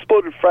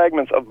unexploded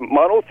fragments of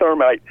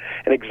monothermite,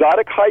 an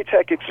exotic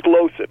high-tech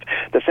explosive.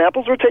 The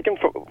samples were taken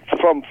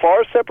from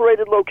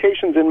far-separated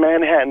locations in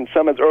Manhattan,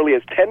 some as early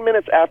as 10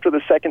 minutes after the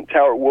second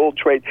tower, World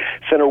Trade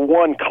Center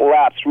 1,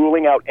 collapsed,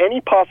 ruling out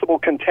any possible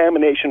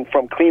contamination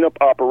from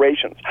cleanup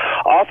operations.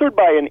 Authored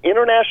by an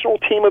international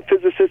team of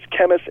physicists,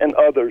 chemists, and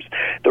others,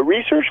 the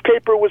research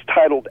paper was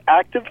titled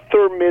Active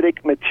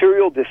Thermitic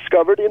Material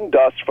Discovered in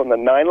Dust from the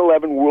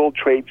 9/11 World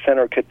Trade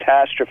Center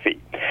Catastrophe.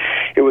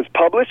 It was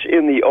published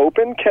in the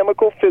Open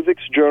Chemical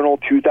Physics Journal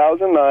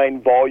 2009,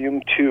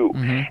 Volume 2,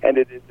 and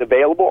it is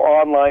available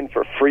online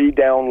for free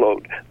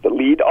download. The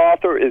lead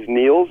author is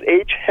Niels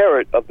H.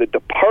 Herret of the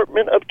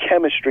Department of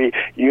Chemistry,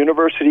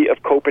 University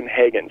of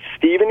Copenhagen.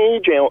 Stephen E.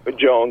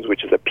 Jones,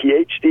 which is a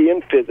PhD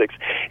in physics,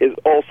 is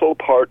also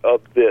part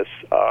of this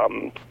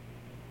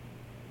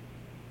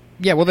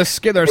Yeah, well, there's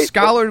scholars,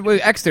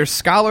 there's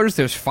scholars,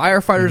 there's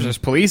firefighters, there's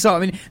police. I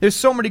mean, there's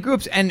so many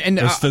groups, and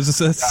there's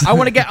physicists. I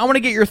want to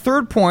get your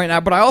third point,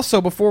 but I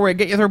also, before we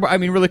get your third point, I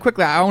mean, really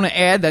quickly, I want to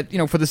add that,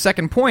 for the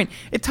second point,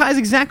 it ties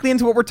exactly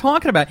into what we're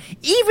talking about.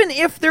 Even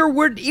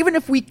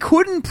if we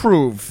couldn't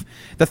prove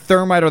the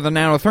thermite or the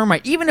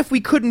nanothermite, even if we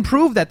couldn't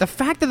prove that, the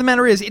fact of the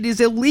matter is, it is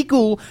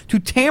illegal to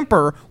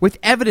tamper with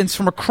evidence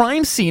from a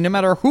crime scene, no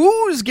matter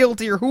who's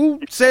guilty or who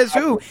says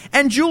who.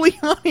 And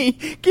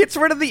Giuliani gets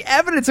rid of the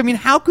evidence. I mean,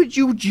 how could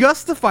you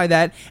justify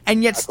that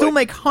and yet still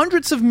make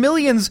hundreds of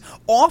millions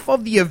off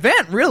of the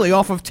event, really,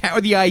 off of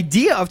the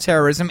idea of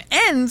terrorism?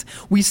 And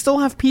we still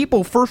have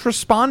people, first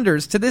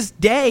responders, to this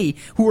day,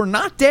 who are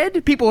not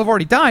dead. People have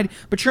already died,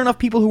 but sure enough,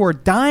 people who are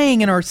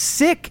dying and are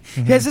sick.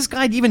 Has this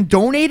guy even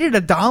donated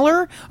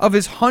 $1 of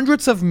his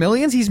hundreds of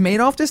millions he's made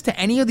off this to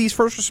any of these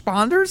first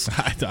responders?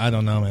 I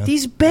don't know, man.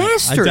 These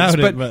bastards. I doubt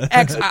it, but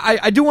X,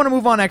 I do want to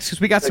move on, X,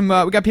 because we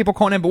got people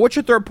calling in. But what's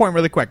your third point,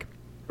 really quick?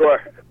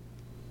 Sure.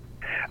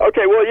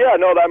 Okay, well, yeah,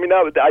 no, I mean,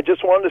 I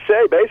just wanted to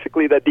say,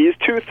 basically, that these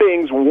two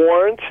things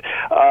warrant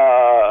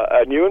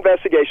a new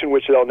investigation,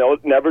 which they'll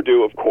never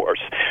do, of course.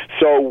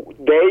 So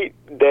they,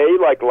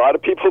 like a lot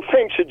of people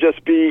think, should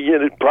just be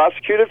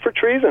prosecuted for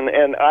treason.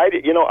 And I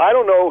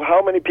don't know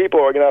how many people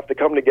are going to have to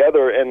come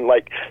together and,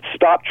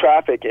 stop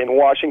traffic in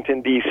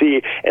Washington,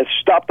 D.C., and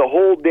stop the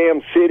whole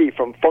damn city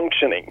from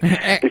functioning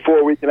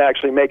before we can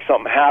actually make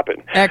something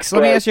happen. X,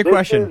 let me ask you a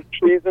question.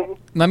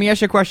 Let me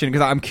ask you a question,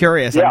 because I'm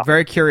curious. Yeah. I'm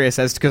very curious,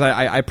 because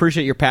I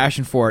appreciate your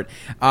passion for it.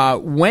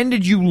 When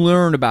did you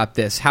learn about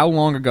this? How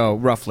long ago,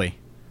 roughly?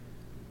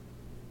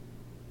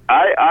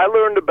 I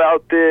learned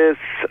about this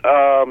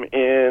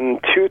in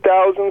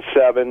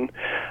 2007.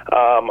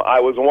 I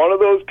was one of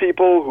those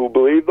people who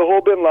believed the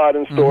whole Bin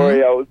Laden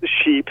story. I was the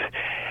sheep,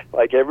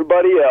 like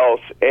everybody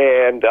else.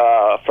 And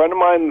a friend of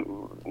mine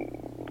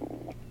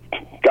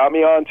got me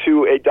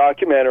onto a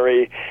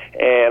documentary,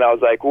 and I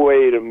was like,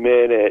 wait a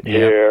minute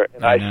here.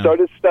 And I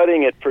started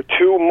studying it for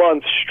 2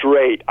 months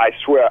straight. I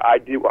swear,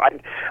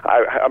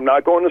 I'm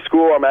not going to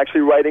school. I'm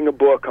actually writing a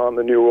book on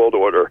the New World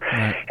Order.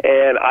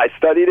 And I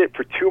studied it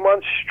for 2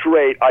 months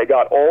straight. I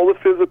got all the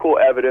physical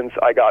evidence.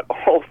 I got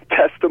all the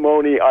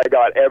testimony. I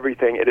got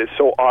everything. It is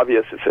so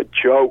obvious. It's a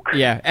joke.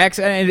 Yeah, X,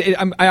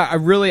 and I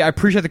really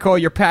appreciate the call.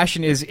 Your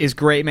passion is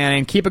great, man,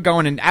 and keep it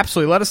going. And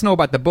absolutely, let us know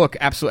about the book.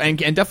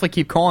 Absolutely, and definitely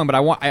keep calling. But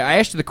I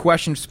asked you the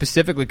question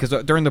specifically because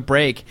during the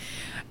break,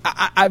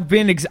 I've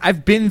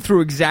been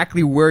through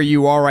exactly where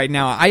you are right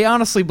now. I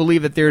honestly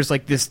believe that there's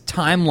this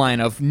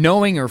timeline of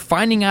knowing or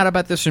finding out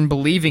about this and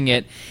believing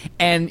it.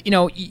 And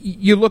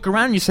you look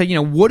around and you say,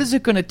 what is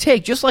it going to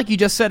take? Just like you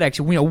just said,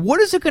 actually,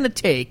 what is it going to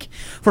take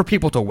for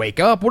people to wake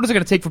up? What is it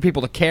going to take for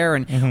people to care?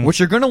 And what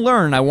you're going to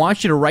learn, I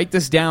want you to write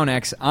this down,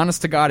 X.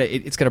 Honest to God,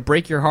 it's going to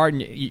break your heart.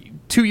 And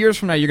 2 years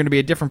from now, you're going to be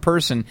a different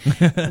person.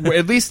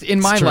 At least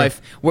in my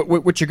life,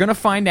 what you're going to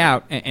find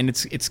out, and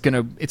it's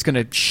going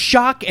to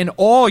shock and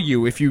awe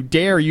you if you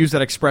dare use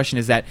that expression,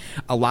 is that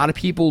a lot of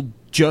people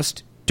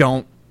just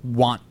don't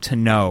want to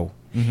know.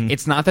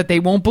 It's not that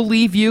they won't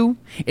believe you.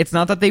 It's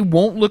not that they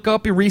won't look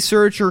up your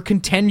research or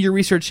contend your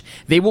research.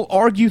 They will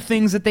argue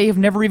things that they have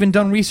never even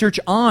done research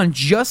on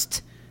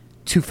just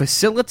to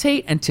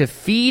facilitate and to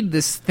feed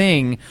this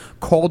thing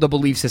called a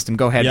belief system.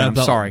 Go ahead, I'm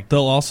sorry.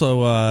 They'll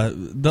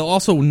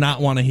also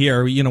not want to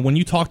hear, when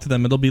you talk to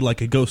them, it'll be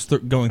like a ghost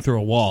going through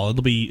a wall.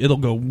 It'll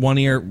go one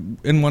ear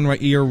in one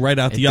ear, right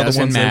out the other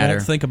ones. They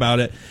won't think about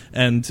it,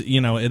 and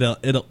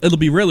it'll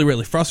be really,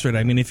 really frustrating.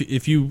 I mean,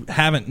 if you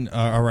haven't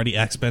already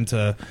been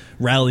to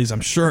rallies,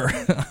 I'm sure,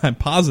 I'm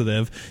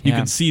positive, you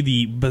can see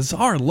the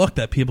bizarre look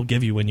that people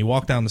give you when you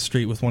walk down the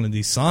street with one of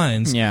these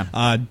signs,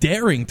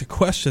 daring to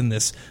question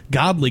this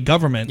godly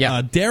government,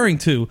 daring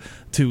to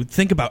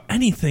think about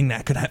anything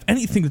that could have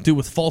anything to do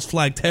with false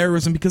flag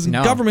terrorism, because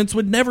governments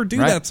would never do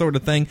that sort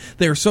of thing.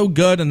 They are so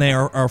good, and they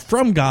are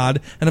from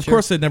God, and of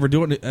course they'd never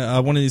do one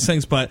of these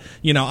things. But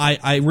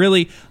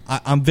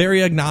I'm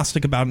very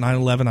agnostic about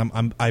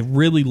 9/11. I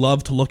really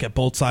love to look at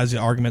both sides of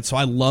the argument. So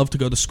I love to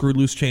go to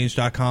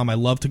screwloosechange.com. I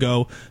love to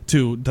go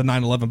to the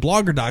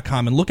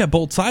 911blogger.com and look at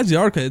both sides of the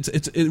article.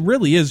 It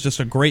really is just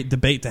a great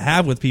debate to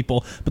have with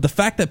people. But the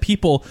fact that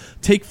people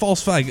take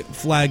false flag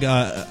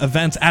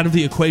events out of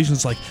the equation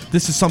is like,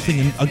 this is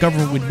something a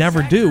government would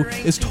never do,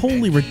 is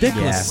totally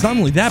ridiculous. It's not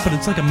only that, but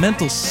it's like a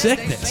mental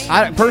sickness.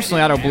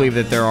 Personally, I don't believe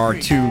that there are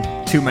too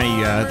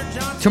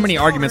many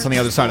arguments on the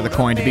other side of the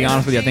coin. To be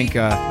honest with you, I think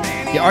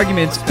the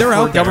arguments they're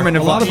out government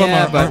there. A lot of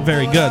them aren't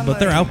very good, but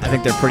they're out there. I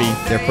think they're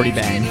pretty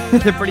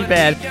bad. They're pretty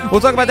bad.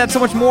 We'll talk about that so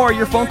much more.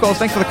 Your phone calls.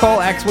 Thanks for the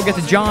call, X. We'll get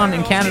to John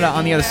in Canada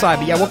on the other side.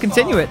 But yeah, we'll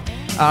continue it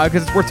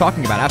because it's worth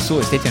talking about.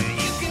 Absolutely. Stay tuned.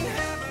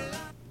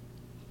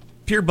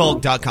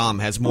 PureBulk.com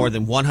has more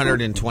than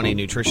 120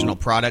 nutritional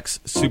products,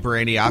 super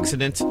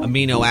antioxidants,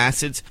 amino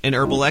acids, and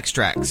herbal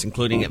extracts,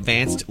 including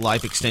advanced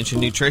life extension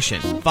nutrition.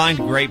 Find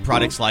great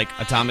products like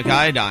atomic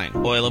iodine,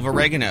 oil of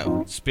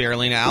oregano,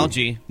 spirulina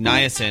algae,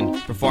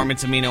 niacin,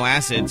 performance amino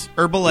acids,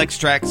 herbal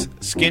extracts,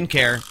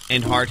 skincare,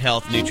 and heart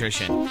health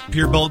nutrition.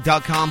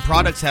 PureBulk.com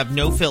products have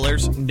no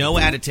fillers, no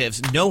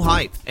additives, no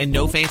hype, and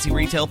no fancy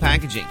retail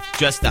packaging.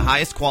 Just the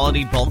highest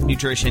quality bulk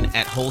nutrition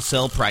at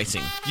wholesale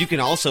pricing. You can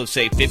also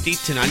save 50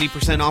 to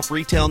 90% off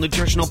retail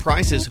nutritional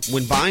prices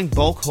when buying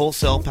bulk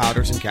wholesale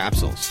powders and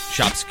capsules.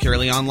 Shop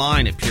securely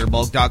online at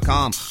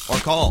purebulk.com or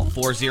call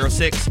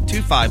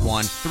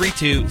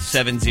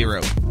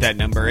 406-251-3270. That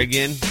number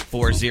again,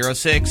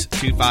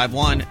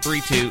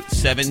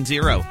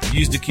 406-251-3270.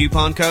 Use the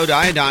coupon code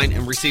iodine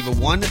and receive a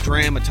 1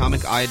 gram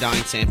atomic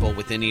iodine sample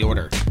with any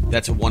order.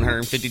 That's a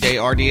 150-day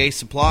RDA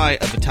supply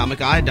of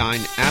atomic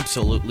iodine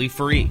absolutely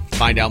free.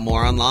 Find out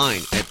more online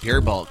at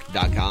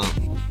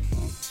purebulk.com.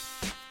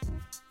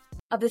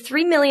 Of the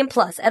 3 million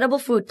plus edible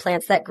food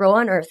plants that grow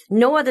on Earth,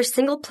 no other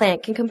single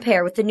plant can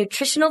compare with the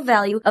nutritional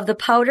value of the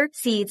powder,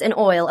 seeds, and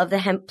oil of the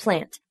hemp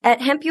plant. At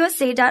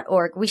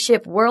hempusa.org, we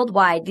ship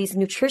worldwide these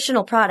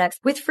nutritional products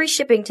with free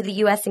shipping to the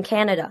U.S. and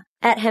Canada.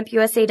 At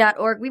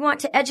hempusa.org, we want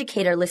to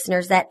educate our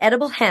listeners that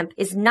edible hemp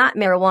is not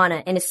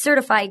marijuana and is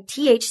certified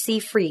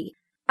THC-free.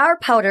 Our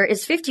powder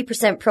is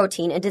 50%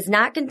 protein and does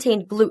not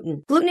contain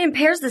gluten. Gluten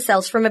impairs the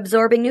cells from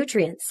absorbing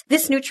nutrients.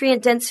 This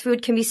nutrient-dense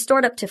food can be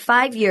stored up to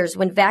 5 years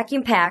when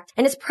vacuum-packed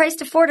and is priced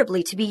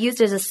affordably to be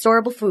used as a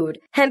storable food.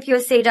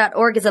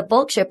 HempUSA.org is a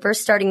bulk shipper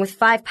starting with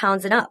 5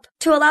 pounds and up.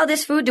 To allow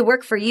this food to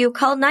work for you,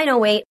 call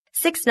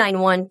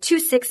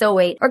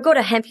 908-691-2608 or go to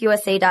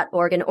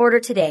HempUSA.org and order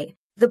today.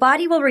 The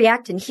body will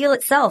react and heal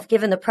itself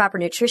given the proper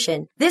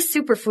nutrition. This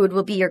superfood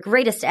will be your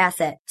greatest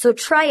asset. So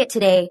try it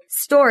today,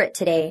 store it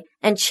today,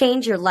 and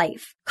change your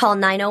life. Call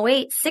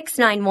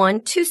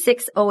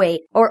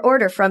 908-691-2608 or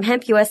order from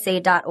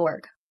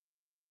hempusa.org.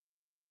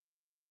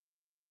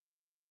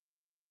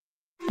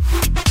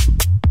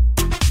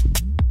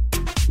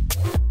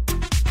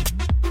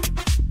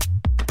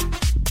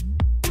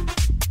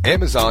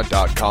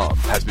 Amazon.com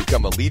has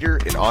become a leader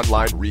in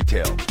online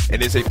retail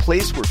and is a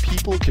place where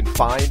people can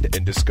find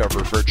and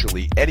discover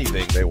virtually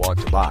anything they want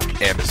to buy.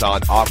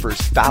 Amazon offers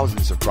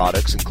thousands of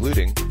products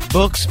including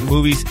books,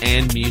 movies,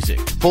 and music,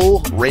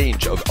 full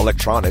range of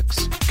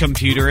electronics,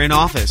 computer and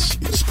office,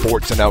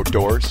 sports and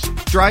outdoors,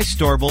 dry,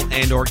 storable,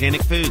 and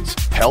organic foods,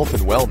 health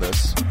and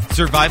wellness,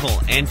 survival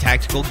and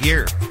tactical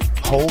gear,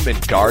 home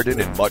and garden,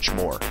 and much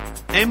more.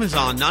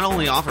 Amazon not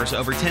only offers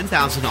over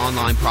 10,000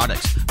 online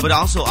products, but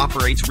also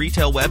operates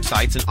retail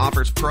websites and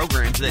offers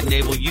programs that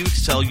enable you to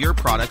sell your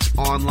products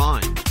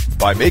online.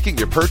 By making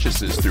your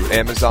purchases through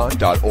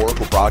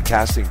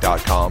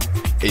Amazon.oraclebroadcasting.com,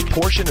 a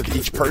portion of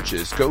each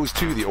purchase goes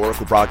to the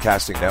Oracle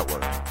Broadcasting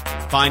Network.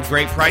 Find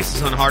great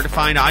prices on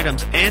hard-to-find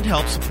items and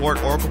help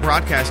support Oracle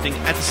Broadcasting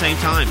at the same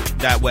time.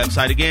 That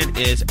website again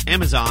is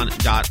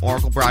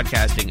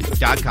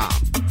Amazon.oraclebroadcasting.com.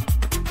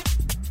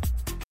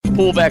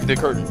 Pull back the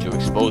curtain to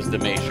expose the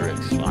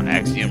Matrix on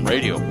Axiom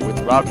Radio with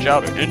Rob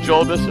Chowder and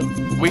Joel Bissell.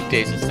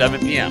 Weekdays at 7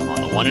 p.m. on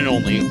the one and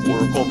only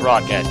Oracle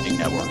Broadcasting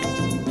Network.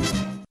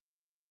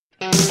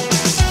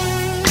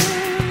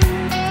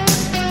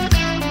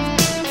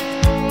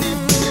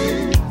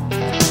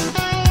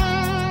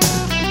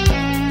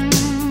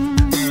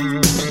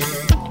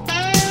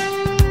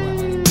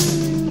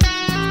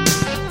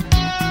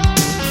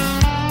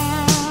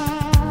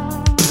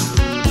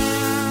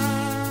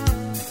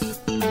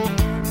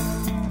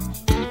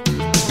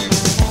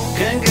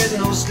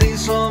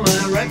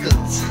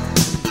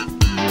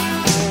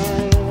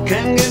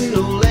 Can't get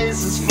no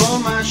laces for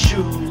my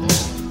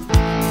shoes.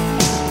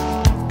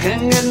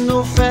 Can't get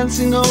no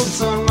fancy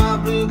notes on my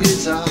blue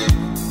guitar.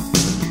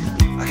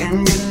 I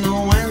can't get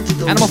no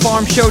antidote.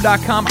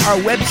 AnimalFarmShow.com, our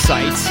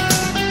website.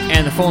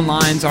 And the phone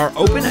lines are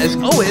open as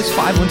always,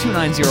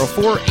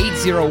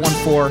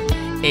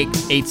 512-904-8014.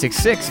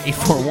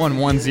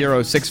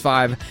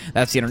 866-841-1065.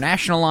 That's the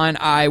international line.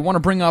 I want to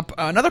bring up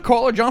another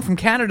caller. John from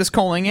Canada is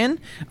calling in.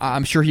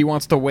 I'm sure he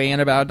wants to weigh in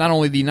about not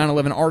only the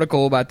 9/11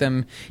 article about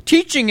them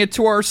teaching it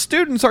to our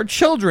students, our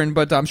children,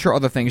 but I'm sure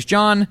other things.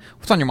 John,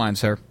 what's on your mind,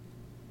 sir?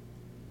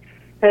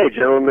 Hey,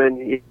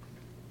 gentlemen.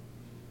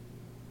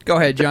 Go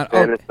ahead, John.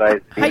 Oh,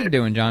 how you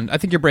doing, John? I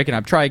think you're breaking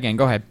up. Try again.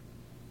 Go ahead.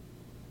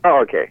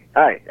 Oh, okay.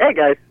 Hi. Hey,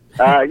 guys.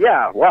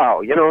 Yeah,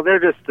 wow. You know, they're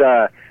just...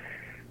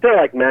 They're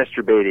like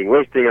masturbating,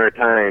 wasting our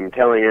time,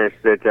 telling us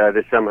that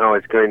this somehow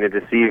is going to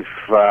deceive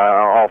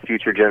all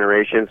future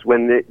generations,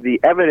 when the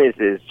evidence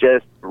is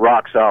just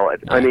rock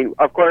solid. I mean,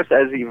 of course,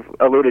 as you've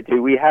alluded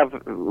to, we have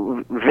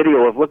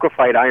video of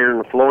liquefied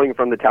iron flowing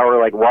from the tower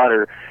like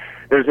water.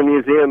 There's a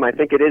museum, I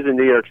think it is in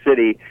New York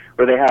City,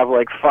 where they have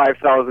like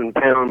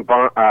 5,000-pound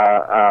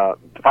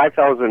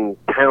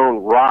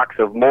rocks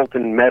of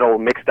molten metal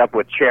mixed up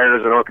with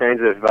chairs and all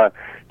kinds of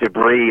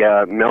debris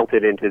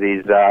melted into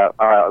these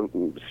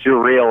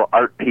surreal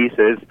art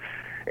pieces.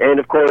 And,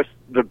 of course,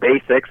 the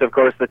basics. Of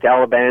course, the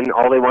Taliban,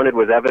 all they wanted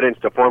was evidence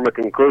to form a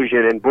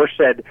conclusion, and Bush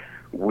said,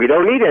 "We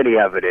don't need any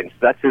evidence."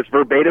 That's his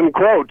verbatim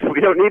quote.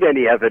 "We don't need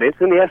any evidence."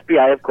 And the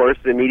FBI, of course,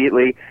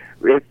 immediately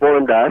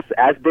informed us,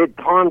 as did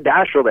Tom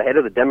Daschle, the head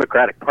of the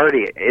Democratic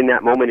Party in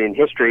that moment in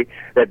history,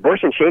 that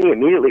Bush and Cheney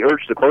immediately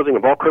urged the closing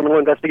of all criminal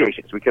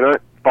investigations. We cannot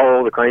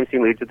follow the crime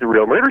scene leads at the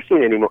real murder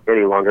scene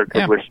any longer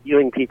because we're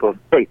stealing people's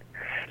faith.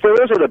 So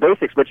those are the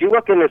basics. But you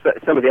look into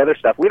some of the other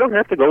stuff, we don't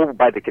have to go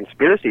by the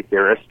conspiracy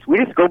theorists. We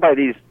just go by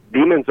these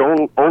demons'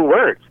 own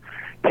words.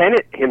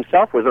 Tenet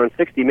himself was on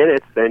 60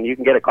 Minutes, and you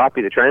can get a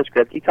copy of the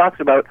transcript. He talks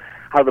about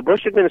how the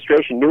Bush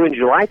administration knew in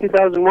July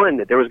 2001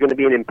 that there was going to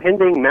be an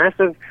impending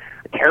massive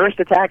terrorist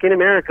attack in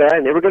America,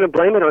 and they were going to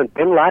blame it on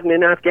bin Laden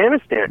in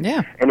Afghanistan.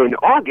 Yeah. And in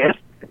August,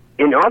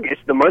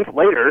 the month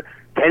later,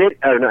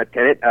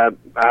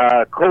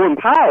 Colin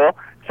Powell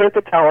sent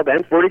the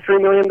Taliban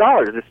 $43 million.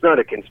 It's not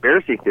a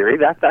conspiracy theory.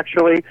 That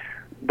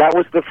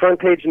was the front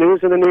page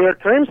news in the New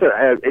York Times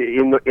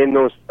in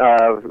those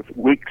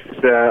weeks,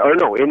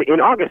 in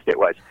August it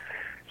was.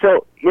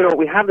 So,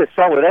 we have this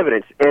solid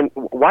evidence. And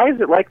why is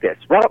it like this?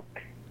 Well,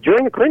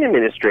 during the Clinton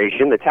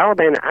administration, the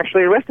Taliban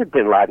actually arrested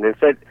bin Laden and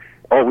said,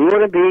 "Oh, we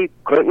want to be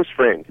Clinton's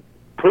friend.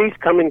 Please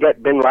come and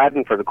get bin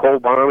Laden for the Cole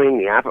bombing,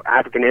 the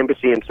African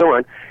embassy, and so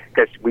on,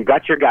 because we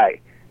got your guy."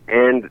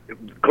 And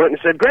Clinton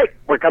said, "Great,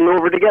 we're coming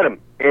over to get him."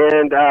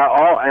 And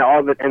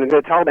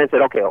the Taliban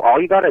said, "Okay,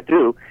 all you got to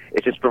do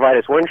is just provide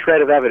us one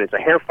shred of evidence, a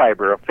hair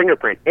fiber, a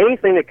fingerprint,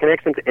 anything that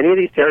connects him to any of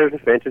these terrorist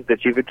offenses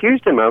that you've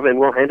accused him of, and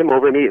we'll hand him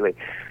over immediately."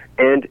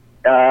 And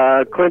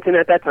Clinton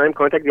at that time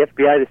contacted the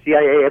FBI, the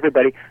CIA,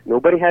 everybody.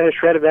 Nobody had a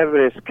shred of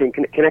evidence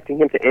connecting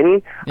him to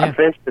any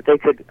offense that they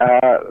could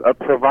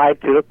provide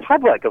to the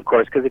public, of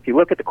course, because if you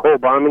look at the Cole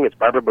bombing, it's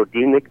Barbara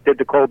Bodine that did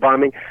the Cole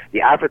bombing.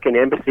 The African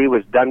embassy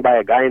was done by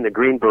a guy in the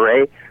Green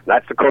Beret.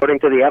 That's according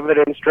to the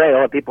evidence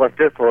trail. People are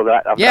fearful of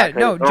that.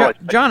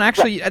 John,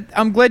 actually,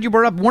 I'm glad you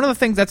brought up one of the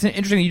things that's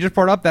interesting you just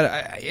brought up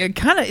that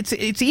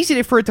it's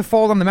easy for it to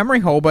fall down the memory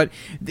hole, but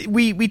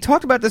we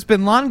talked about this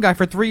bin Laden guy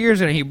for 3 years,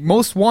 and he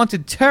most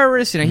wanted terrorist.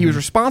 He was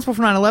responsible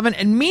for 9/11,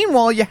 and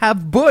meanwhile, you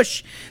have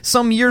Bush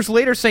some years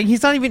later saying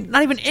he's not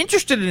even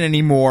interested in it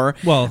anymore.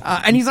 Well,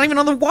 and he's not even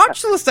on the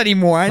watch list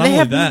anymore. And they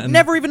have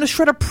never even a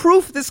shred of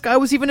proof this guy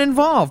was even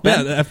involved.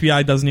 Yeah, the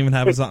FBI doesn't even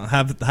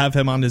have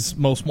him on his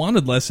most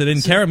wanted list. They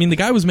didn't care. I mean, the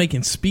guy was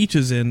making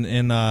speeches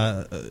in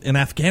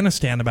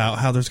Afghanistan about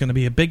how there's going to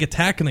be a big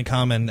attack going to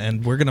come,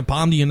 and we're going to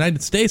bomb the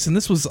United States. And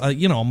this was a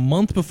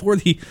month before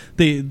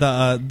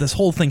this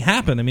whole thing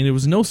happened. I mean, it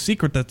was no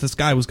secret that this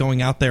guy was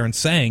going out there and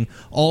saying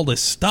all this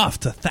stuff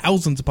to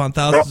thousands upon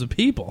thousands of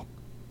people.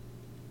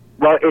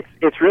 Well,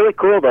 it's really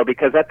cool, though,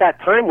 because at that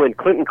time when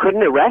Clinton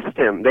couldn't arrest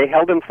him, they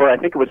held him for, I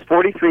think it was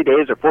 43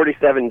 days or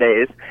 47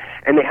 days,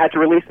 and they had to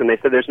release him. They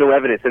said there's no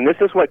evidence. And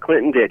this is what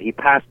Clinton did. He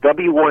passed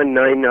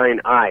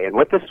W199I, and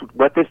what this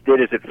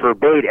did is it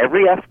forbade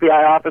every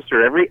FBI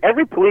officer,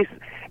 every police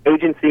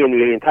agency in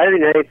the entire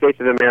United States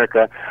of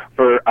America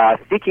for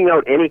seeking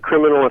out any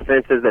criminal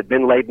offenses that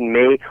bin Laden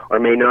may or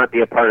may not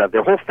be a part of.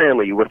 Their whole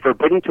family, you were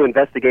forbidden to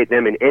investigate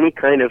them in any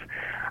kind of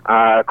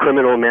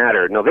criminal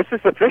matter. No, this is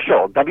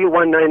official.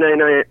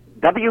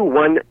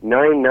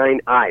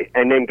 W199I.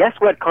 And then guess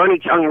what Connie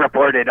Chung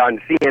reported on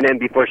CNN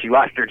before she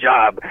lost her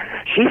job?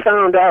 She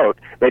found out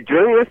that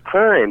during this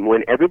time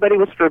when everybody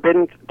was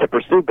forbidden to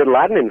pursue bin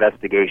Laden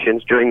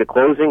investigations during the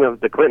closing of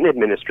the Clinton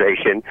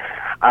administration,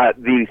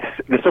 the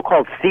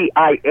so-called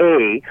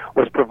CIA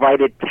was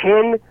provided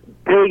 $10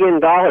 billion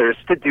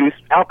to do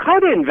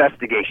Al-Qaeda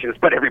investigations,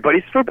 but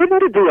everybody's forbidden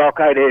to do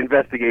Al-Qaeda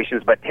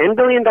investigations, but $10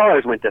 billion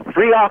went to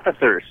 3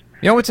 officers.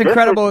 You know what's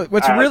incredible?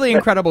 What's really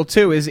incredible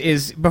too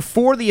is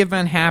before the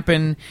event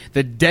happened,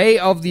 the day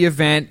of the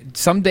event,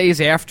 some days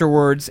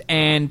afterwards,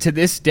 and to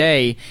this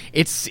day,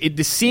 it's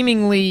the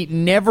seemingly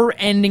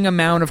never-ending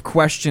amount of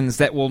questions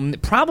that will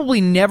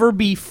probably never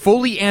be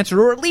fully answered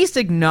or at least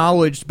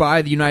acknowledged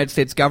by the United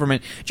States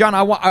government. John,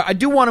 I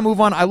do want to move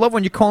on. I love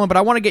when you call in, but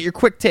I want to get your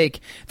quick take,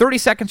 30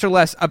 seconds or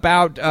less,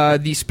 about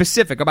the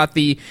specific, about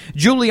the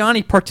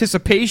Giuliani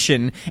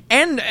participation,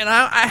 and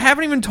I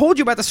haven't even told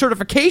you about the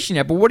certification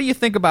yet. But what do you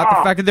think about the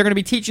fact that they're going to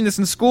be teaching this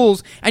in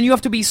schools, and you have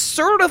to be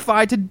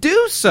certified to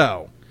do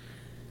so?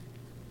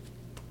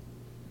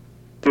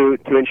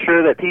 To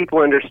ensure that people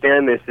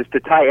understand this is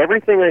to tie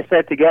everything I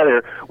said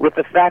together with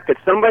the fact that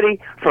somebody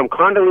from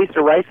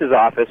Condoleezza Rice's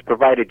office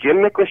provided Jim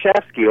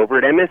Miklaszewski over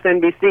at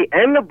MSNBC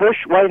and the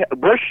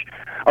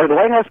the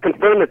White House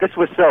confirmed that this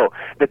was so,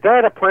 that they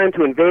had a plan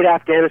to invade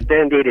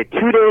Afghanistan dated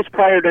 2 days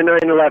prior to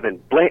 9/11,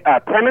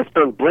 premised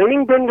on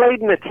blaming bin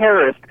Laden a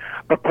terrorist,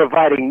 but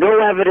providing no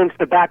evidence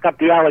to back up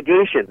the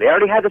allegation. They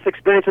already had this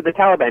experience with the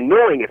Taliban,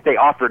 knowing if they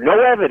offered no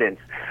evidence,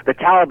 the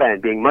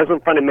Taliban, being Muslim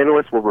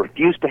fundamentalists, will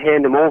refuse to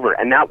hand him over.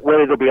 And and that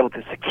way they'll be able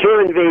to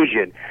secure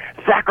invasion,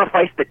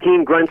 sacrifice the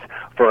Team Grunts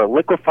for a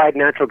liquefied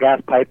natural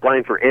gas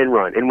pipeline for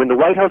Enron. And when the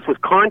White House was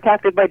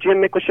contacted by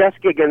Jim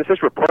Miklaszewski, again, this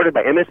is reported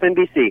by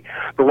MSNBC,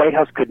 the White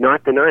House could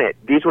not deny it.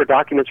 These were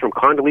documents from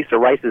Condoleezza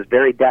Rice's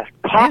very desk.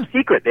 Top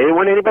secret. They didn't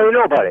want anybody to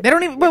know about it. They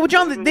don't even, well,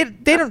 John,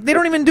 they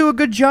don't even do a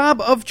good job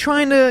of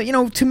trying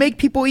to, to make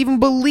people even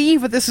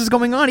believe that this is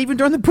going on, even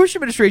during the Bush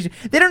administration.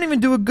 They don't even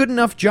do a good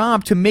enough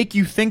job to make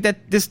you think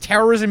that this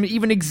terrorism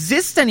even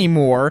exists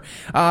anymore,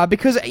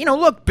 because,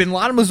 look, Bin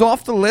Laden was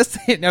off the list.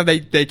 Now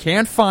they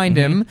can't find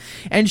him,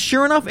 and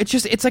sure enough,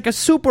 it's like a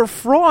super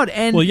fraud.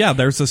 And well, yeah,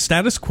 there's a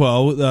status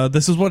quo.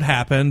 This is what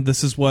happened.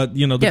 This is what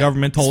the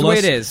government told us.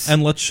 It is.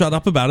 And let's shut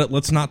up about it.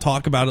 Let's not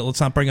talk about it. Let's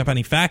not bring up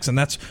any facts. And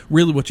that's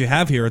really what you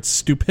have here. It's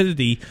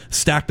stupidity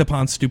stacked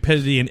upon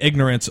stupidity and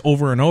ignorance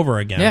over and over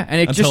again. Yeah,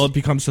 and until it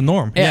becomes the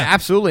norm. Yeah,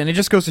 absolutely. And it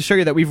just goes to show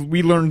you that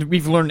we've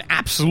learned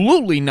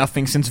absolutely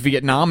nothing since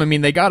Vietnam. I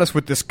mean, they got us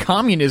with this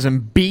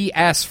communism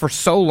BS for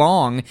so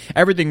long.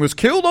 Everything was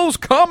kill those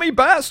commie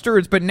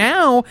bastards. But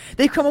now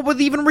they've come up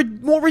with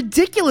even more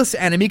ridiculous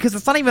enemy, because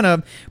it's not even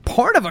a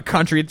part of a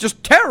country. It's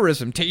just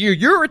terrorism.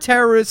 You're a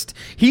terrorist.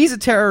 He's a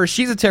terrorist.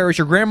 She's a terrorist.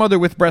 Your grandmother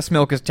with breast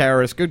milk is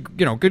terrorist.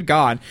 Good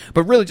God.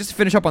 But really, just to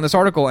finish up on this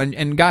article,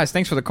 and guys,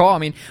 thanks for the call. I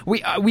mean,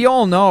 we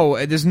all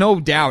know, there's no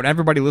doubt,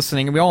 everybody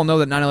listening, and we all know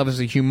that 9/11 is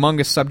a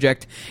humongous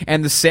subject.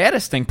 And the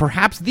saddest thing,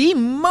 perhaps the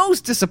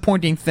most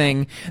disappointing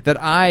thing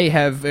that I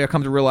have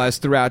come to realize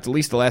throughout at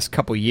least the last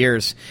couple of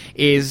years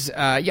is,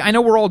 I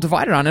know we're all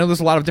divided on it. I know there's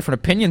a lot of different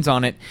opinions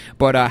on it,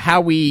 but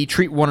how we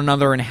treat one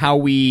another and how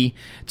we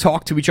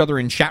talk to each other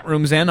in chat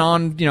rooms and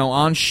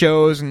on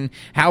shows, and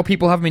how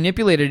people have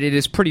manipulated it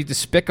is pretty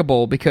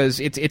despicable, because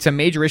it's a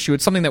major issue.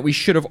 It's something that we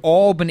should have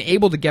all been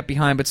able to get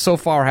behind, but so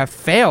far have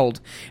failed.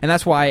 And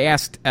that's why I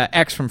asked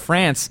X from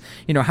France,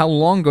 how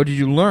long ago did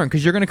you learn?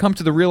 Because you're going to come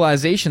to the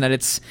realization that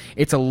it's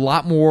a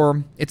lot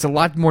more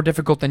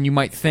difficult than you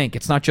might think.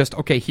 It's not just,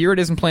 okay, here it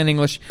is in plain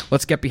English,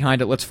 let's get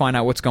behind it, let's find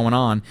out what's going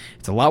on.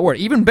 It's a lot worse.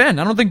 Even Ben,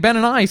 I don't think Ben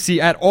and I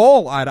see at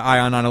all eye to eye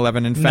on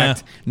 9/11. In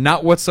fact,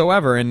 not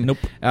whatsoever. And nope.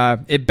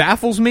 It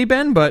baffles me,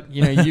 Ben, but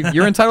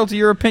you're entitled to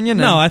your opinion.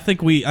 No, I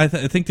think I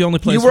think the only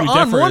place you were we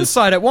on differ one is,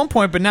 side at one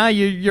point, but now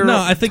you're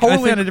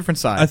totally on a different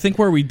side. I think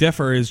where we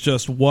differ is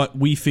just what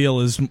we feel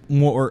is the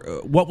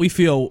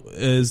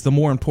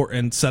more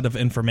important set of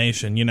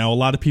information. A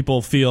lot of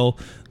people feel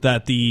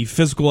that the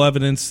physical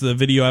evidence, the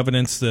video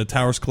evidence, the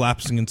towers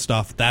collapsing and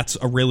stuff, that's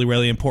a really,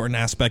 really important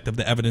aspect of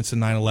the evidence in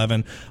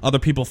 9/11. Other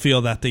people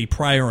feel that the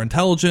prior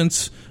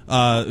intelligence,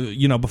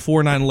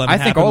 before 9/11 I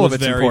think happened all of was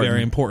it's very, important.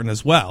 very important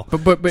as well.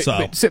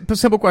 But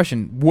simple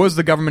question: was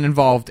the government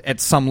involved at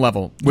some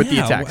level with the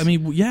attacks? I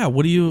mean, yeah.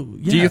 What do you?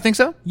 Yeah. Do you think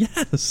so?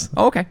 Yes.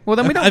 Oh, okay. Well,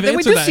 then we don't. I've Then we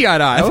answered do that- see eye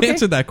to eye. I've Okay.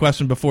 answered that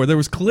question before. There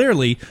was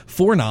clearly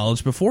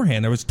foreknowledge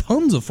beforehand. There was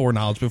tons of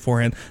foreknowledge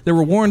beforehand. They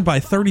were warned by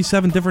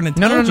 37 different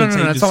intelligence No.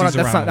 agencies That's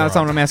around not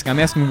what I'm asking. I'm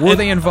asking, were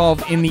they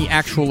involved in the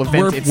actual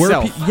event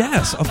itself?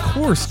 Yes, of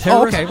course.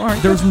 Oh, okay. All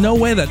right. There's no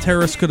way that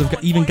terrorists could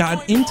have even gotten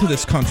into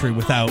this country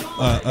without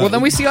Well,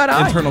 then we see eye to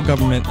eye. internal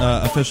government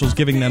officials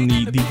giving them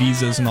the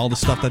visas and all the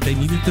stuff that they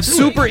needed to do.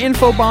 Super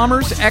Info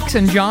Bombers, X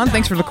and John,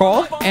 thanks for the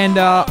call. And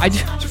I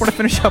just want to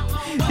finish up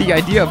the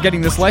idea of getting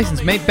this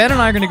license. Ben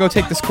and I are going to go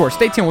take this course.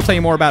 Stay tuned. We'll tell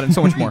you more about it and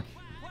so much more.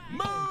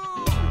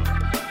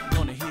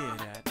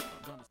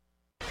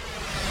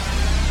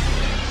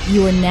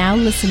 You are now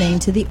listening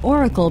to the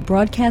Oracle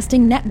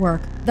Broadcasting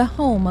Network, the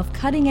home of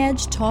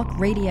cutting-edge talk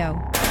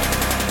radio.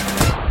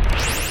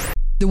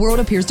 The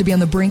world appears to be on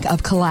the brink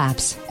of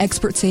collapse.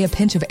 Experts say a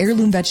pinch of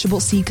heirloom vegetable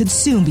seed could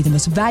soon be the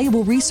most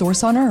valuable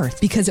resource on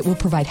Earth because it will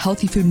provide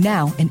healthy food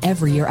now and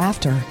every year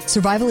after.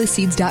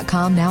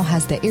 Survivalistseeds.com now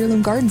has the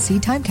Heirloom Garden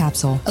Seed Time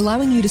Capsule,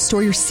 allowing you to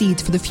store your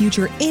seeds for the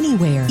future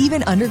anywhere,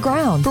 even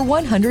underground, for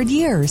 100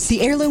 years.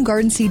 The Heirloom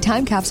Garden Seed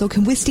Time Capsule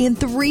can withstand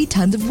 3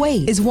 tons of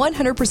weight, is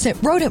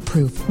 100%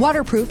 rodent-proof,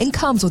 waterproof, and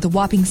comes with a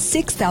whopping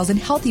 6,000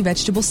 healthy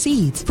vegetable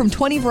seeds from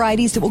 20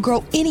 varieties that will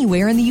grow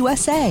anywhere in the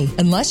USA.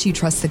 Unless you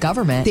trust the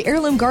government, the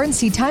Heirloom Garden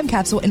Seed Time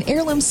Capsule and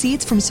heirloom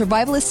seeds from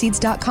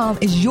Survivalistseeds.com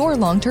is your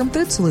long-term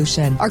food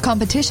solution. Our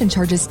competition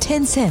charges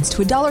 10 cents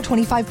to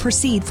 $1.25 per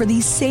seed for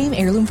these same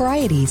heirloom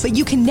varieties. But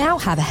you can now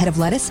have a head of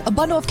lettuce, a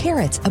bundle of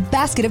carrots, a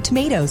basket of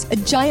tomatoes, a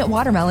giant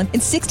watermelon,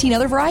 and 16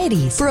 other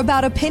varieties for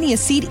about a penny a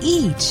seed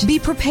each. Be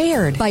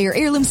prepared. Buy your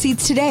heirloom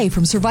seeds today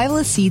from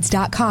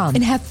Survivalistseeds.com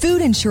and have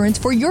food insurance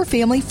for your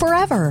family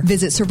forever.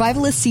 Visit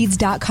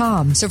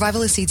Survivalistseeds.com.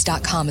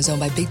 Survivalistseeds.com is owned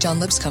by Big John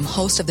Lipscomb,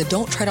 host of the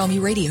Don't Tread on Me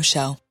radio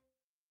show.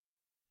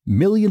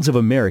 Millions of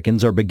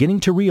Americans are beginning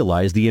to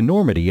realize the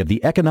enormity of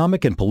the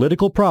economic and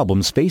political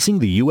problems facing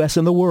the U.S.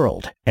 and the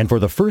world. And for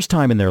the first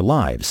time in their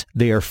lives,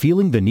 they are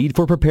feeling the need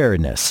for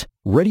preparedness.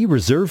 Ready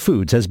Reserve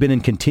Foods has been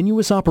in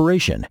continuous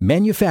operation,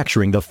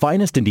 manufacturing the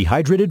finest in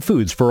dehydrated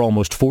foods for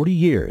almost 40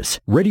 years.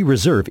 Ready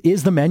Reserve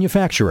is the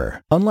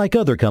manufacturer. Unlike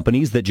other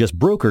companies that just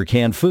broker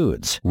canned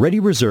foods,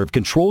 Ready Reserve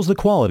controls the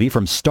quality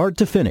from start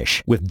to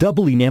finish with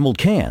double enameled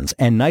cans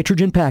and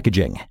nitrogen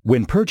packaging.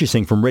 When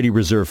purchasing from Ready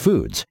Reserve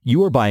Foods,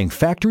 you are buying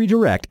factory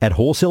direct at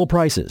wholesale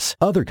prices.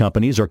 Other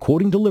companies are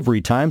quoting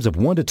delivery times of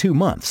 1 to 2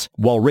 months,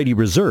 while Ready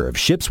Reserve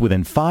ships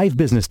within 5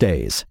 business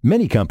days.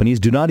 Many companies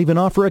do not even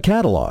offer a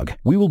catalog.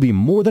 We will be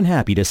more than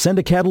happy to send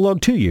a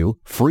catalog to you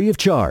free of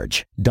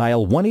charge.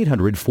 Dial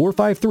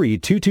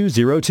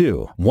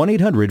 1-800-453-2202,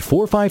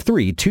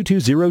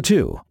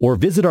 1-800-453-2202, or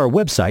visit our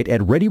website at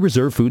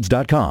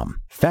ReadyReserveFoods.com.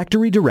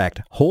 Factory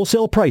direct,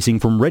 wholesale pricing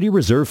from Ready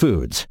Reserve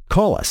Foods.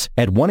 Call us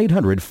at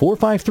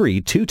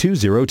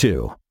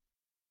 1-800-453-2202.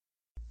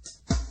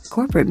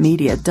 Corporate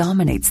media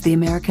dominates the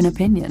American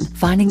opinion.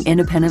 Finding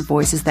independent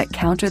voices that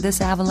counter this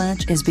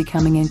avalanche is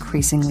becoming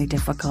increasingly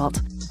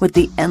difficult. With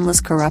the endless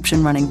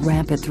corruption running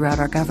rampant throughout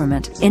our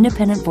government,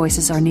 independent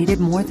voices are needed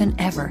more than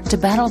ever to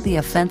battle the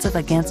offensive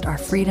against our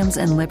freedoms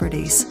and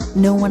liberties.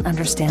 No one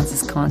understands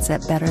this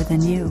concept better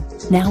than you.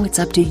 Now it's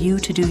up to you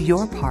to do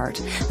your part.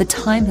 The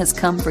time has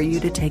come for you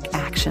to take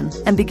action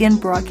and begin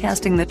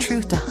broadcasting the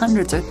truth to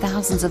hundreds or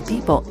thousands of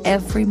people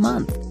every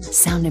month.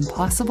 Sound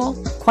impossible?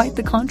 Quite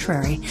the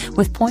contrary.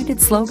 With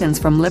pointed slogans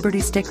from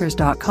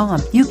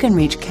LibertyStickers.com, you can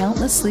reach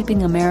countless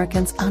sleeping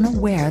Americans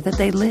unaware that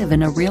they live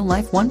in a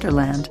real-life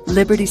wonderland.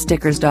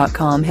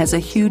 LibertyStickers.com has a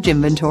huge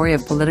inventory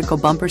of political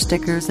bumper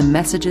stickers and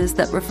messages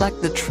that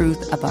reflect the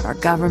truth about our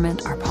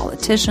government, our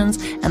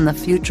politicians, and the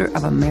future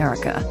of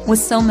America. With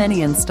so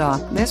many in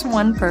stock, there's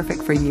one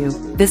perfect for you.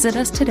 Visit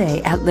us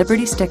today at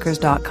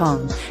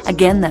LibertyStickers.com.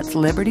 Again, that's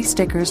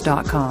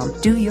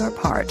LibertyStickers.com. Do your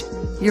part.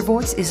 Your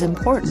voice is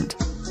important.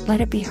 Let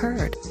it be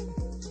heard.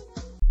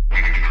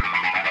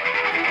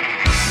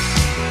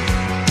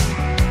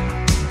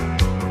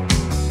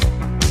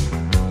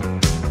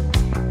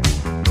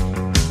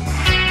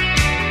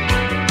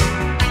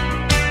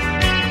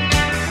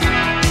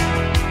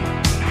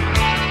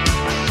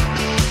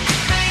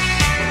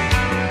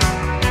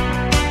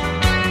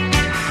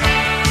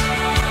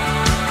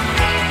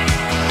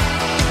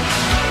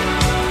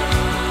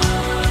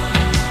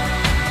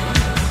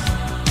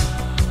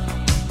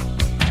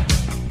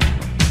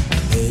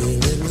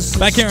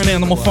 Back here on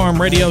Animal Farm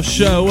Radio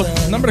Show.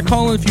 Number to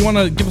call in if you want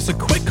to give us a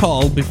quick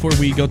call before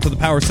we go to the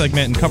power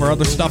segment and cover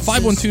other stuff.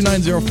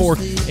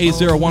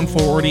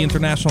 512-904-8014 or the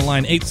international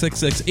line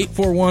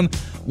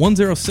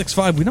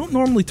 866-841-1065. We don't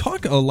normally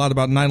talk a lot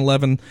about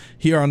 9/11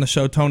 here on the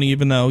show, Tony,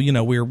 even though, you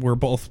know, we're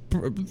both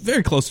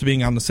very close to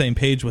being on the same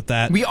page with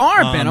that. We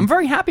are, Ben. I'm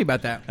very happy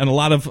about that. And a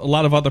lot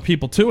of other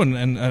people too,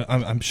 and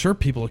I'm sure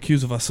people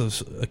accuse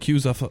us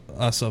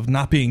of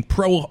not being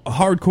pro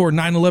hardcore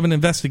 9/11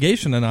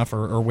 investigation enough,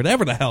 or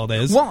whatever the hell it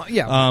is. Well,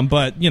 yeah.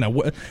 But you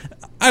know,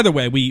 either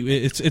way,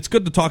 it's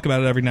good to talk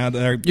about it every now and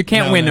then. You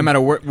can't win no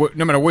matter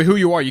who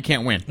you are. You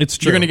can't win. It's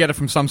true. You're going to get it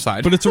from some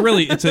side. But it's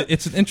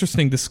an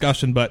interesting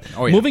discussion. But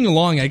moving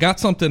along, I got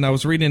something I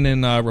was reading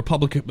in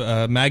Republic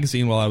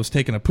magazine while I was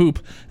taking a poop,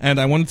 and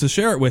I wanted to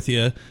share it with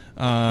you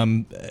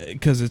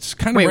because it's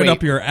kind of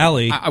up your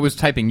alley. I was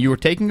typing. You were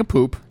taking a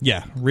poop.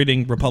 Yeah,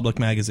 reading Republic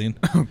magazine.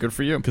 Good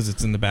for you. Because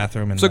it's in the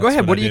bathroom. And so go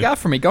ahead. What do you got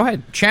for me? Go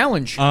ahead.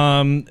 Challenge.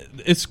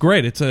 It's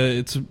great. It's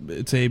a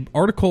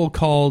article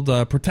called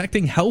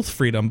 "Protecting Health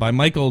Freedom" by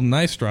Michael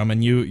Nystrom,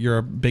 and you're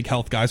a big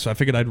health guy, so I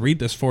figured I'd read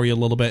this for you a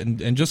little bit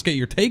and just get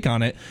your take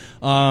on it.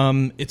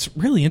 It's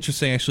really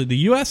interesting, actually. The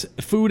U.S.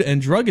 Food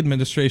and Drug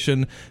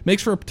Administration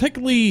makes for a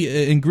particularly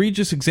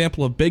egregious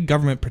example of big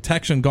government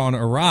protection gone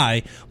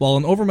awry. While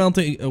an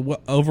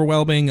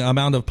overwhelming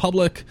amount of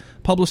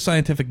published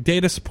scientific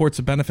data supports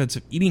the benefits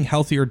of eating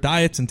healthier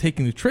diets and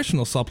taking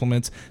nutritional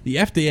supplements, the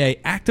FDA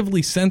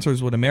actively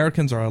censors what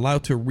Americans are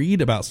allowed to read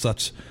about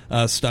such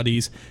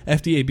studies.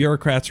 FDA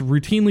bureaucrats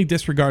routinely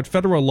disregard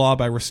federal law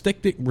by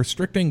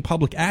restricting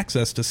public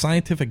access to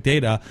scientific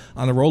data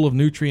on the role of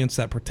nutrients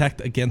that protect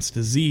against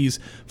disease.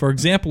 For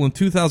example, in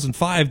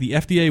 2005, the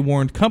FDA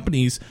warned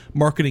companies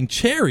marketing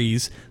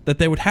cherries that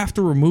they would have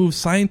to remove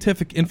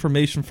scientific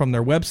information from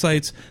their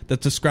websites that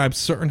describes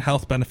certain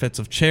health benefits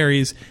of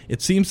cherries.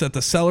 It seems that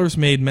the sellers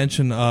made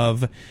mention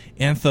of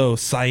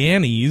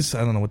anthocyanins,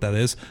 I don't know what that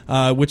is,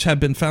 which have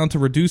been found to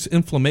reduce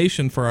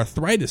inflammation for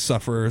arthritis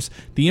sufferers.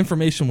 The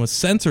information was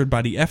censored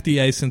by the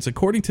FDA since,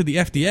 according to the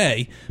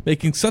FDA,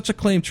 making such a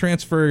claim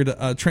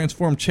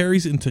transformed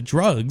cherries into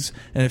drugs,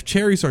 and if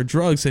cherries are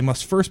drugs, they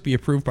must first be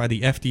approved by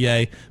the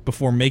FDA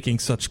before making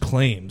such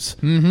claims.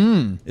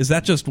 Mm-hmm. Is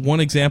that just one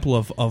example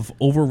of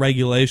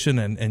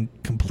overregulation and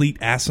complete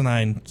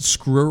asinine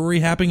screwery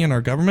happening in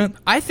our government?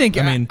 I think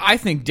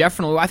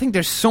definitely. I think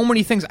there's so so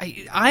many things.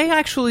 I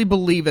actually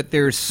believe that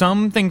there's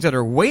some things that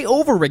are way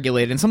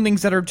over-regulated and some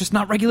things that are just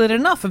not regulated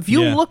enough. If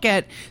you look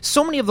at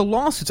so many of the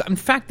lawsuits, in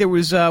fact, there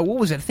was, what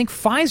was it? I think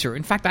Pfizer.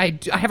 In fact, I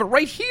have it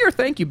right here.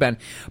 Thank you, Ben.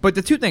 But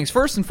the two things,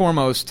 first and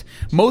foremost,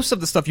 most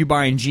of the stuff you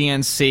buy in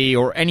GNC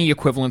or any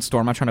equivalent store,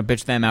 I'm not trying to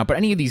bitch them out, but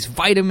any of these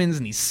vitamins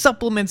and these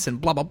supplements and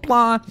blah, blah,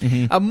 blah,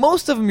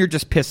 most of them you're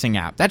just pissing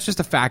out. That's just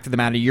a fact of the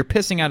matter. You're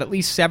pissing out at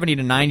least 70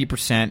 to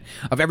 90%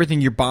 of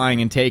everything you're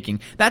buying and taking.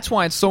 That's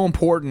why it's so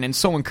important and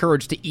so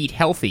encouraged to eat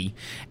healthy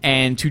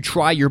and to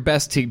try your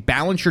best to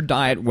balance your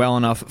diet well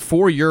enough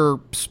for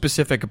your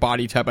specific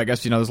body type. I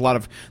guess, there's a lot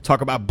of talk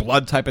about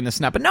blood type and this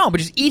and that, but no, but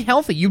just eat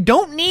healthy. You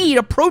don't need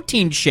a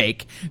protein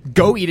shake.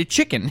 Go eat a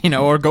chicken,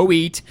 or go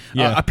eat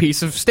a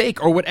piece of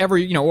steak or whatever,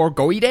 or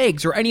go eat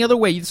eggs or any other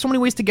way. There's so many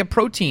ways to get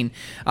protein,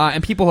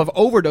 and people have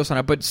overdosed on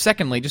it. But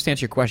secondly, just to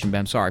answer your question,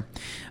 Ben, I'm sorry.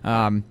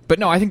 But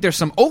no, I think there's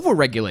some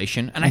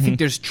over-regulation, and I think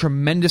there's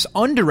tremendous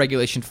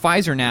under-regulation.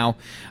 Pfizer now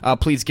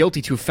pleads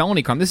guilty to a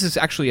felony crime. This is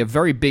actually a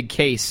very big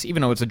case,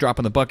 even though it's a drop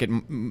in the bucket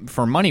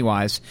for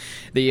money-wise.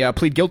 They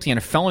plead guilty on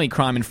a felony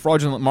crime in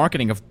fraudulent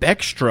marketing of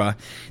Bextra.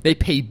 They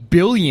pay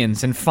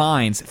billions in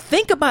fines.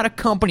 Think about a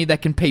company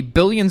that can pay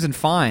billions in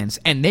fines,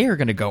 and they are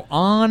going to go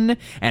on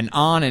and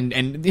on,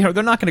 and they're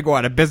not going to go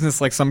out of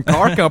business like some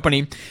car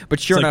company, but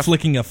sure it's like enough,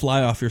 flicking a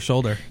fly off your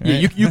shoulder.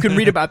 Right? You can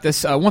read about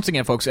this, once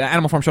again, folks, at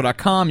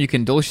animalfarmshow.com. You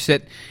can delicious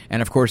it,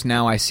 and of course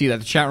now I see that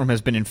the chat room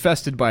has been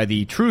infested by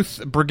the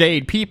Truth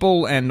Brigade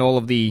people and all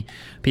of the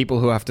people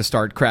who have to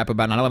start crap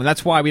about 9/11.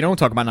 That's why we don't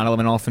talk about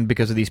 9/11 often,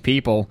 because of these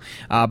people.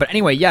 But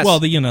anyway, yes. Well,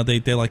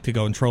 they like to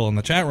go and troll in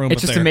the chat room.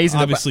 It's but just they're amazing.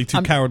 Obviously,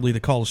 too cowardly to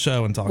call the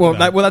show and talk about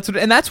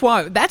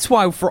it. That's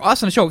why for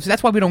us on the show,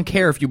 that's why we don't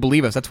care if you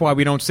believe us. That's why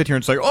we don't sit here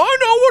and say, "I know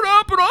what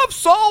happened. I've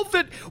solved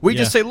it." We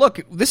just say,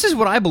 "Look, this is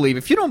what I believe.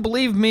 If you don't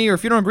believe me or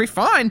if you don't agree,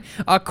 fine.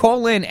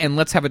 Call in and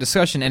let's have a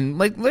discussion and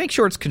make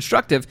sure it's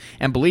constructive."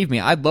 And believe me,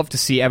 I'd love to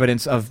see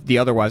evidence of the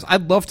otherwise.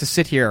 I'd love to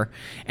sit here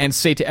and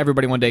say to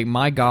everybody one day,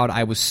 "My God,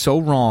 I was so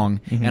wrong,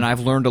 and I've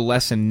learned a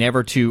lesson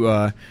never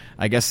to,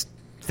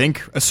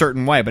 think a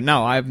certain way." But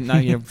no, I've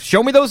not,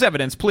 show me those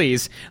evidence,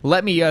 please.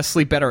 Let me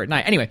sleep better at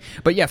night. Anyway,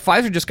 but yeah,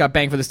 Pfizer just got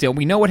banged for this deal.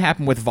 We know what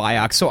happened with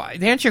Vioxx. So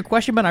to answer your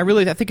question, Ben,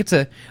 I think it's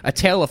a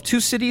tale of two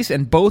cities,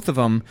 and both of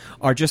them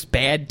are just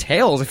bad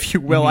tales, if you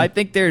will. I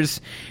think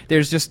there's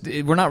just,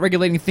 we're not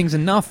regulating things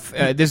enough.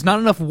 There's not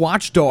enough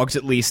watchdogs,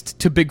 at least,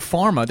 to Big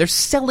Pharma. They're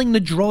selling the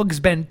drugs,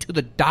 Ben, to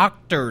the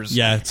doctors.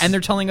 Yeah, and they're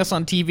telling us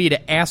on TV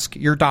to ask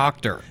your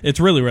doctor. It's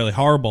really, really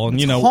horrible.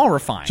 And it's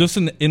horrifying. Just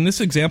in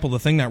this example, the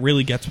thing that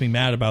really gets me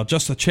mad about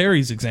just the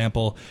cherries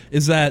example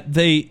is that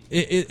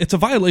it's a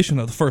violation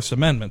of the First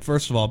Amendment,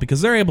 first of all,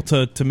 because they're able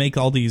to make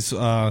all these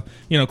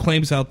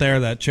claims out there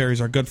that cherries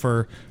are good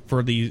for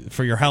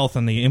your health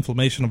and the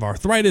inflammation of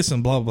arthritis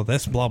and blah blah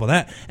this blah blah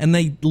that, and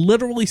they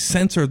literally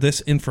censor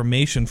this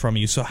information from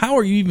you. So how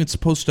are you even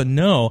supposed to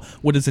know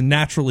what is a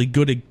naturally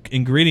good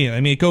ingredient?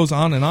 I mean, it goes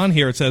on and on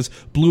here. It says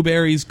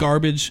blueberries,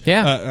 garbage.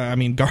 Yeah,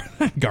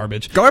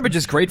 garbage. Garbage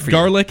is great for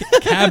garlic,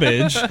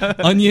 cabbage,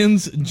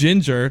 onions,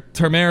 ginger,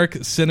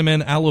 turmeric,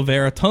 cinnamon, aloe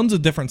vera, tons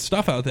of different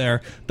stuff out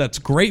there that's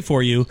great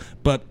for you,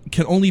 but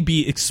can only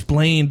be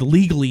explained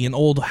legally in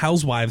old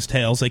housewives'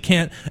 tales. They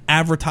can't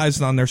advertise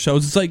it on their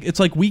shows. It's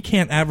like we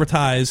can't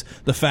advertise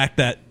the fact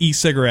that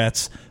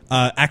e-cigarettes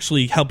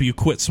actually help you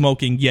quit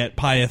smoking, yet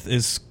Pyeth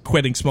is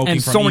quitting smoking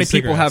and from so many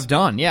e-cigarettes. people have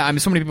done. Yeah, I mean,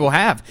 so many people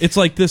have. It's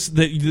like this,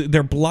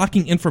 they're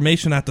blocking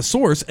information at the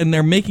source, and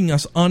they're making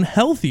us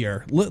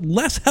unhealthier,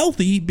 less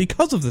healthy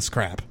because of this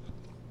crap.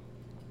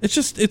 It's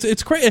just,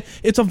 it's crazy.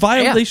 It's a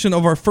violation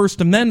of our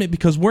First Amendment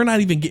because we're not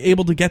even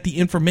able to get the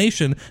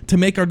information to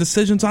make our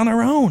decisions on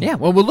our own. Yeah,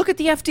 well, we'll look at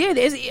the FDA.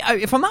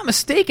 If I'm not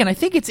mistaken, I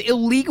think it's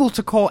illegal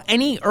to call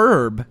any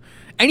herb,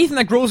 anything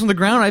that grows on the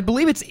ground, I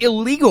believe it's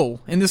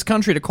illegal in this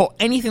country to call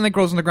anything that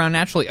grows on the ground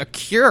naturally a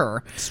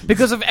cure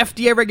because of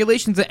FDA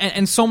regulations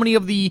and so many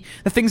of the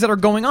things that are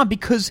going on,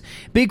 because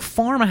Big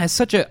Pharma has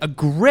such a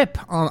grip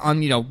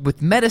on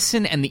with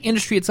medicine and the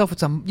industry itself.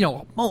 It's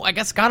I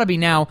guess gotta be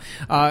now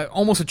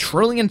almost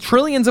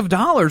trillions of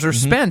dollars are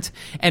spent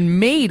and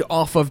made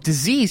off of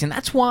disease. And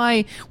that's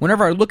why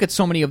whenever I look at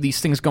so many of these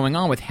things going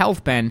on with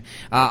health, Ben,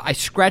 I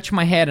scratch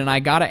my head and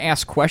I gotta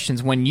ask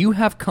questions. When you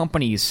have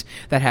companies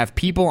that have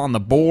people on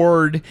the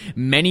board,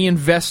 many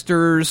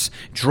investors,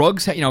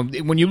 drugs,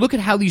 when you look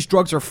at how these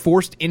drugs are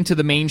forced into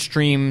the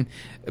mainstream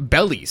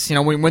bellies,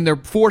 when they're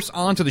forced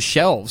onto the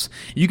shelves,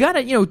 you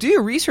gotta, do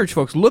your research,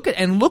 folks. Look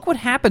what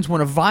happens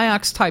when a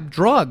Vioxx type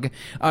drug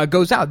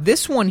goes out.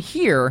 This one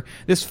here,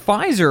 this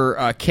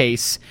Pfizer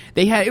case,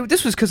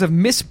 this was because of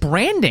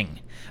misbranding.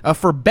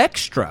 For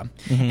Bextra.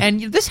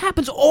 And this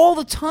happens all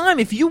the time.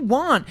 If you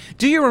want,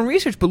 do your own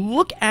research, but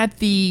look at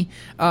the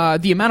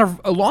amount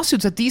of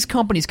lawsuits that these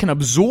companies can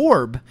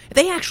absorb.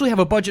 They actually have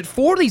a budget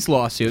for these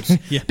lawsuits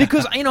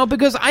because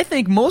I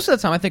think most of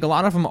the time, I think a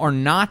lot of them are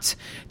not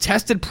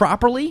tested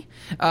properly.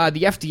 The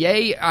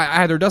FDA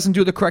either doesn't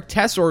do the correct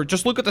tests, or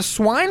just look at the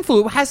swine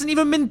flu. It hasn't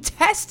even been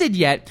tested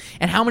yet,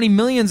 and how many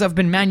millions have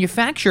been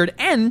manufactured.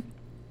 And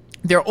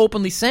they're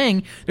openly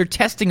saying they're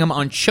testing them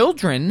on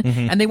children,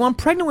 and they want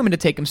pregnant women to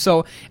take them.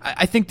 So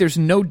I think there's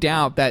no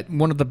doubt that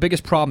one of the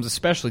biggest problems,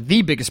 especially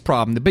the biggest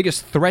problem, the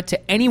biggest threat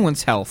to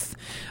anyone's health,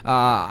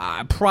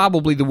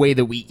 probably the way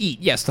that we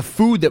eat. Yes, the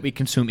food that we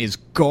consume is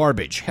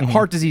garbage.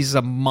 Heart disease is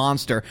a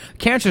monster.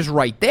 Cancer's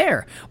right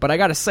there. But I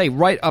got to say,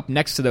 right up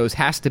next to those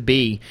has to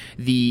be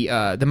the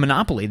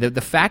monopoly,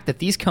 the fact that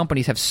these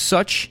companies have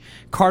such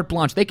carte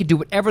blanche. They can do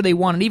whatever they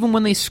want, and even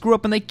when they screw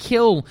up and they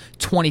kill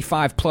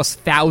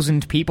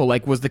 25,000+ people,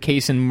 like was the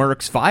case in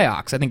Merck's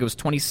Vioxx. I think it was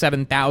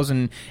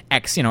 27,000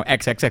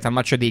 XXX. I'm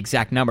not sure the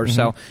exact number,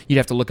 so you'd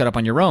have to look it up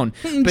on your own.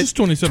 But just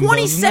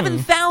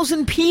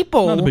 27,000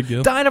 people Not a big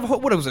deal. died of,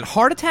 what was it,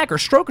 heart attack or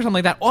stroke or something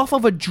like that off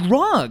of a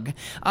drug.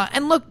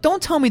 And look,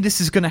 don't tell me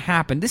this is going to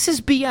happen. This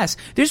is BS.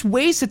 There's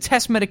ways to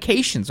test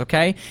medications,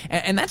 okay?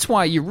 And that's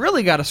why you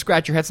really got to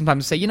scratch your head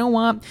sometimes and say, you know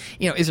what?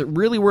 Is it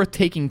really worth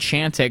taking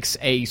Chantix,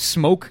 a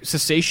smoke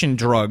cessation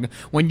drug,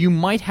 when you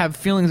might have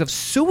feelings of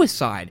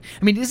suicide?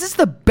 I mean, is this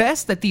the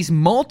best that these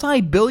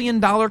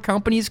multi-billion-dollar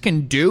companies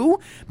can do?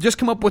 Just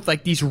come up with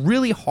like these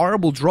really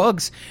horrible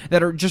drugs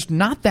that are just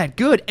not that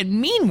good.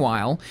 And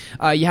meanwhile,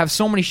 you have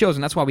so many shows,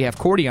 and that's why we have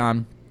Cordy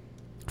on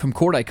from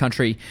Cordite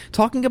Country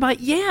talking about,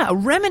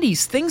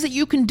 remedies, things that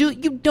you can do.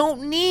 You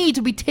don't need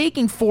to be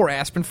taking 4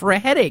 aspirin for a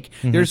headache.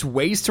 There's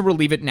ways to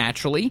relieve it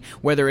naturally,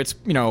 whether it's,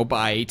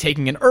 by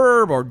taking an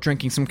herb or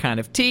drinking some kind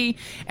of tea.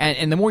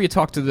 And the more you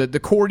talk to the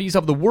Cordys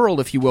of the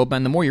world, if you will,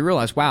 Ben, the more you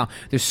realize, wow,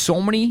 there's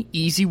so many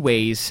easy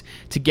ways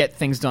to get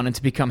things done and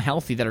to become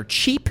healthy that are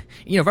cheap,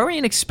 very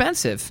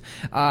inexpensive,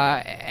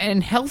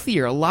 and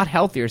healthier, a lot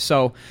healthier.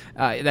 So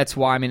that's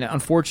why,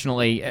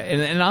 unfortunately,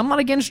 and I'm not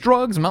against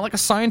drugs. I'm not like a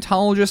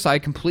Scientologist. I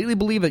completely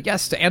believe that,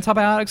 yes, to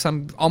antibiotics,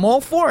 I'm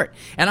all for it.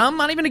 And I'm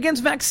not even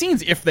against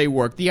vaccines if they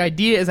work. The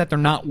idea is that they're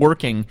not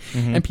working,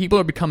 and people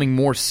are becoming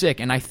more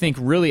sick. And I think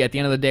really at the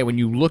end of the day, when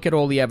you look at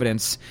all the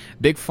evidence,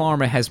 Big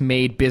Pharma has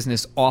made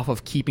business off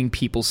of keeping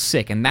people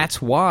sick. And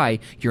that's why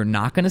you're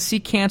not going to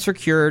see cancer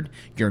cured.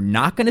 You're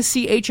not going to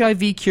see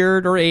HIV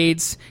cured or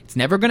AIDS. It's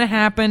never going to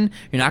happen.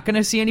 You're not going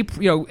to see any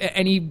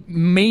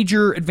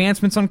major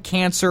advancements on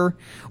cancer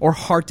or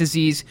heart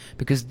disease,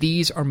 because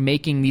these are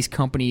making these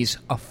companies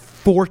a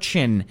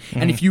fortune.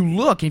 And if you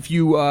look at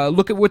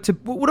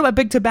what about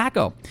Big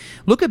Tobacco?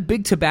 Look at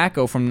Big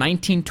Tobacco from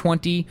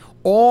 1920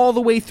 all the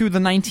way through the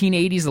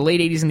 1980s, the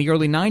late 80s, and the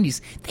early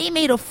 90s. They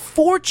made a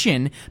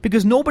fortune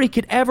because nobody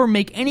could ever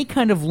make any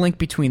kind of link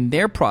between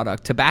their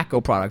product, tobacco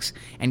products,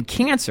 and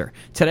cancer.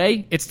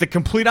 Today, it's the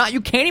complete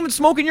you can't even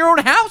smoke in your own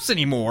house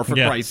anymore, for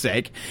Christ's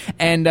sake.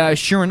 And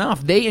sure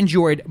enough, they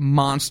enjoyed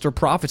monster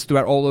profits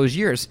throughout all those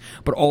years.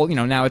 But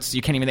now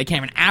they can't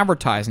even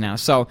advertise now.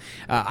 So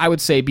I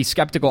would say be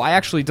skeptical. I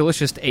actually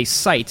delicioused a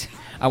site.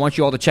 I want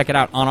you all to check it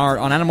out on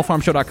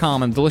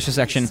animalfarmshow.com in the Delicious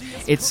section.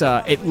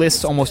 It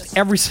lists almost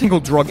every single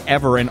drug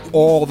ever and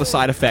all the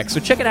side effects. So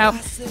check it out.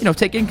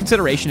 Take it in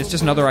consideration. It's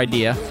just another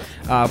idea,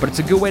 but it's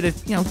a good way to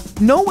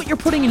know what you're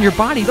putting in your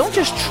body. Don't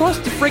just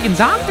trust the friggin'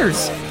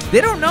 doctors. They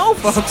don't know,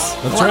 folks.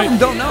 That's a lot right. of them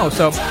don't know.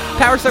 So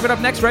Power Sucker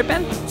up next, right,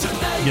 Ben?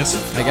 Yes,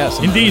 I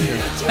guess. Indeed.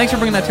 Thanks for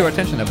bringing that to our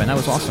attention, though, Ben. That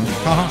was awesome.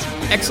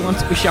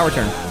 Excellent. We shall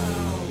return.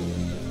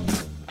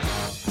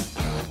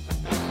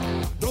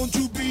 Don't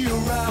you be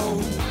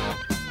around.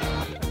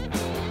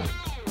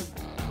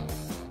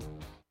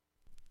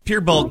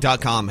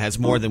 PureBulk.com has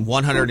more than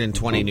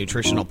 120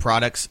 nutritional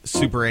products,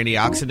 super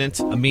antioxidants,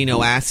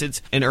 amino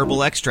acids, and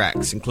herbal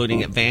extracts,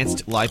 including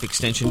advanced life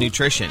extension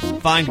nutrition.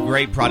 Find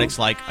great products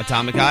like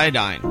Atomic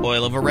Iodine,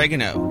 Oil of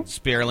Oregano,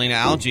 Spirulina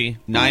Algae,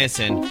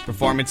 Niacin,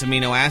 Performance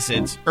Amino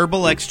Acids,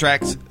 herbal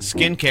extracts,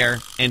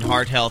 skincare, and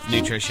heart health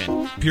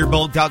nutrition.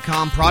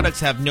 PureBulk.com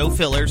products have no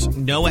fillers,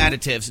 no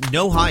additives,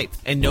 no hype,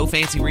 and no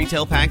fancy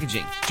retail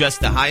packaging.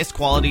 Just the highest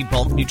quality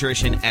bulk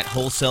nutrition at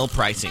wholesale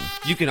pricing.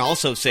 You can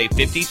also save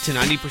 50 to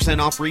 90%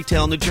 off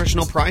retail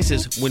nutritional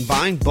prices when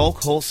buying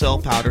bulk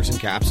wholesale powders and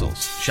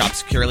capsules. Shop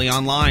securely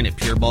online at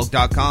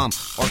purebulk.com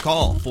or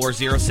call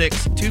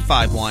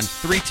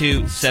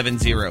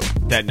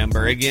 406-251-3270. That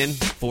number again,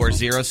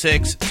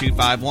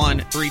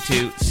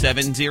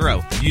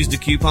 406-251-3270. Use the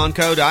coupon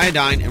code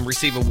iodine and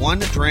receive a 1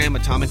 gram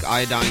atomic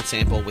iodine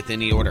sample with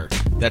any order.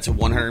 That's a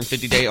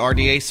 150-day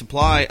RDA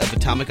supply of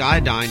atomic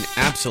iodine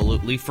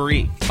absolutely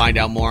free. Find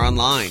out more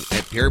online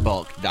at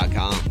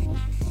purebulk.com.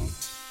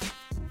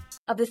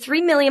 Of the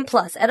 3 million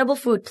plus edible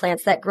food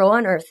plants that grow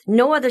on Earth,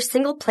 no other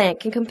single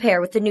plant can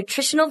compare with the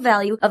nutritional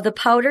value of the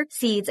powder,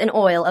 seeds, and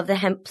oil of the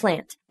hemp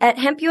plant. At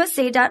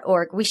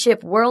hempusa.org, we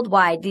ship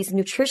worldwide these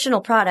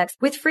nutritional products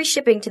with free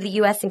shipping to the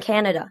U.S. and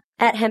Canada.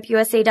 At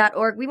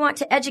hempusa.org, we want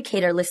to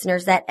educate our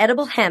listeners that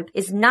edible hemp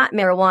is not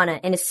marijuana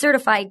and is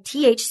certified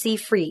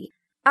THC-free.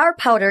 Our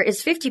powder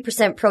is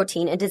 50%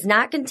 protein and does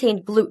not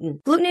contain gluten.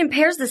 Gluten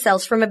impairs the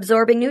cells from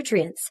absorbing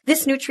nutrients.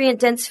 This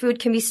nutrient-dense food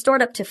can be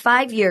stored up to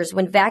 5 years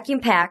when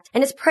vacuum-packed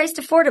and is priced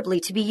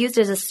affordably to be used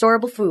as a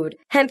storable food.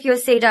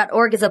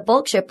 HempUSA.org is a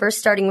bulk shipper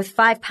starting with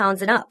 5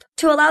 pounds and up.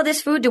 To allow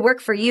this food to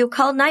work for you,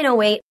 call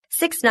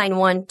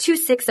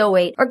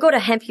 908-691-2608 or go to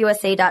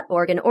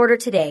hempusa.org and order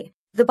today.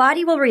 The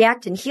body will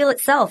react and heal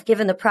itself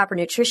given the proper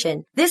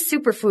nutrition. This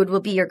superfood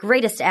will be your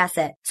greatest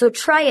asset. So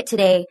try it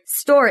today,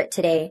 store it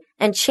today,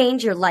 and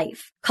change your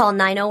life. Call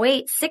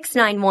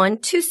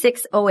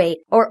 908-691-2608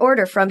 or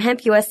order from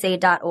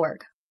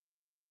hempusa.org.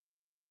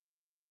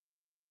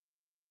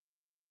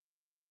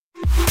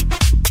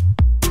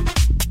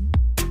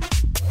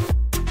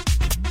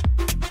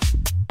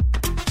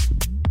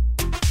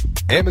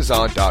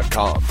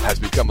 Amazon.com has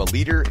become a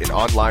leader in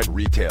online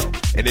retail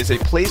and is a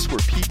place where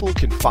people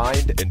can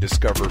find and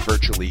discover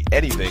virtually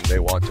anything they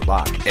want to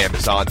buy.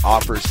 Amazon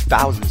offers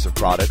thousands of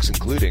products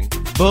including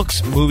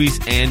books, movies,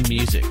 and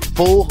music,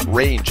 full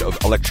range of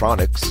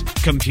electronics,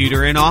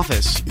 computer and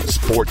office,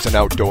 sports and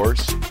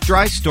outdoors,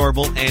 dry,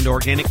 storable, and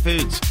organic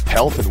foods,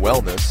 health and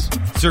wellness,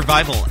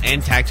 survival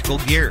and tactical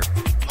gear,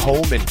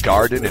 home and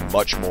garden, and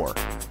much more.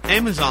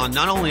 Amazon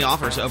not only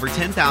offers over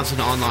 10,000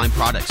 online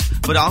products,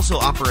 but also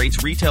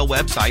operates retail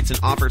websites and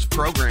offers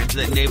programs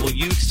that enable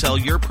you to sell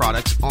your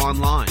products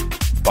online.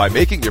 By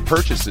making your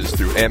purchases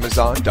through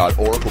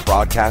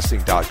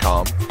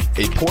Amazon.OracleBroadcasting.com,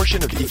 a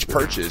portion of each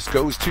purchase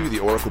goes to the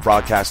Oracle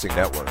Broadcasting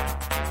Network.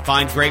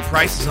 Find great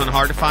prices on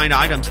hard-to-find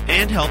items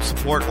and help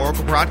support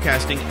Oracle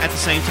Broadcasting at the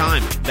same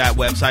time. That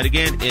website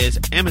again is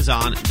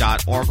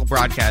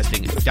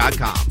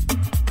Amazon.OracleBroadcasting.com.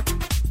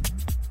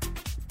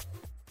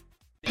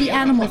 The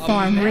Animal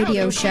Farm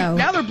Radio Show.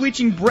 Now they're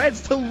bleaching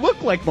breads to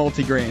look like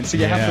multigrain, so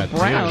you have the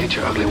brown. Get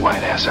your ugly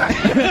white ass out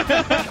here.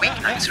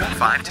 Weeknights from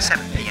 5 to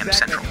 7 p.m.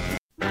 Central.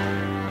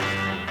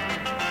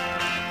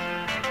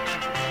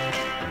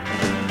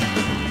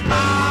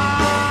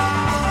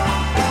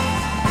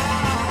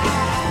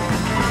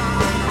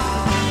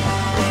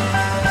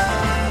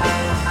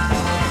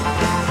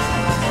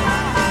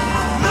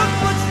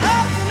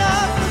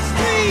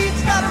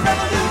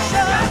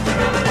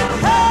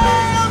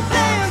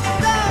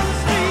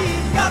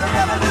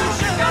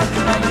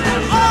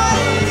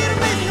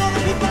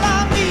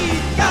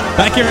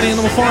 Back here on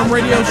Animal Farm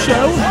Radio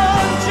Show.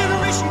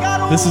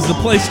 This is the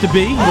place to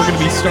be. We're going to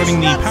be starting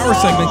the power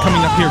segment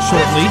coming up here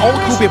shortly. All the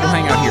cool people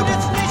hang out here.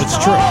 It's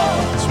true.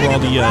 It's where all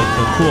the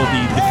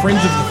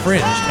fringe of the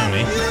fringe,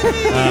 Tony.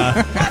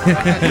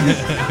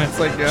 It's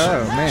like,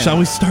 oh man. Shall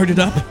we start it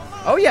up?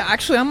 Oh yeah,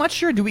 actually, I'm not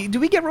sure. Do we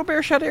get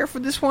Robert Chaudier for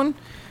this one?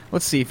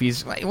 Let's see if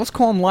he's. Let's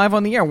call him live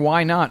on the air.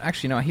 Why not?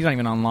 Actually, no, he's not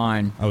even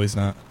online. Oh, he's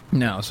not.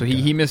 No, so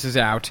he misses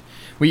out.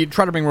 We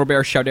try to bring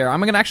Robert Chaudier.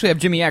 I'm going to actually have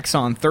Jimmy X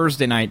on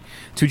Thursday night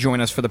to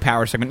join us for the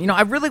power segment. You know,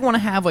 I really want to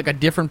have like a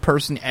different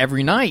person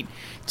every night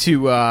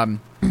to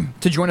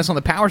join us on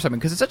the power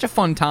segment because it's such a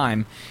fun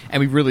time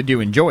and we really do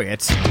enjoy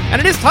it. And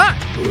it is time.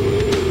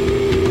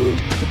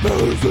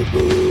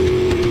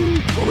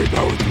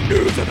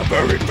 News at a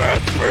very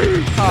fast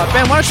pace.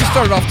 Ben, why don't you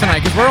start it off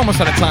tonight because we're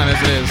almost out of time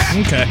as it is.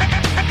 Okay.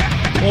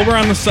 Well, we're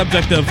on the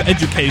subject of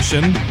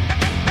education.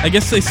 I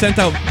guess they sent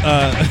out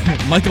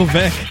Michael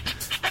Vick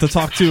to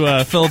talk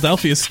to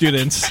Philadelphia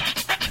students.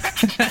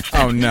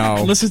 Oh,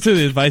 no. Listen to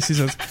the advice he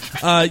says.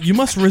 You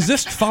must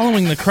resist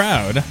following the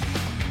crowd.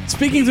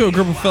 Speaking to a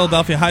group of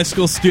Philadelphia high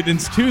school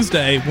students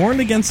Tuesday,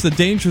 warned against the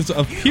dangers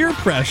of peer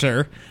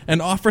pressure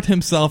and offered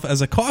himself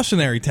as a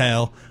cautionary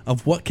tale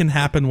of what can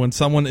happen when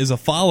someone is a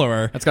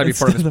follower. That's got to be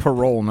part of his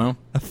parole, no?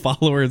 A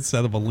follower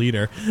instead of a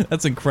leader.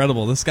 That's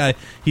incredible. This guy,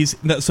 he's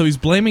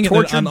blaming it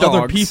on dogs.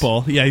 other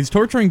people. Yeah, he's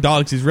torturing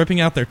dogs. He's ripping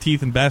out their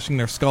teeth and bashing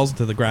their skulls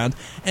into the ground.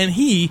 And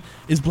he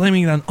is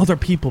blaming it on other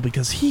people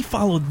because he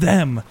followed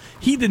them.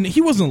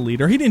 He wasn't a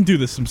leader. He didn't do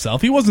this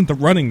himself. He wasn't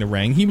running the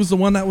ring. He was the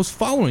one that was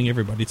following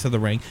everybody to the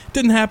ring.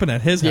 Didn't happen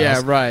at his house.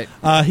 Yeah, right.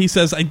 He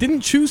says, I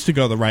didn't choose to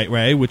go the right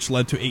way, which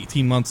led to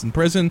 18 months in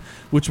prison,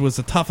 which was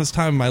the toughest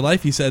time of my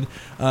life. He said,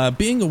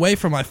 being away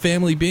from my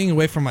family, being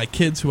away from my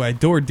kids who I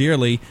adore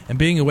dearly, and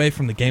being away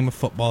from the game of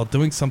football,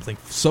 doing something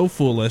so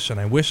foolish, and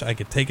I wish I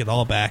could take it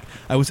all back.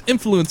 I was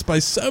influenced by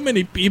so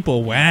many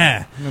people. Wah.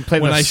 I'm going to play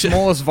the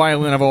smallest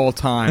violin of all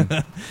time.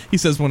 He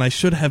says, when I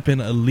should have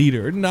been a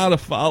leader, not a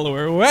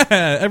follower. Wah.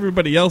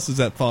 Everybody else is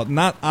at fault,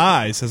 not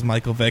I, says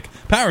Michael Vick.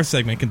 Power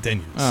segment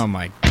continues. Oh,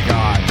 my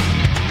God.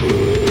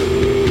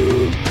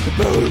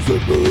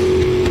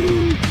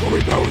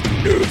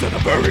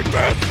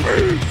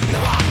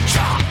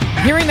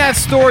 Hearing that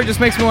story just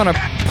makes me want to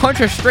punch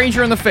a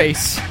stranger in the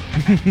face.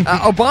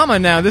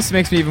 Obama, now, this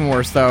makes me even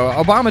worse, though.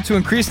 Obama to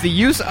increase the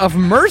use of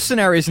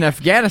mercenaries in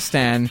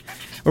Afghanistan.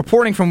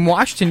 Reporting from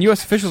Washington,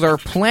 U.S. officials are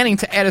planning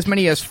to add as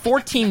many as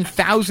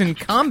 14,000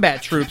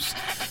 combat troops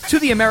to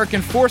the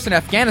American force in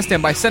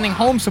Afghanistan by sending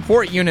home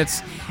support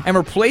units and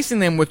replacing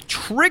them with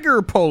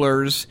trigger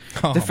pullers,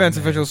 defense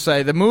officials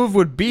say. The move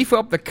would beef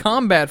up the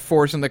combat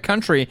force in the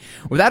country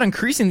without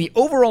increasing the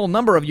overall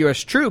number of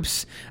U.S.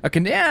 troops.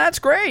 That's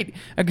great.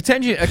 A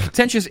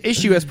contentious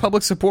issue as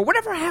public support.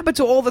 Whatever happened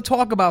to all the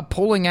talk about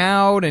pulling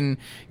out and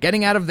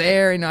getting out of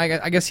there? And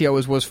I guess he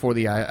always was for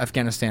the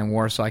Afghanistan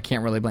war, so I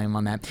can't really blame him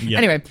on that. Yep.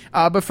 Anyway,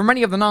 but for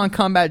many of the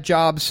non-combat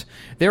jobs,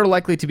 they're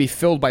likely to be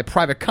filled by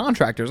private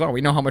contractors. Oh, we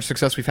know how much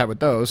success we've had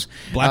with those.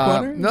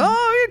 Blackwater?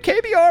 Oh,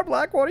 KBR,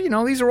 Blackwater,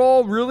 these are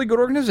all really good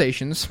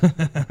organizations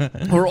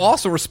who are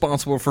also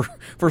responsible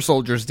for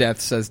soldiers'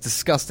 deaths, as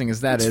disgusting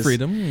as that is.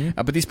 Freedom.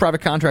 But these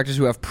private contractors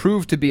who have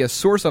proved to be a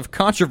source of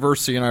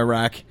controversy in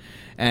Iraq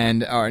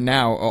and are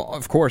now,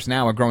 of course,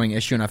 a growing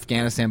issue in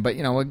Afghanistan. But,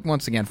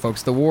 once again,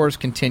 folks, the wars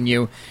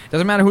continue.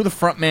 Doesn't matter who the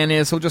front man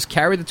is. He'll just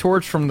carry the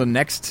torch from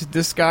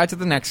this guy to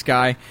the next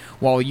guy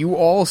while you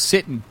all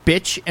sit and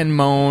bitch and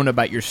moan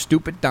about your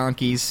stupid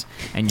donkeys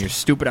and your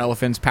stupid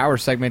elephants. Power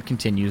segment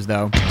continues,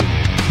 though.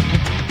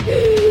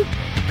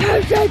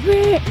 Power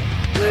segment!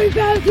 Very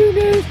fast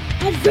news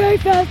and very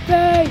fast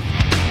pace!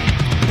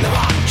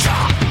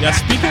 Yeah,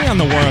 speaking on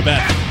the war of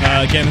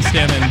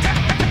Afghanistan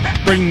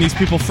and bringing these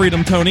people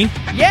freedom, Tony.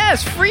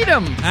 Yes,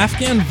 freedom!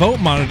 Afghan Vote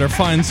Monitor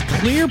finds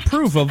clear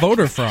proof of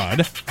voting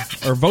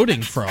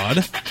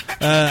fraud.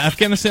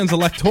 Afghanistan's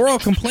Electoral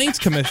Complaints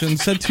Commission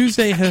said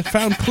Tuesday had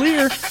found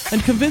clear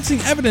and convincing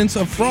evidence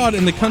of fraud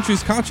in the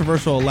country's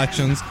controversial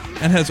elections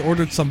and has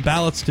ordered some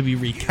ballots to be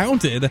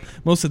recounted.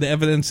 Most of the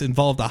evidence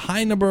involved a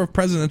high number of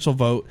presidential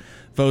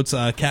votes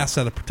cast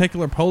at a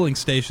particular polling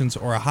stations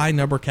or a high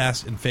number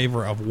cast in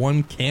favor of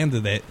one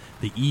candidate,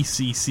 the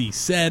ECC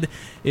said.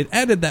 It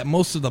added that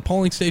most of the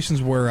polling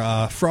stations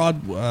where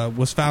fraud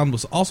was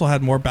found also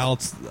had more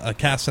ballots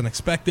cast than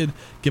expected,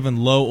 given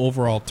low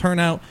overall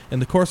turnout. In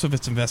the course of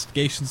its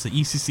investigations, the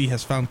ECC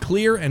has found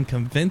clear and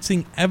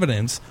convincing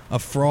evidence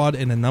of fraud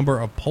in a number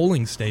of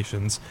polling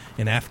stations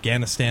in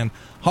Afghanistan.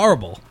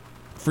 Horrible.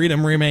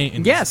 Freedom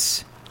remains.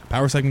 Yes.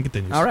 Power segment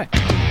continues. All right.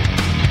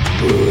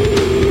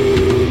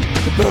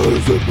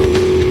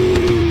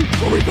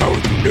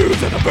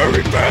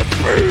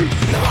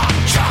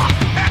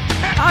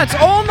 It's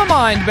all in the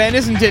mind, Ben,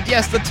 isn't it?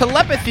 Yes, the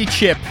telepathy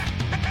chip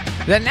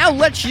that now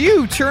lets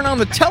you turn on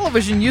the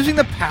television using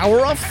the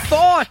power of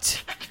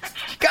thought.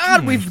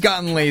 God, we've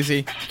gotten lazy.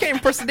 You can't even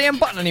press the damn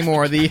button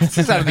anymore. This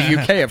is out of the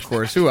UK, of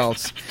course. Who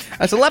else?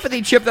 A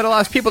telepathy chip that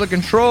allows people to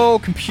control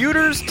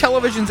computers,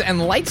 televisions,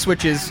 and light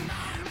switches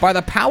by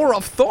the power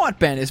of thought,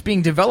 Ben, is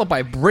being developed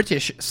by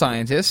British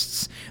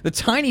scientists. The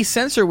tiny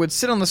sensor would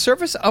sit on the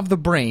surface of the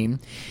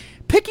brain,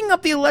 picking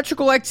up the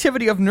electrical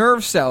activity of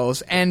nerve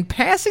cells and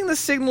passing the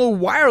signal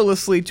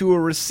wirelessly to a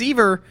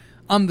receiver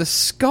on the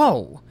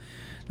skull.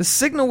 The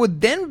signal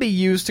would then be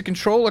used to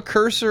control a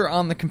cursor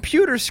on the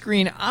computer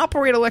screen,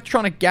 operate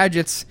electronic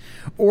gadgets,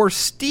 or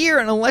steer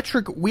an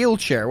electric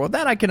wheelchair. Well,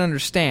 that I can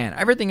understand.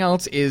 Everything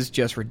else is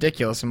just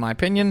ridiculous, in my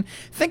opinion.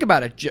 Think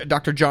about it.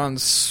 Dr. John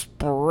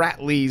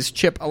Spratley's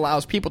chip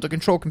allows people to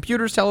control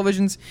computers,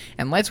 televisions,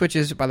 and light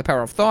switches by the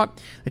power of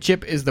thought. The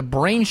chip is the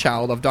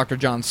brainchild of Dr.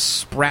 John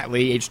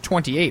Spratley, age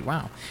 28,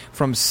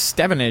 from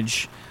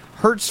Stevenage,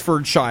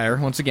 Hertfordshire,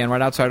 once again,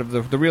 right outside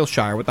of the real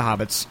Shire with the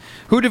hobbits,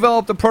 who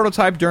developed the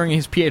prototype during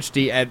his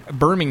PhD at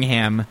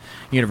Birmingham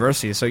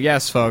University. So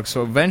yes, folks,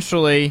 so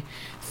eventually,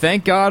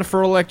 thank God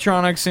for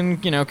electronics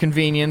and,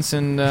 convenience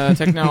and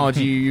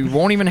technology. You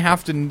won't even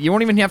have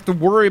to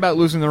worry about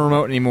losing the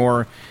remote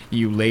anymore,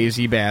 you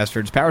lazy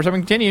bastards. Power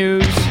 7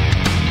 continues.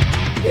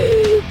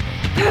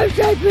 Power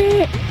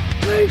segment,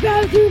 very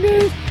fast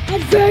news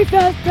and very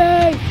fast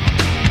pace.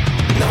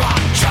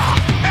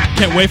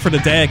 Can't wait for the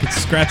day I could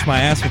scratch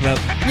my ass without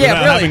really.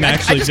 having to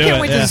actually I just do can't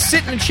it. wait to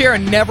sit in a chair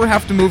and never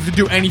have to move to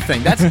do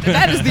anything.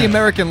 That is the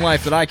American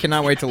life that I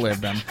cannot wait to live,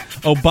 Ben.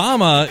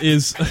 Obama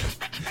is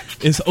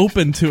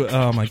open to,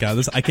 oh my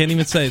god, I can't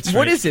even say it straight.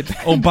 What is it?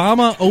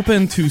 Obama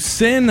open to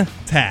sin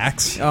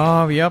tax.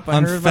 Oh, yep, I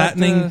on heard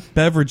fattening about the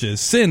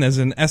beverages. Sin as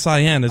in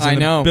S-I-N, as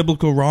in a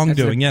biblical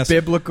wrongdoing. Yes,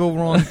 biblical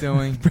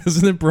wrongdoing.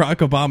 President Barack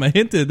Obama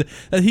hinted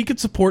that he could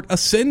support a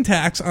sin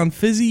tax on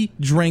fizzy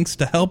drinks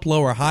to help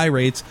lower high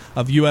rates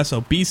of U.S.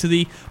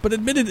 obesity, but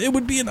admitted it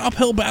would be an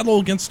uphill battle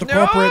against the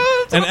corporate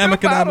and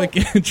economic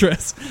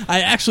interests.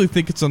 I actually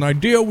think it's an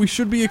idea we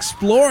should be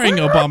exploring,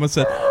 Obama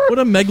said. What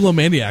a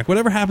megalomaniac.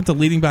 Whatever happened to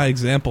leading by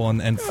example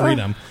and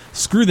freedom?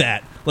 Screw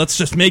that. Let's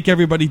just make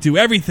everybody do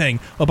everything.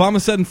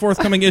 Obama said in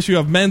forthcoming issue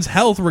of Men's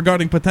Health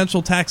regarding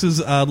potential taxes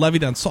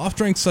levied on soft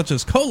drinks such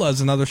as colas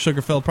and other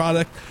sugar-filled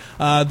products.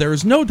 There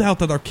is no doubt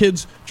that our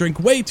kids drink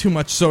way too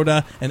much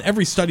soda, and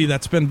every study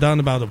that's been done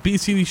about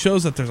obesity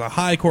shows that there's a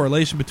high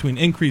correlation between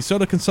increased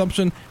soda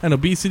consumption and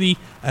obesity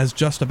as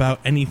just about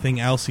anything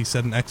else, he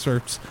said in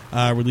excerpts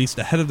released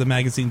ahead of the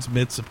magazine's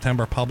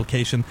mid-September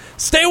publication.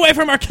 Stay away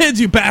from our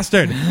kids, you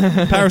bastard!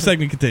 Power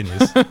segment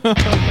continues.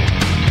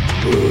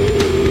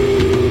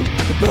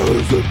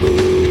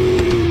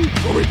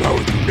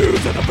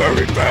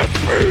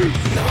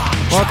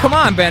 Well, come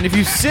on, Ben. If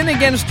you sin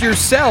against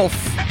yourself,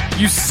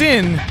 you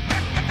sin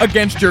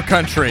against your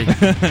country.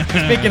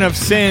 Speaking of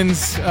sins,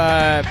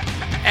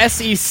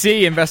 SEC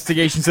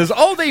investigation says,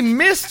 they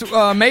missed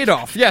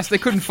Madoff. Yes, they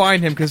couldn't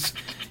find him because,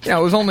 it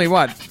was only,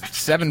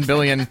 $7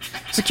 billion.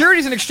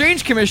 Securities and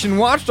Exchange Commission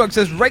watchdog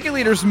says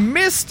regulators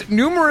missed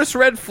numerous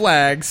red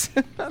flags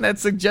that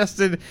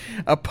suggested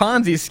a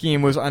Ponzi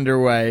scheme was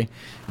underway.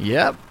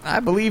 Yep, I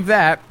believe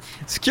that.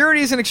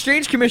 Securities and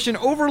Exchange Commission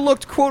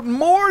overlooked, quote,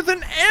 more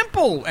than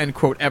ample, end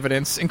quote,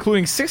 evidence,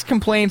 including 6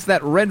 complaints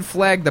that red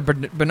flagged the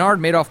Bernard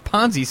Madoff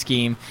Ponzi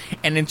scheme,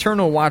 an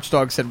internal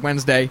watchdog said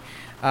Wednesday.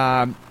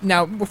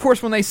 Now, of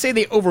course, when they say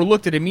they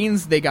overlooked it, it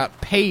means they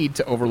got paid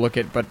to overlook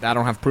it, but I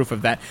don't have proof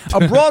of that.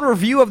 A broad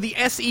review of the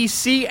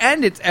SEC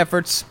and its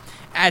efforts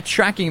at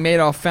tracking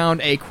Madoff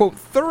found a, quote,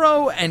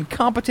 thorough and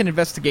competent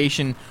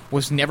investigation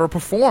was never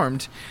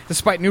performed.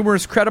 Despite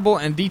numerous credible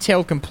and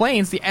detailed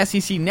complaints, the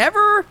SEC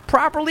never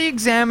properly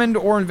examined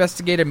or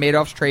investigated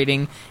Madoff's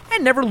trading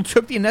and never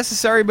took the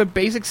necessary but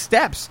basic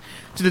steps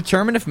to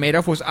determine if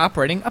Madoff was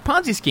operating a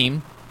Ponzi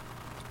scheme,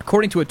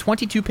 according to a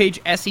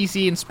 22-page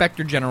SEC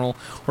Inspector General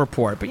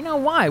report. But you know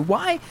why?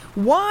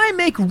 Why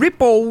make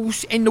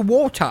ripples in the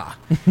water?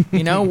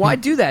 You know, why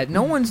do that?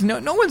 No one's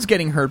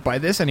getting hurt by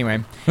this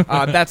anyway.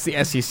 That's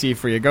the SEC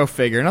for you. Go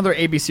figure. Another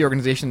ABC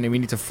organization that we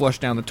need to flush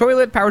down the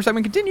toilet. Power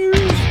segment continues.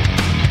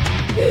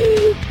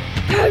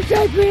 Power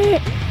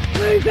segment.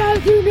 Very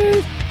fast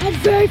news and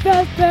very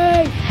fast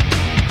pay.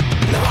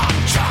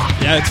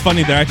 Yeah, it's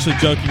funny. They're actually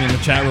joking in the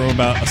chat room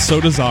about a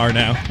soda czar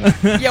now.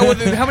 Yeah, well,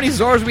 how many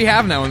czars we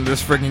have now in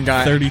this freaking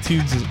guy? 32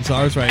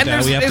 czars right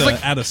now. We have to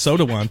add a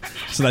soda one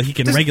so that he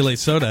can regulate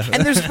soda.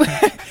 And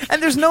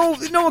there's no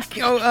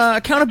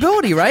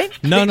accountability, right?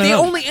 No. They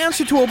only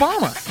answer to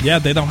Obama. Yeah,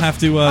 they don't have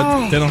to.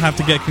 They don't have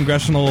to get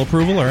congressional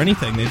approval or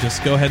anything. They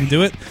just go ahead and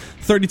do it.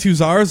 32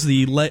 czars.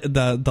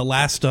 The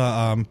last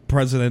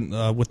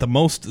president with the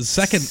most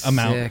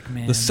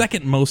the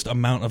second most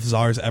amount of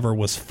czars ever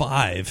was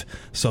 5.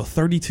 So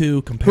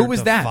 32 compared Who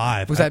was to that?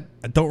 5. Was that?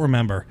 I don't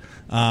remember.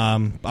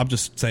 I'm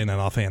just saying that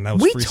offhand. That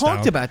was We freestyle.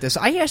 talked about this.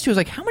 I asked you, I was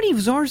like, how many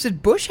czars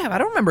did Bush have? I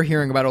don't remember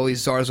hearing about all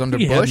these czars under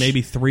He Bush. had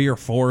maybe 3 or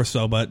 4 or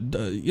so, but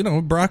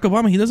Barack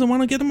Obama, he doesn't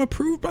want to get him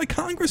approved by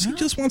Congress. He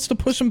just wants to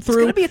push him through.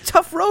 It's going to be a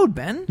tough road,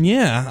 Ben.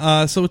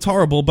 Yeah, so it's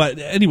horrible. But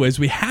anyways,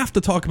 we have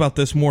to talk about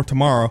this more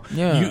tomorrow.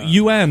 Yeah.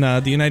 UN,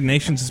 the United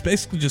Nations, is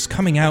basically just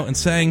coming out and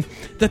saying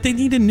that they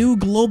need a new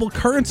global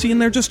currency,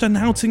 and they're just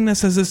announcing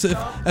this as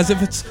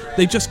if it's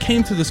they just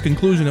came to this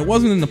conclusion. It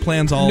wasn't in the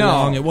plans all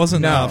along. It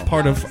wasn't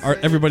part of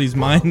everybody's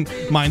mind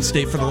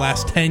state for the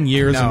last 10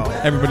 years and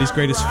everybody's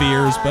greatest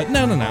fears. But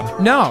no.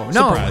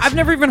 Surprise. I've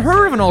never even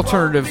heard of an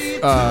alternative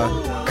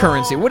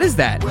currency. What is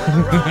that?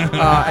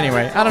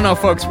 Anyway, I don't know,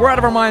 folks. We're out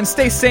of our minds.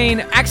 Stay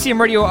sane.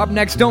 Axiom Radio up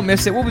next. Don't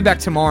miss it. We'll be back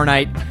tomorrow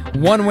night,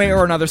 one way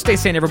or another. Stay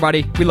sane,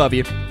 everybody. We love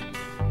you.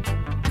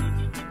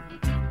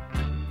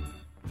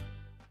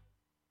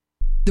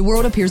 The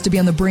world appears to be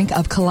on the brink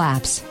of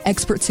collapse.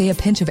 Experts say a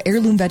pinch of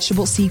heirloom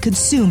vegetable seed could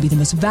soon be the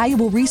most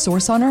valuable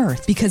resource on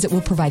Earth because it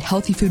will provide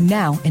healthy food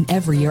now and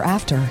every year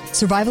after.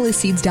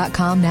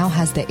 Survivalistseeds.com now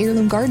has the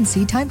Heirloom Garden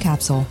Seed Time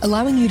Capsule,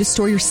 allowing you to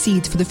store your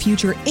seeds for the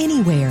future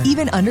anywhere,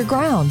 even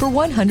underground, for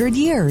 100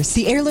 years.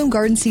 The Heirloom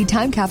Garden Seed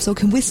Time Capsule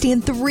can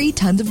withstand 3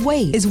 tons of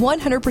weight, is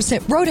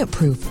 100%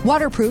 rodent-proof,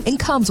 waterproof, and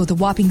comes with a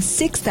whopping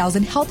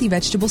 6,000 healthy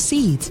vegetable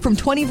seeds from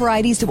 20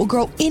 varieties that will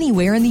grow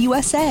anywhere in the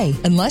USA.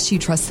 Unless you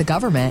trust the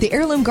government, the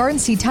Heirloom Garden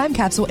Seed Time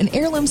Capsule and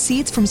heirloom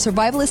seeds from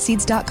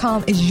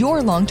Survivalistseeds.com is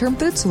your long-term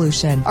food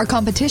solution. Our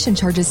competition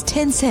charges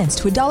 10 cents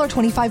to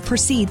 $1.25 per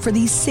seed for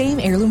these same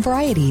heirloom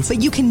varieties. But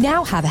you can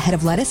now have a head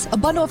of lettuce, a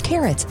bundle of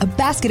carrots, a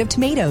basket of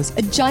tomatoes,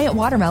 a giant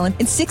watermelon,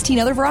 and 16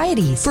 other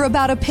varieties for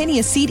about a penny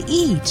a seed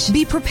each.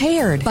 Be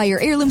prepared. Buy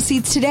your heirloom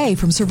seeds today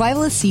from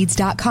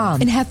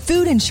Survivalistseeds.com and have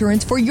food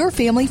insurance for your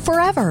family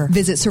forever.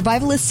 Visit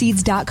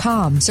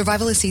Survivalistseeds.com.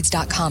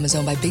 Survivalistseeds.com is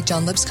owned by Big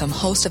John Lipscomb,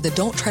 host of the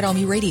Don't Tread on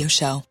Me radio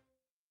show.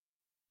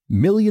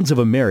 Millions of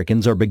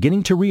Americans are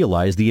beginning to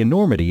realize the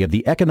enormity of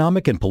the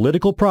economic and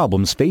political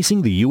problems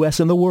facing the U.S.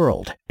 and the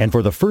world. And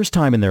for the first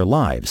time in their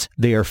lives,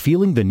 they are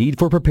feeling the need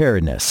for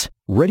preparedness.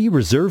 Ready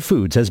Reserve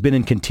Foods has been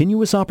in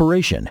continuous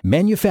operation,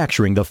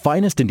 manufacturing the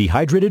finest in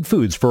dehydrated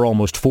foods for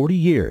almost 40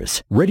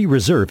 years. Ready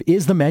Reserve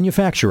is the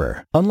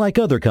manufacturer. Unlike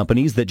other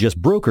companies that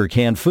just broker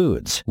canned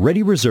foods,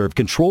 Ready Reserve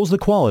controls the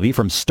quality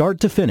from start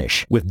to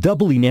finish with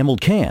double enameled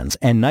cans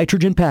and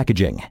nitrogen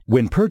packaging.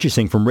 When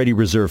purchasing from Ready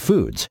Reserve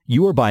Foods,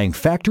 you are buying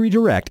factory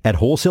direct at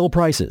wholesale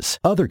prices.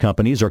 Other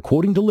companies are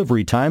quoting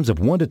delivery times of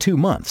 1 to 2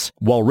 months,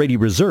 while Ready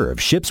Reserve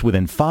ships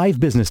within 5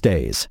 business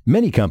days.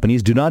 Many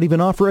companies do not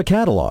even offer a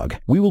catalog.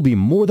 We will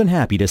be more than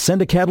happy to send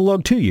a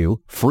catalog to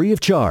you free of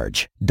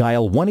charge.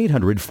 Dial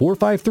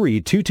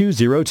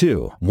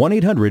 1-800-453-2202,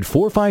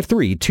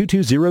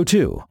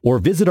 1-800-453-2202, or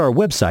visit our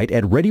website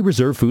at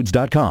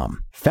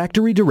ReadyReserveFoods.com.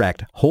 Factory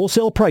direct,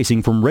 wholesale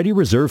pricing from Ready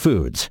Reserve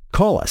Foods.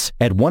 Call us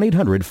at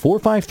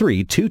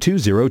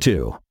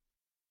 1-800-453-2202.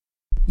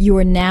 You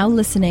are now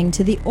listening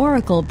to the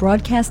Oracle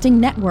Broadcasting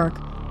Network,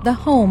 the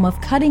home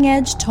of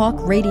cutting-edge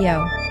talk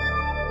radio.